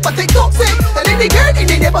we're sweet, but they don't say. And then the girl, and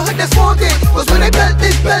they never had a small thing. Cause when they belt,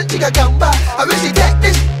 she got come back. And when she take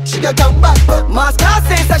this, she got come back. Master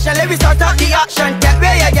sensation, let me start up the action. Get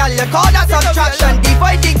where you girl, you call that subtraction.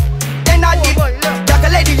 Dividing, then I dig. Jack a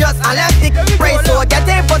lady just a left stick. Pray so get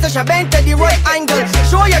in position, bend to the right angle.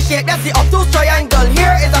 Show your shape, that's the obtuse triangle.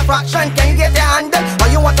 Here is a fraction, can you get the handle? Or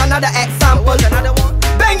you want another example?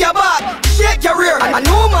 Bang your back, shake your rear. I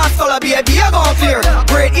know my scholar baby, you're gon' clear.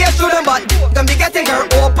 Great ears to them, but gonna be getting her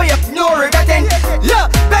open, you no regretting.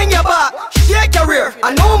 Look, bang your back, shake your rear.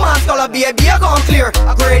 I know my scholar baby, you're gon' clear.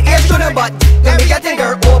 Great ears to them, but gonna be getting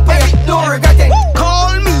her open, you no regretting.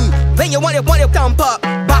 Call me when you want your thump up.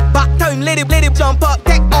 Back time, let it jump up.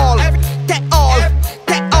 Take all.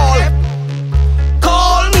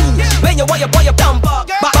 Call me when you want your thump up.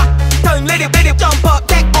 Back time, let it jump up.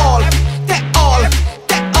 Take all.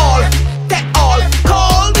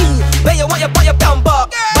 Call me when you want your thump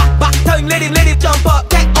up. Back time, let it jump up.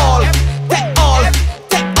 Take all.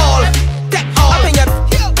 Up in your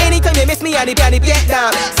anytime you miss me and the get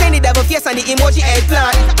down. Send the devil face and the emoji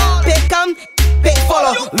eggplant. Pick come, pick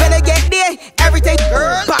follow. When I get there, everything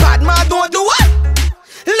bad man don't do what?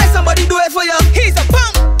 Let somebody do it for you. He's a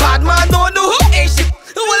punk. Bad man don't do who? Hey shit.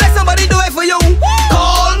 Well, let somebody do it for you.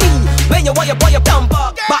 Call me when you want your thump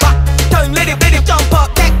up. Back time, let it jump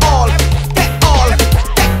up. Take all. Call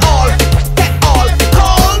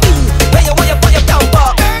me when you want your thump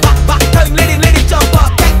up. Back time, let it jump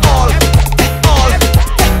up. Take all.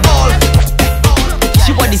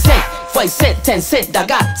 She want the cent, 5 cent, 10 cent, I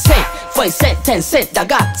got cent. 5 cent, 10 cent, I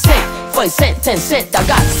got cent. 5 cent, 10 cent, I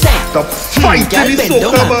got cent. The fight to the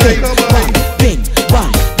soca, boy. Bing,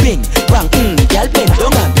 bang, bing, bang, girl bend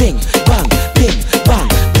down and bing, bang, bing, bang,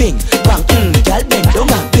 bing, bang, girl bend down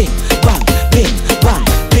and bing, bang, bing, bang,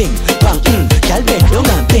 bing, bang, girl bend down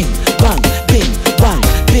and bing, bang, bing, bang,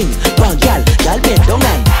 bing, bang, girl bend down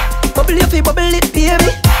and bubble your feet, bubble it,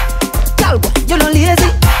 baby. Girl, you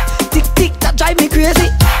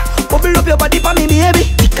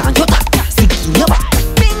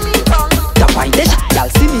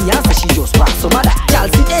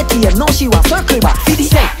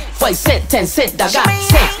sentenset da gat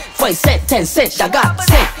set. Foi sentenset da gat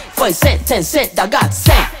set. Foi sentenset da gat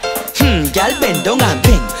set. Girl bend down and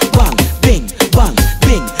bing, bang, bing, bang,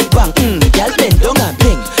 bing, bang. Girl bend down and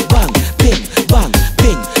bing, bang, bing, bang,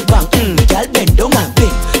 bing, bang. Girl bend down and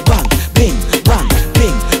bing, bang, bing, bang,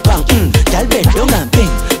 bing, bang. Girl bend down and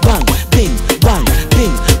bing, bang, bing, bang,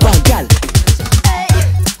 bing, bang. Girl,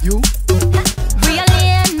 you.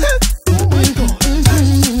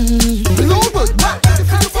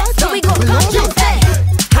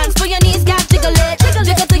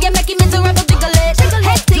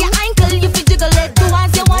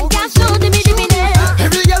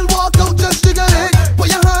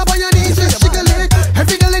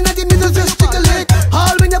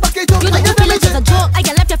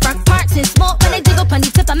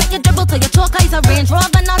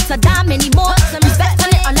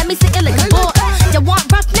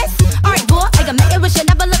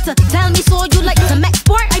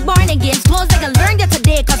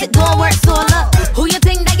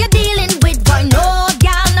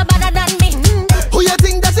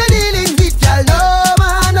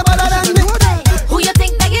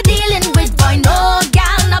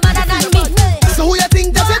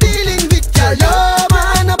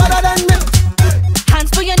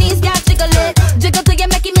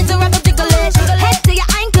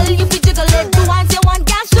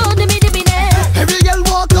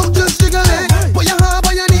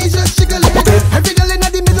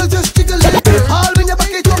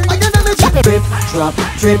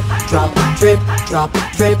 Drip, drop, drip, drop,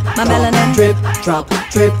 drip. My melanin. Drip, drop,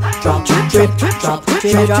 drip, drop, drip, drop,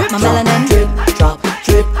 drip, drop. My melanin. Drip, drop,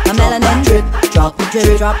 drip. My melanin. Drip, drop,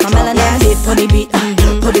 drip, drop. My melanin. Hit for the beat,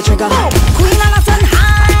 pull the trigger. Queen on a sun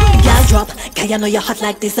high. Girl drop, can you know you're hot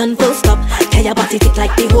like the sun full stop? Can your body tick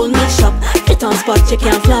like the whole meat shop? Fit on spot, you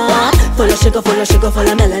can't flop. Full of sugar, full of sugar, full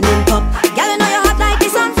of melanin pop. Girl, you know you're hot like the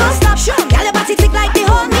sun full stop. Sure, girl, your body tick like the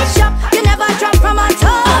whole meat shop. You never drop from on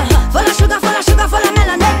top. Full of sugar, full of sugar, full of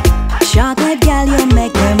melanin. Chocolate girl, you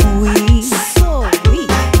make them weak. So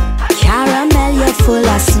weak. Caramel, you're full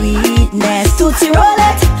of sweetness. Tootsie roll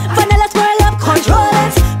it, vanilla twirl up, control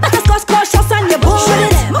it. Butterscotch cautious on your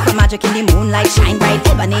bullet. Mocha magic in the moonlight, shine bright.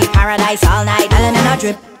 Ebony paradise all night. Melon in a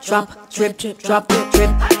drip, drop, drip, drop,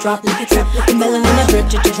 drip, drop, like a drip. Melon in a drip,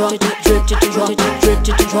 drip, drop, drip, drop, drip,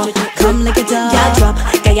 drop. Come like a dove. Girl drop,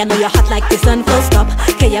 girl you know you're hot like the sun full stop.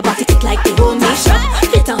 Girl your body tick like the whole meat shop.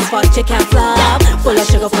 Fit on spot, you can't flop. Full of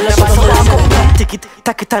sugar, full of sugar, full of sugar. Tick it,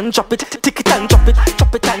 tack it and drop it, tick it and drop it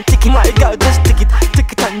and tick it. My girl, just tick it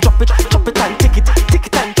and drop it and tick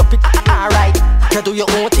it and drop it. Alright, you do your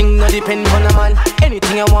own thing, no depend on a man.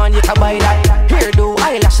 Anything you want, you can buy that. Hairdo,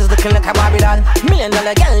 eyelashes looking like a Barbie doll. $1 million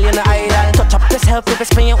girl, you're the idol. Touch up yourself if you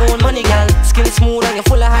spend your own money, girl. Skin smooth and you're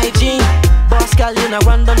full of hygiene. Boss girl, you not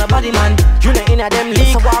run down the body, man. You not in a them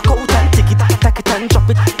league. So walk out and tick it and drop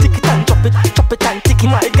it, tick it and drop it and tick it.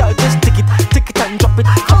 My girl, just tick it and drop it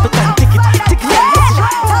and tick it.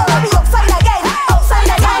 We upside again,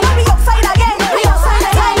 upside again. We upside again, we upside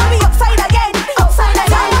again. We upside again, upside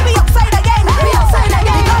again. We upside again, we upside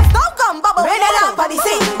again. Because don't come bubble, ready lamp on the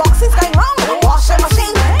scene. Boxes going wrong, washing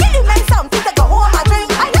machine. Give the men something to go home and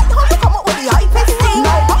drink. I like how you come up with the high pitch thing.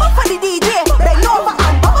 Now bubble for the DJ, bend over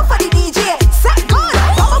and bubble for the DJ. Set good,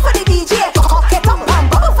 bubble for the DJ. Cock it up and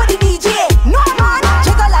bubble for the DJ. No man,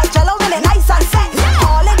 jiggle like jello when it nice and set.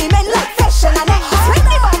 All any men like fish in a net. Swing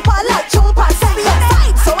the bumper like chump and set. We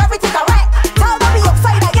upside, so everything correct. Tell them we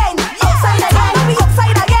upside again, upside again. We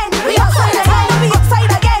upside again, we upside again. We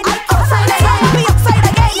upside again, upside again. We upside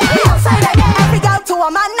again, we upside again. Every girl to a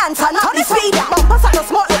man and turn up the speed. Bumpers are the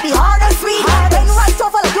smoke like the hard and sweet. Bend right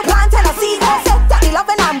over like you planting a seed. Set that the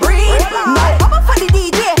loving and breathe. Now bubble for the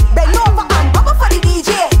DJ, bend over and bubble for the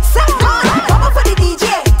DJ. Set good, bubble for the DJ.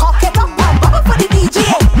 Cock it up and bubble for the DJ.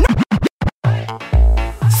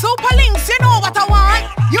 Super Links, you know what I want.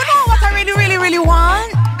 You know what I really, really, really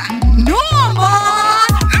want. No man.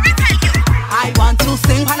 Let me tell you. I want to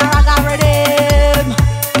sing Panaraga rhythm.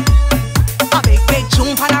 A big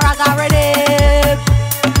tune Panaraga rhythm.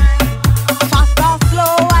 Fast or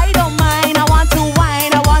slow, I don't mind. I want to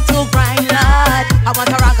whine, I want to grind, lad. I want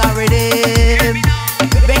a raga rhythm.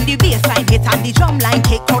 When the bass line hit and the drum line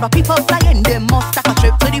kick, crowd of people flying, them must take a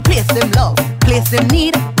trip to the place them love, place them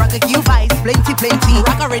need. Raga give you vibes, plenty, plenty.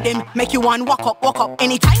 Raga rhythm make you want walk up.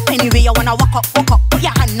 Anytime, anyway you wanna walk up. Put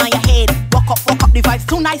your hand on your head, walk up. The vibes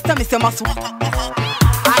too nice to miss, you must walk up.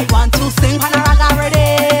 I want to sing Panaraga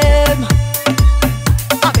rhythm.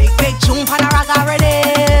 A big tune Panaraga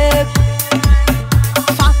rhythm.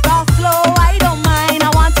 Fast or slow, I don't mind. I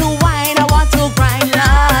want to whine, I want to grind,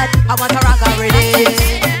 lad. I want a raga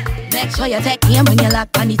rhythm. Make sure you take aim when you lock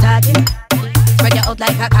on the target. spread you out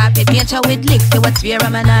like a carpet. Paint you with licks, you what's fear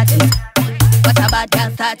I'm an artist. But a bad girl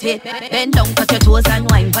started. Bend down, touch your toes and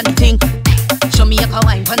wine pon the thing. Show me you can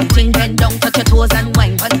wine pon the thing. Bend down, touch your toes and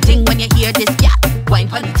wine pon the thing. When you hear this, yeah, wine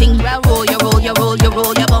pon the thing. Well, roll your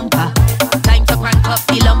bumper. Time to crank up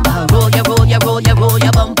the lumber. Roll your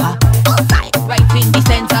bumper. Outside, right in the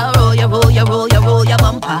center. Roll your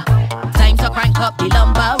bumper. Time to crank up the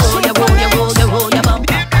lumber. Roll your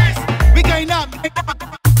bumper. We going up.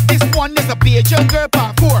 This one is a BAJAN girl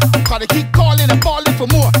part 4. Gotta keep calling and balling for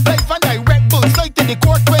more. Live and direct bulls right to the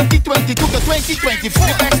court 2022 to 2024.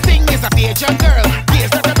 The best thing is a BAJAN girl.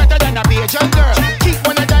 Yes, that's better than a BAJAN girl. Keep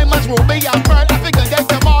one of diamonds, ruby and pearl. I figure that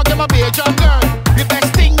tomorrow I'm a BAJAN girl. The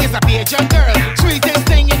best thing is a BAJAN girl. Sweetest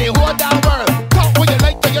thing in the whole damn world. Talk what you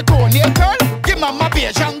like to your toenail curl. Give mama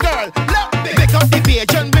BAJAN girl. Look, pick up the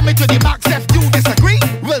BAJAN women to the max. If you disagree,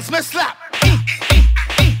 Will Smith slap.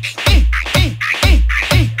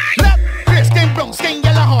 Brown skin,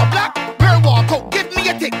 yellow hair, black. Girl walk out, give me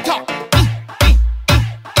a TikTok.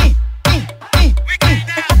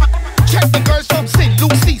 Check the girls from St.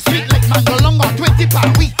 Lucie, sweet like mango long or 20 per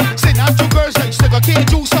week. Send out two girls like sugar cane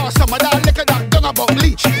juice or some of that liquor that dung about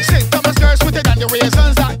bleach. St. Thomas girls sweeter than the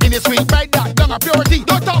raisins that in the sweet right that dung of purity.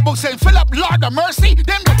 Don't talk about St. Philip, Lord of mercy.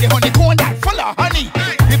 Them got the honeycomb that full of honey.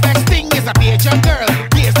 The best thing is a BAJAN girl.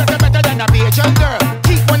 Yes, that's better than a BAJAN girl.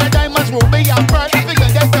 Keep one of diamonds, ruby and pearl. I figure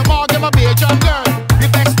that tomorrow I'm a BAJAN girl. The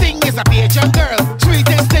best thing is a BAJAN girl.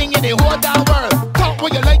 Sweetest thing in the whole damn world. Talk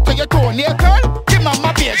what you like to your toenail curl. Give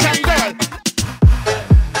mama BAJAN girl.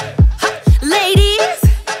 Ladies,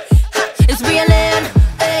 it's reeling,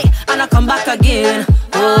 hey, and I come back again.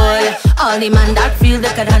 Boy, all the man that feel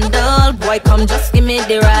they could handle, boy, come just give me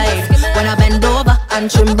the ride. When I bend over and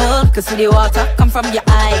tremble, cause see the water come from your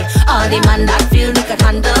eye. All the man that feel they could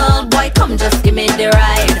handle, boy, come just give me the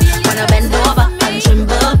ride. When I bend over and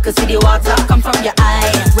tremble, cause see the water come from your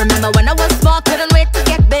eye. Remember when I was small, couldn't wait to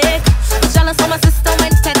get big. Jealous of my sister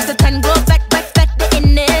went 10 to 10, grow back the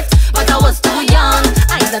in it. But I was too young,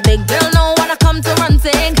 I ain't a big girl, no wanna come to run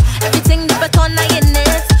thing. Everything the baton I in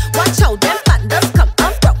it. Watch out, them pandas come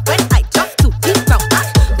up from when I drop to the ground.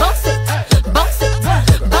 Bounce it, bounce it,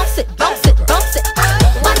 bounce it, bounce it, bounce it.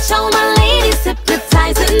 Watch out, my ladies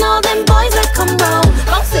hypnotizing all them boys that come round.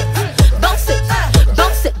 Bounce it, bounce it,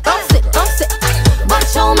 bounce it, bounce it, bounce it.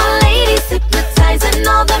 Watch out, my ladies hypnotizing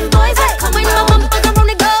all them boys that come when my bumper around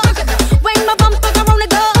the go. When my bumper around the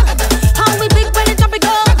go. How we big when it jump it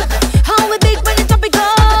go. How we big when it jump it go.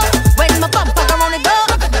 When my bumper around the go.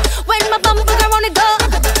 When my bumper around the go.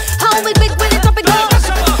 How we big when it jump it go.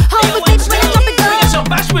 How we big when it jump it go. So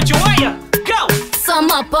Bashment, you are ya? Go.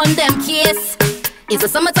 Sum up on them kiss. It's a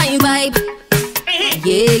summertime vibe.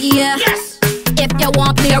 Yeah. Yes. If you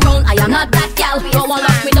want play around, I am not that gal. Don't want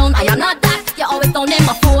lock me down, I am not that. You always down in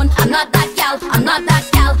my phone. I'm not that gal. I'm not that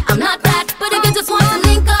gal. I'm not that. But if you just want to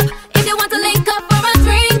link up, if you want to link up for a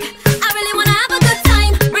drink, I really wanna have a good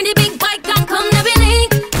time. Bring the big bike and come let me link.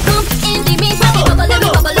 Come in the mix, we bubbling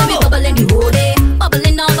the whole day,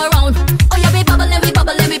 bubbling all around. Oh yeah, we bubbling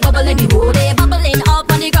the whole day, bubbling up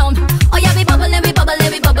on the ground. Oh yeah, we bubbling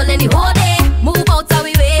the whole day. Move out of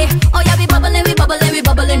we way. Oh yeah, we bubbling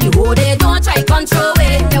the whole day. Don't try control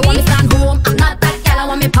it. You want me stand home? I'm not that gal. I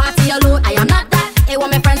want me party alone. I am not that. Hey,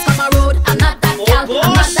 want me friends come on road? I'm not that gal.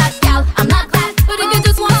 I'm not that gal. I'm not that. But if you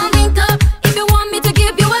just want to link up, if you want me to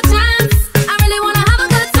give you a chance, I really wanna have a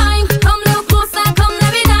good time. Come little closer, come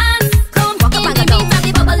let me dance. Come walk up and go.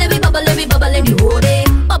 We bubbling the whole day,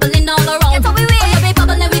 bubbling all around. Oh yeah, we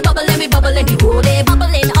bubbling the whole day,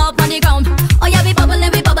 bubbling up on the ground. Oh yeah, we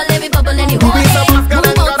bubbling the whole day.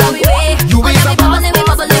 Move out of we way. Oh yeah, we bubbling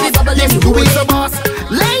You is a boss.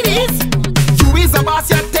 Ladies, you is a boss.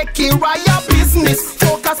 You're taking right your business.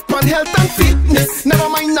 Focus on health and fitness. Never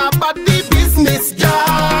mind nobody business,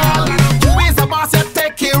 girl. You is a boss. You're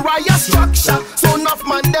taking right your structure. So enough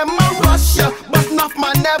man them a rush ya, but enough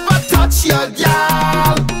man never touch ya,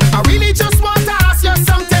 girl. I really just want to ask you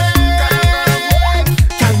something.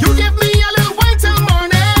 Can you give me a little wine till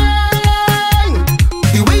morning?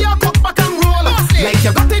 The way you cock back and roll, like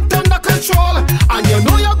you got it under control, and you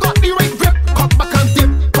know you got the right grip. Cock back and dip,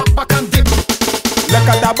 cock back and dip. Look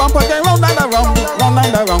at that bumper going round and around, round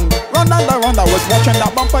and around, round and around. I was watching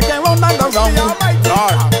that bumper going round and around.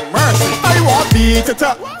 Lord mercy. I want beat it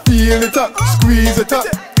up, feel it up, squeeze it up.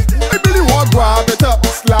 I really want grab it up,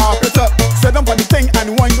 slap it up. Set up on the thing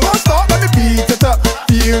and wine. Don't stop, let me beat it up,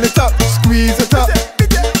 feel it up, squeeze it up.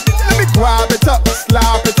 Let me grab it up,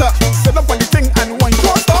 slap it up. Set up on the thing and wine.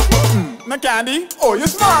 Don't stop. No candy, oh you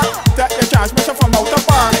smart. Take your chance, measure from out the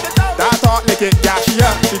park. That talk like it, yeah she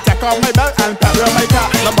up. She take off my belt and pedal my car.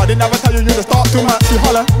 Nobody never tell you to stop too much. She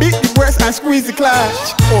holler, beat the breast and squeeze the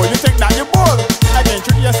clutch. Oh, you think that you bull? Again,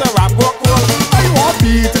 trick yourself, I'm go cool. I want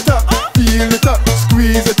beat it up, feel it up,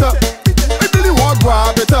 squeeze it up. I really want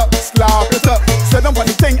grab it up, slap it up. Set up on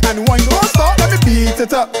the thing and one don't stop. Let me beat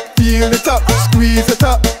it up, feel it up, squeeze it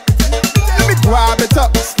up. Let me grab it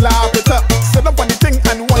up, slap it up. Set up on the thing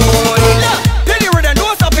and one don't stop. Tell you where the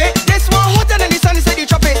nose up it. This one hotter than the sun, said you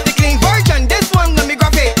chop it. The clean version, this one let me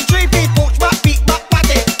grab it. 3 feet, push, back, beat, back, pat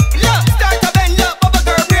it. Look, start to bend, look, Bubba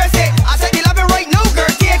girl, brace it. I said you love it right now, girl,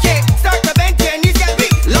 take it. Start to bend, your knees get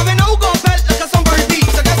weak. Loving no go belt like a sunburn beat.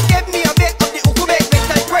 So just give me a bit of the ukube. Make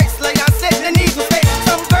tight breaks, like I said, the knees will fit.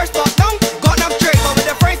 Some girls talk down, got enough trick. But with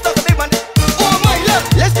the friends talk a big one. Oh my, look,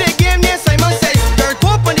 let's play a game near Simon says. Girl,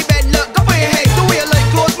 go up on the bed, look, up on your head. Do it like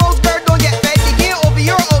close mouth, girl, don't get fed. The game over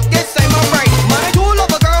your out, this Simon right. Man, I do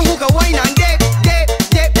love a girl who can whine and dip, dip,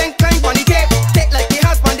 dip, then climb on the tape. Take like the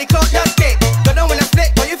house on the clock, just stick. Go down when I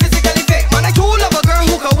split, but you physically fit. Man, I do love a girl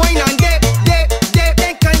who can whine and dip, dip, dip,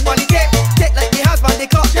 then climb on the tape. Take like the house on the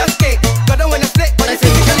clock, just stick. Go down when I split, but you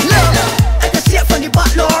physically fit. I can see it from the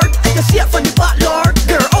back, Lord. I can see it from the back, Lord.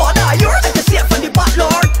 Girl, all that yours. I can see it from the back,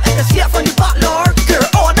 Lord. I can see it from the back, Lord. Girl,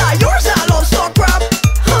 all that yours. That love star crap.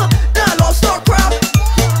 Huh? That love star crap.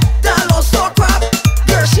 That love star crap.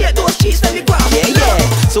 Girl, shit, those cheeks, let me grab. Yeah, yeah.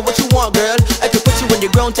 So what you want, girl? I can put you in the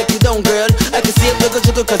ground, take you down, girl. I can see it jiggle,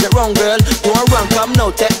 jiggle, cause it's wrong, girl. Don't run, come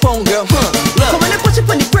now, take phone, girl. Look. Come on and put you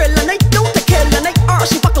on the grill and I don't take kill and I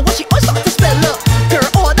arse you fucking what she always start to spell. Look, girl,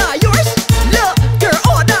 all that yours. Look, girl,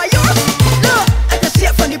 all that yours. Look, I can see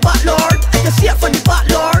it from the back, Lord. I can see it from the back,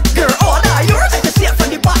 Lord. Girl, all that yours. I can see it from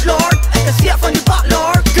the back, Lord. I can see it from the back,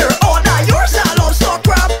 Lord. Girl, all that yours. That love star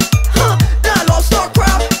crap. Huh? That love star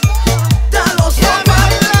crap. That love star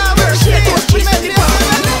crap. Girl, shit, those cheeks let me grab.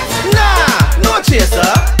 Nah, no chaser.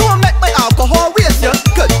 Don't make my alcohol waste ya.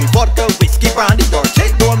 Could be vodka, whiskey, brandy, or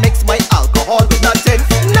gin. Don't mix my alcohol with nothing.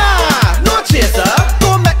 Nah, no chaser.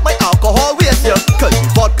 Don't make my alcohol waste ya. Could be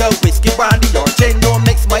vodka, whiskey, brandy, or gin. Don't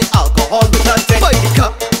mix my alcohol with nothing. Buy the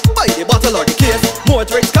cup, buy the bottle or the case. More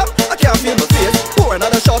drinks come, I can't feel my face. Pour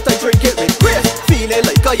another shot, I drink it with grace. Feeling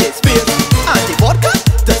like I ain't space. And the vodka,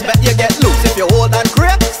 just make you get loose. If you hold and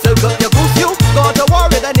grip, still got your goose. You got to war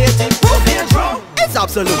with an 18 proof. It's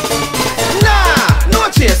absolute. Nah, no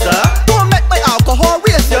chaser. Don't make my alcohol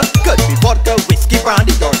race ya. Could be vodka, whiskey,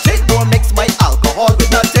 brandy, or gin. Don't mix my alcohol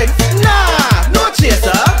with nothing. Nah, no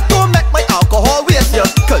chaser. Don't make my alcohol waste ya.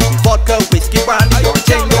 Could be vodka, whiskey, brandy, or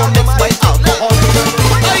gin. Don't mix my alcohol with nothing.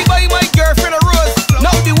 I buy my girlfriend a rose.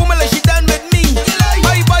 Now the woman like she done with me.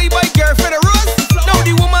 I buy my girlfriend a rose. Now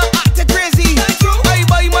the woman acting crazy. I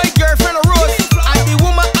buy my girlfriend a rose. And the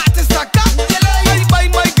woman acting stuck up. I buy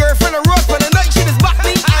my girlfriend a rose. But the night she just back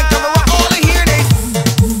me. And come around all I hear this.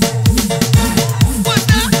 What's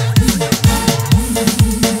that?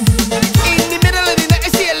 In the middle of the night I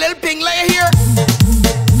see a little ping like here.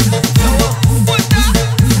 What's that?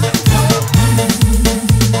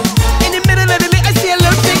 In the middle of the night I see a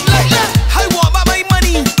little ping like that. I want back my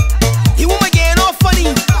money. The woman getting all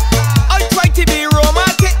funny. I try to be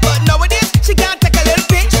romantic, but nowadays she can't take a little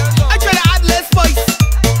pitch. I try to add little spice.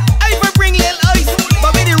 I even bring little ice.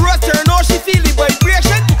 But when the rust turn on, she feel the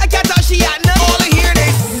vibration. I can't tell she at none. All I hear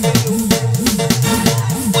this.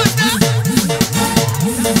 What's that?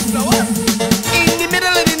 In the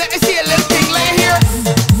middle of the night I see a little thing like here.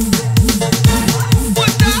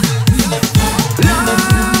 What's that?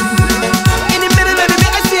 In the middle of the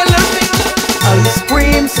night I see a little thing. Ice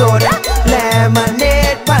cream soda,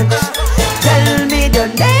 lemonade punch. Tell me the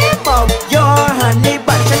name of your honey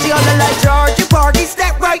bunch. I see all the like Georgie Party,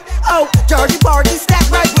 step right. Oh, Georgie Party, step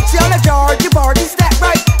right. See all the Georgie Party, step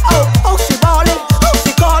right. Oh, oh, she ballin'. Oh,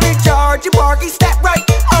 she callin' Georgie Party, step right.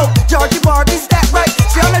 Oh, Georgie Party, step right.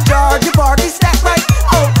 See all the Georgie Party, step right.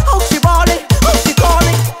 Oh, oh, she ballin'. Oh, she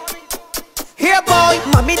callin'. Here, boy,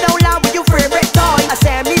 mommy don't lie with your favorite toy. I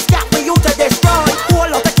say me got for you to destroy. Whole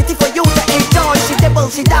lot of kitty for you to enjoy. She dibble,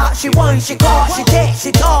 she dot, she whine, she call, she take,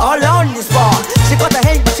 she talk. All on this bar. She got the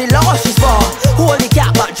hand, but she lost, she's far. Holy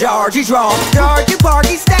cat, but Georgie draw. Georgie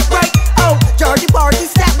Party, step right. Oh, Georgie Party,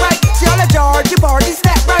 step right. See all the Georgie Party,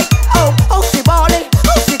 step right. Oh, oh, she ballin'.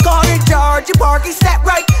 Oh, she callin' Georgie Party, step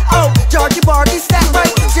right. Oh, Georgie Party, step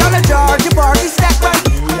right. See all the Georgie Party, step right.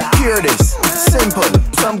 Hear this, simple.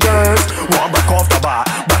 Some girls want back off the bar,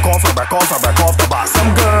 back off and back off and back off the bar.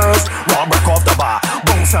 Some girls want back off the bar,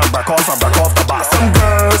 bounce and back off and back off the bar. Some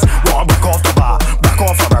girls want back off the bar, back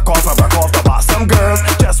off and back off and back off the bar. Some girls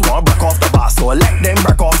just want back off the bar, so let them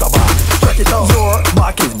back off the bar. Check it out. Your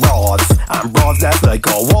back is broads, and broads that's like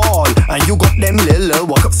a wall. And you got them little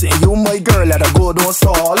walk up saying you my girl, let her go, don't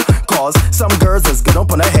stall. Cause some girls just get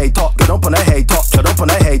up on a hay top, get up on a hay top, get up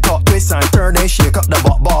on a hay top. Twist and turn and shake up the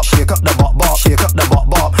bop bop, shake up the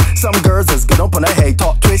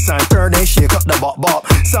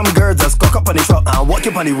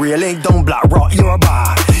on the railing, don't black rock, you're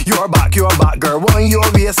bad. You're back, girl, want your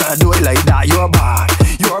waist and do it like that, you're bad.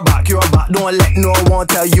 You're back, don't let no one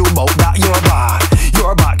tell you about that, you're bad.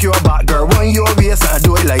 You're back, girl, want your waist and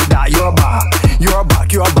do it like that, you're bad. You're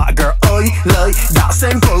back, girl, I like that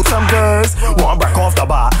simple. Some girls want break off the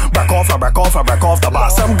bar, break off the bar.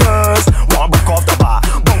 Some girls want break off the bar,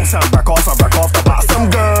 bounce and break off the bar. Some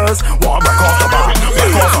girls want break off the bar,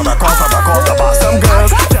 break off the bar. Some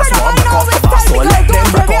girls just want break off the bar, so let them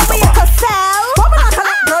break off the bar. Bubble like a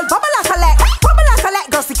let, girl, bubble like a let. Bubble like a let,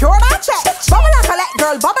 girl, secure that check. Bubble like a let,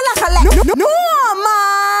 girl, bubble like a let. No,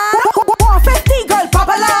 man. 150, girl,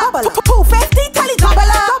 bubble up. 250, tell it double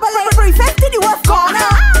up. 350, the worth gone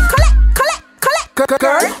up. Collect,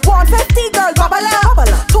 girl. 150, girl, bubble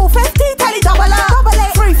up. 250, tell it double up.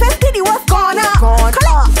 350, the worth gone up.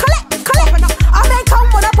 Collect. I may come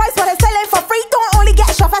with a price, but they selling for free. Don't only get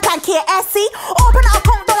Shuffle and KSC. Open an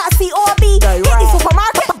account, don't at COB. Hit the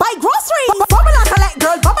supermarket, buy groceries. Bubble like a let,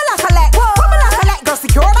 girl, bubble like a let. Bubble like a let, girl,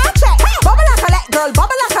 secure that check. Bubble like a let, girl,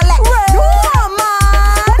 bubble like a let. No,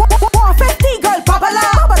 man. 150, girl, bubble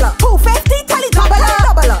up. 250, tell it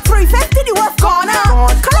double up. 350, the worth gone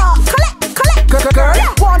up. Collect, girl.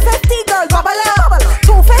 150, girl, bubble up.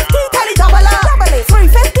 250, tell it double up.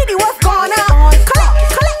 350, the worth gone up. Collect.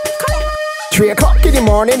 3 o'clock in the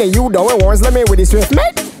morning and you doing warns, let me with this swift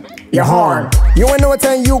mate. Your horn. You ain't no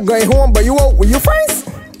time you going home, but you out with your friends.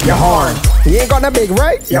 Your horn. You ain't got no big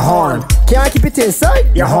right. Your horn. Can't keep it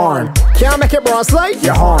inside. Your horn. Can't make it brown slide.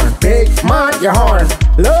 Your horn. Big man, your horn.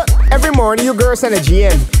 Look, every morning you girls send a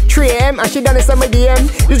GM. 3 AM and she done it on my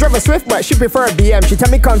DM. You drive a Swift but she prefer a BM. She tell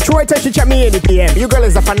me come true, I tell she chat me in the PM. You girl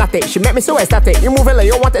is a fanatic, she make me so ecstatic. You moving like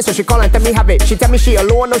you want it, so she call and tell me have it. She tell me she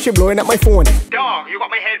alone, now she blowing up my phone. Dog, you got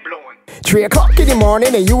my head blown. 3 o'clock in the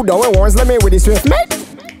morning and you doing warns, let me with the Swift mate.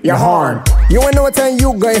 Your horn. You ain't no time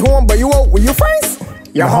you going home, but you out with your friends.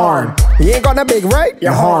 Your horn. You ain't got no big right.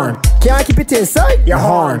 Your horn. Can't keep it inside. Your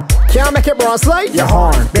horn. Can't make it brown slide. Your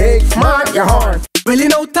horn. Big man, your horn. Really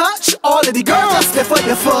no touch, all of the girls step on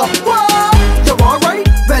your foot. Whoa, you alright?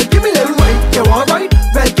 Well, give me a little right. You alright?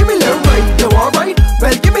 Well, give me a little right. You alright?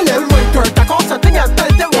 Well, give me a little right. Girl, take off something and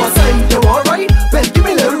tell them one side. You alright? Well, give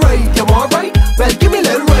me a little right. You alright? Well, give me a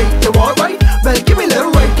little right. You alright? Well, give me a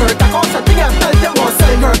little right. Girl, take off something and tell them one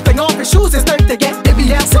side. Girl, take off your shoes, it's time to get the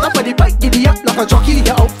BM. Sit up on the bike, giddy up like a jockey.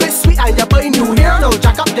 Your outfit sweet and you buy new hair. Now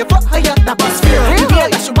jack up your foot higher, the bus fear. You feel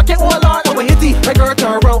like you work it all on our hitty. My girl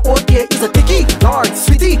turn around, oh yeah, it's a ticky. Lord,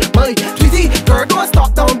 sweetie, my sweetie. Girl, don't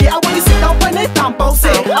stop down there. I want you sit down on it and bounce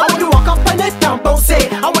it. I want you walk up on it and bounce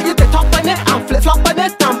it. I want you to top on it and flip flop on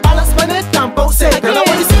it and balance on it and bounce it. Girl, I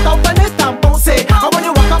want you sit down on it and bounce it. I want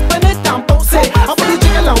you walk up on it and bounce it. I want you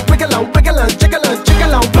jiggle on, wiggle on, wiggle on, jiggle on,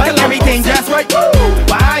 jiggle on, wiggle on. Everything just right.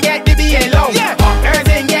 Why I get Dibby and long?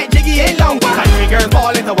 Everything get jiggy and long. Country girls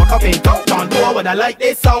fall into Wuk Up and don't do what I like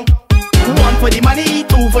this song. 1 for the money,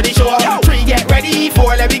 2 for the show. 3 get ready,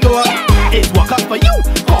 4 let me go. It's Wuk Up for you.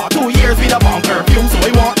 2 years with a bomb curfew, so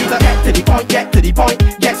I want you to get to the point, get to the point,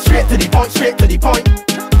 get straight to the point, straight to the point.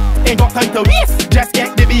 Ain't got time to waste, just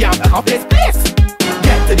get the B and back up this place.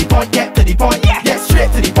 Get to the point, get to the point, get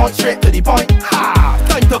straight to the point, straight to the point. Ha!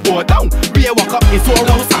 Time to go down. Real Wuk Up is so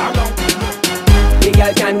low, The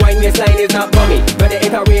girl can wine, waistline is not bummy. Whether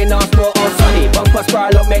it a rain or snow or sunny, bumper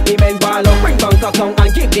sprawl up, make the men ball up. Bring bunk to tongue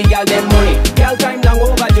and give the girl them money. Girl time long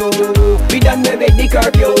overdue, we done with the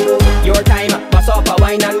curfew. Your time, bust up a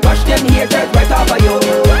wine and rush them haters right off of you.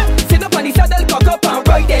 Sit up on the saddle, cock up and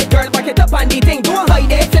ride it. Girl, back it up on the thing, don't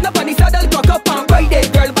hide it. Sit up on the saddle, cock up and ride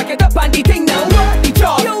it. Girl, back it up on the thing now. Work the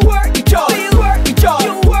job, you work the job, you work the job,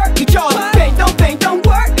 you work the job. Bend down,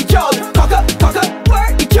 work the job. Cock up,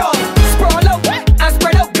 work the job. Sprawl out and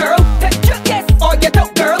spread out, girl. Yes, or get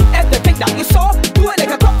out, girl. Everything that you saw, do it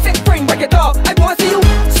like a toxic spring, break it off. I want to see you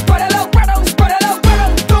spread it out, spread it out, spread it out, spread it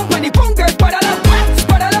out. Don't when the boom girl spread it out,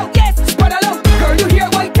 spread it out, yes, spread it out. Girl, you hear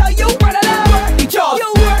what I tell you? Spread it out. Work the job, you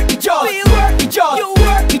work the job, you work the job, you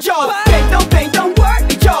work the job. Bend down, work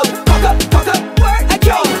the job. Cock up, work the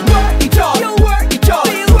job, work the job, you work the job,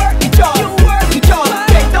 you work the job, you work the job.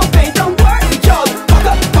 Bend down, work the job. Cock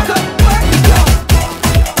up, work the job.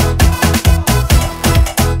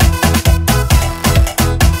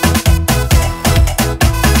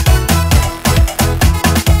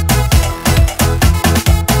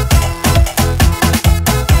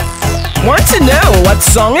 Want to know what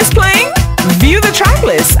song is playing? View the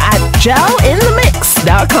tracklist at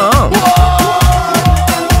jelinthemix.com.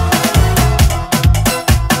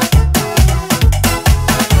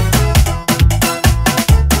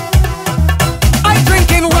 I'm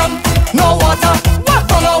drinking rum, no water.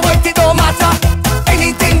 Don't know what it don't matter.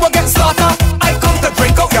 Anything will get slaughtered. I come to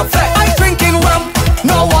drink out your flesh. I'm drinking rum,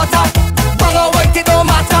 no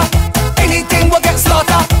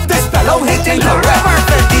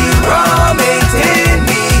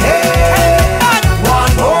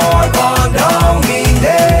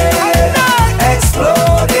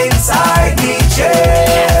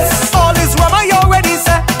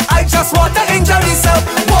tell yourself,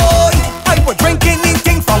 boy, I was drinking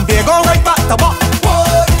anything from beer, go right back to back.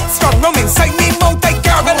 Boy, strong rum inside me mouth, I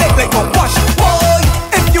gargle it like a wash. Boy,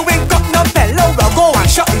 if you ain't got no bellow, well go and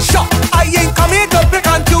shut and shut. I ain't come here to pick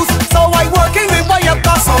and choose, so I working with what you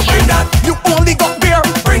got. So bring that. You only got beer,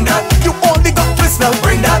 bring that. You only got twist, well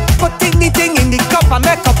bring that. Put anything in the cup and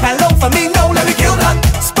make a bellow for me, no, let me kill that.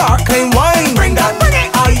 Sparkling wine, bring that.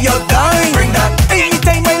 Iodine, bring that.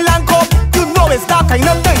 Anytime I land up, you know it's that kind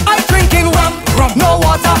of thing. I drinking rum, no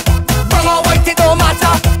water. Rum or white, it don't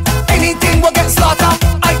matter. Anything will get slaughtered.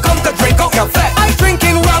 I come to drink out your fat. I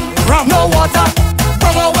drinking rum, no water.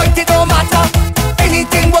 Rum or white, it don't matter.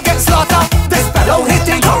 Anything will get slaughtered. This fellow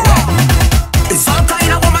hitting correct. It's all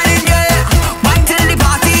kind of woman in here. Wine till the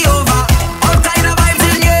party over. All kind of vibes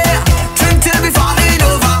in here. Drink till we falling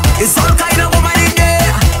over. It's all kind of woman in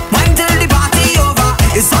here. Wine till the party over.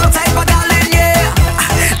 It's all type of gal in here.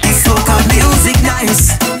 This soca music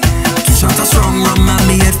nice. Two shots of strong rum and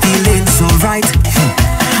me head feeling so right.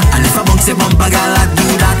 And if I bounce a bumper gal, I do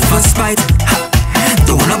that for spite.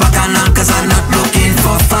 Don't wanna back on all cause I'm not looking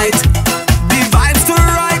for fight. The vibes too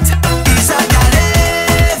right. It's a gal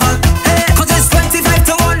level. Cause it's 25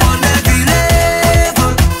 to 1 on every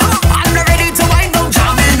level. I'm not ready to wind down,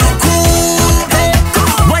 jamming no cool.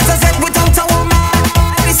 What's a set without a woman?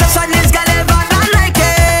 Every session is gal level, I like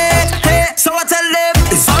it. So I tell them,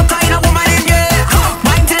 it's all kind of woman in here.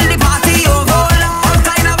 Wine till the party over. All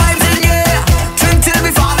kind of vibes in here. Drink till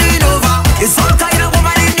we falling over. It's all kind of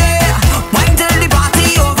woman in here. Wine till the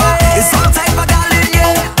party over. It's all type of gal in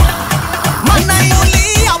here. Man, I only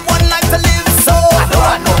have one life to live, so I don't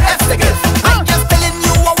want no F to give. I'm just telling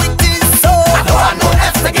you how it is, so I don't want no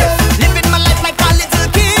F to give. Living my life like a little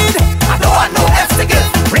kid, I don't want no F to give.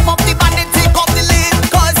 Rip up the band and take off the lid,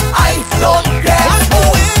 cause I don't care. I'm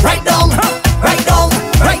going right down, right down,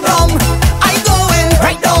 right down. I going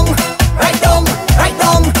right down, right down, right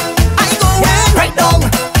down. I going right down,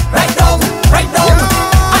 right down, right down.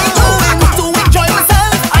 I going to enjoy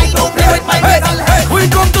myself. I don't play with my mental health. We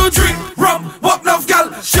come to drink rum, walk enough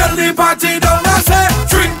gal, shell the party down. I say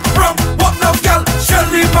drink rum, walk enough gal, shell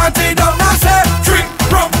the party down. I say drink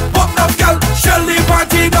rum, walk enough gal, shell the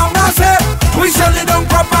party down. I say we shell it down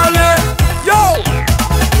properly. Yo,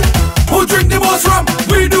 who drink the most rum?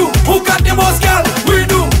 We do. Who got the most gal? We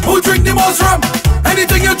do. Who drink the most rum?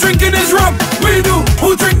 Anything you're drinking is rum. We do.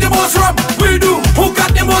 Who drink the most rum? We do. Who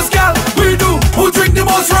got the most gal? We do. Who drink the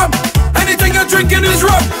most rum? Anything you're drinking is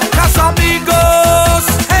rum. Casamigos,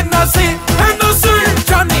 Hennessy, Hennessy,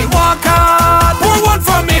 Johnny Walker. Pour one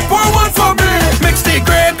for me, pour one for me. Mix the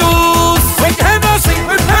Grey Goose with Hennessy,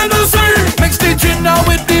 with Hennessy. Mix the gin now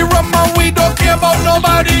with the rum and we don't care about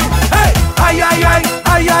nobody. Hey, ay ay ay,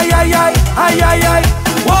 ay ay ay ay, ay ay ay.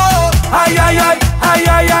 Whoa, ay ay ay, ay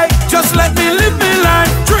ay ay. Just let me live my life.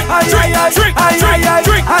 Drink, drink, drink, drink, drink,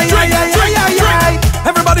 drink, drink, drink.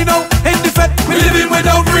 Everybody know in the fed we living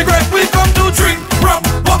without regret. We come to drink rum,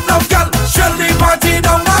 walk now gal, shell the party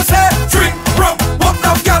down. I say drink rum, walk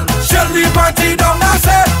now gal, shell the party down. I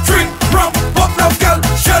say drink rum, walk now gal,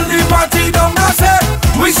 shell the party down. I say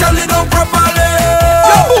we shell it down properly.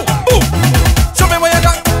 Yo, ooh, ooh. Show me what you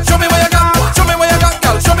got, show me what you got, show me what you got,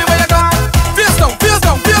 gal, show me what you got. Face down, face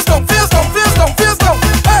down, face down, face down, face down, face down.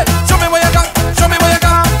 Hey, show me what you got, show me what you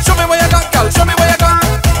got, show me what you got, gal, show me what you got.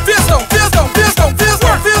 Face down, face down, face down, face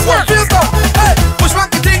down, face down, face down. Hey, push back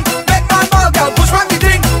the thing, make man ball, gal, push back the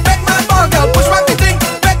thing, make man ball, gal, push back the thing,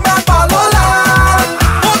 make man ball, hola.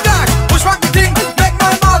 Go back, push back the thing, make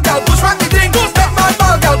man ball, gal, push back the thing, make man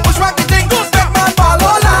ball, gal, push back the thing, make man ball,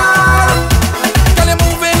 hola. Gal, you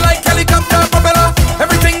moving like helicopter propeller.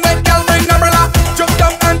 Everything make gal bring umbrella. Jump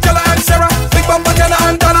down Angela and Sarah, big bumper Jenna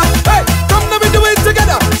and Donna. Hey, come let me do it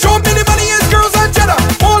together. Show me the money is girls and cheddar.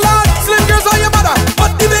 Hold on, slim girls are your mother,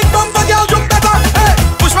 but the big bumper gal jump better. Hey,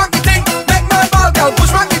 push back the thing, make man ball, gal,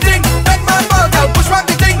 push back the thing, make man ball, gal, push back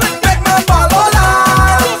the thing, make man ball, hold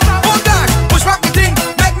on. Hold on, push back the thing,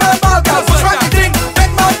 make man ball, gal, push back the thing,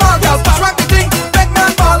 make man ball, gal, push back the thing, make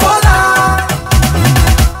man ball, hold on.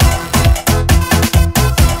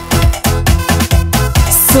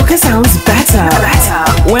 Soca sounds better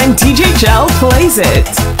when DJ JEL plays it.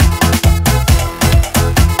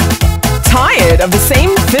 Tired of the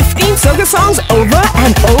same 15 soca songs over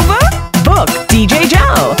and over? Book DJ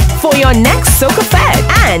JEL for your next soca fed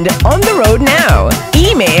and on the road now.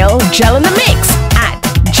 Email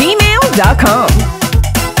jelinthemix@gmail.com.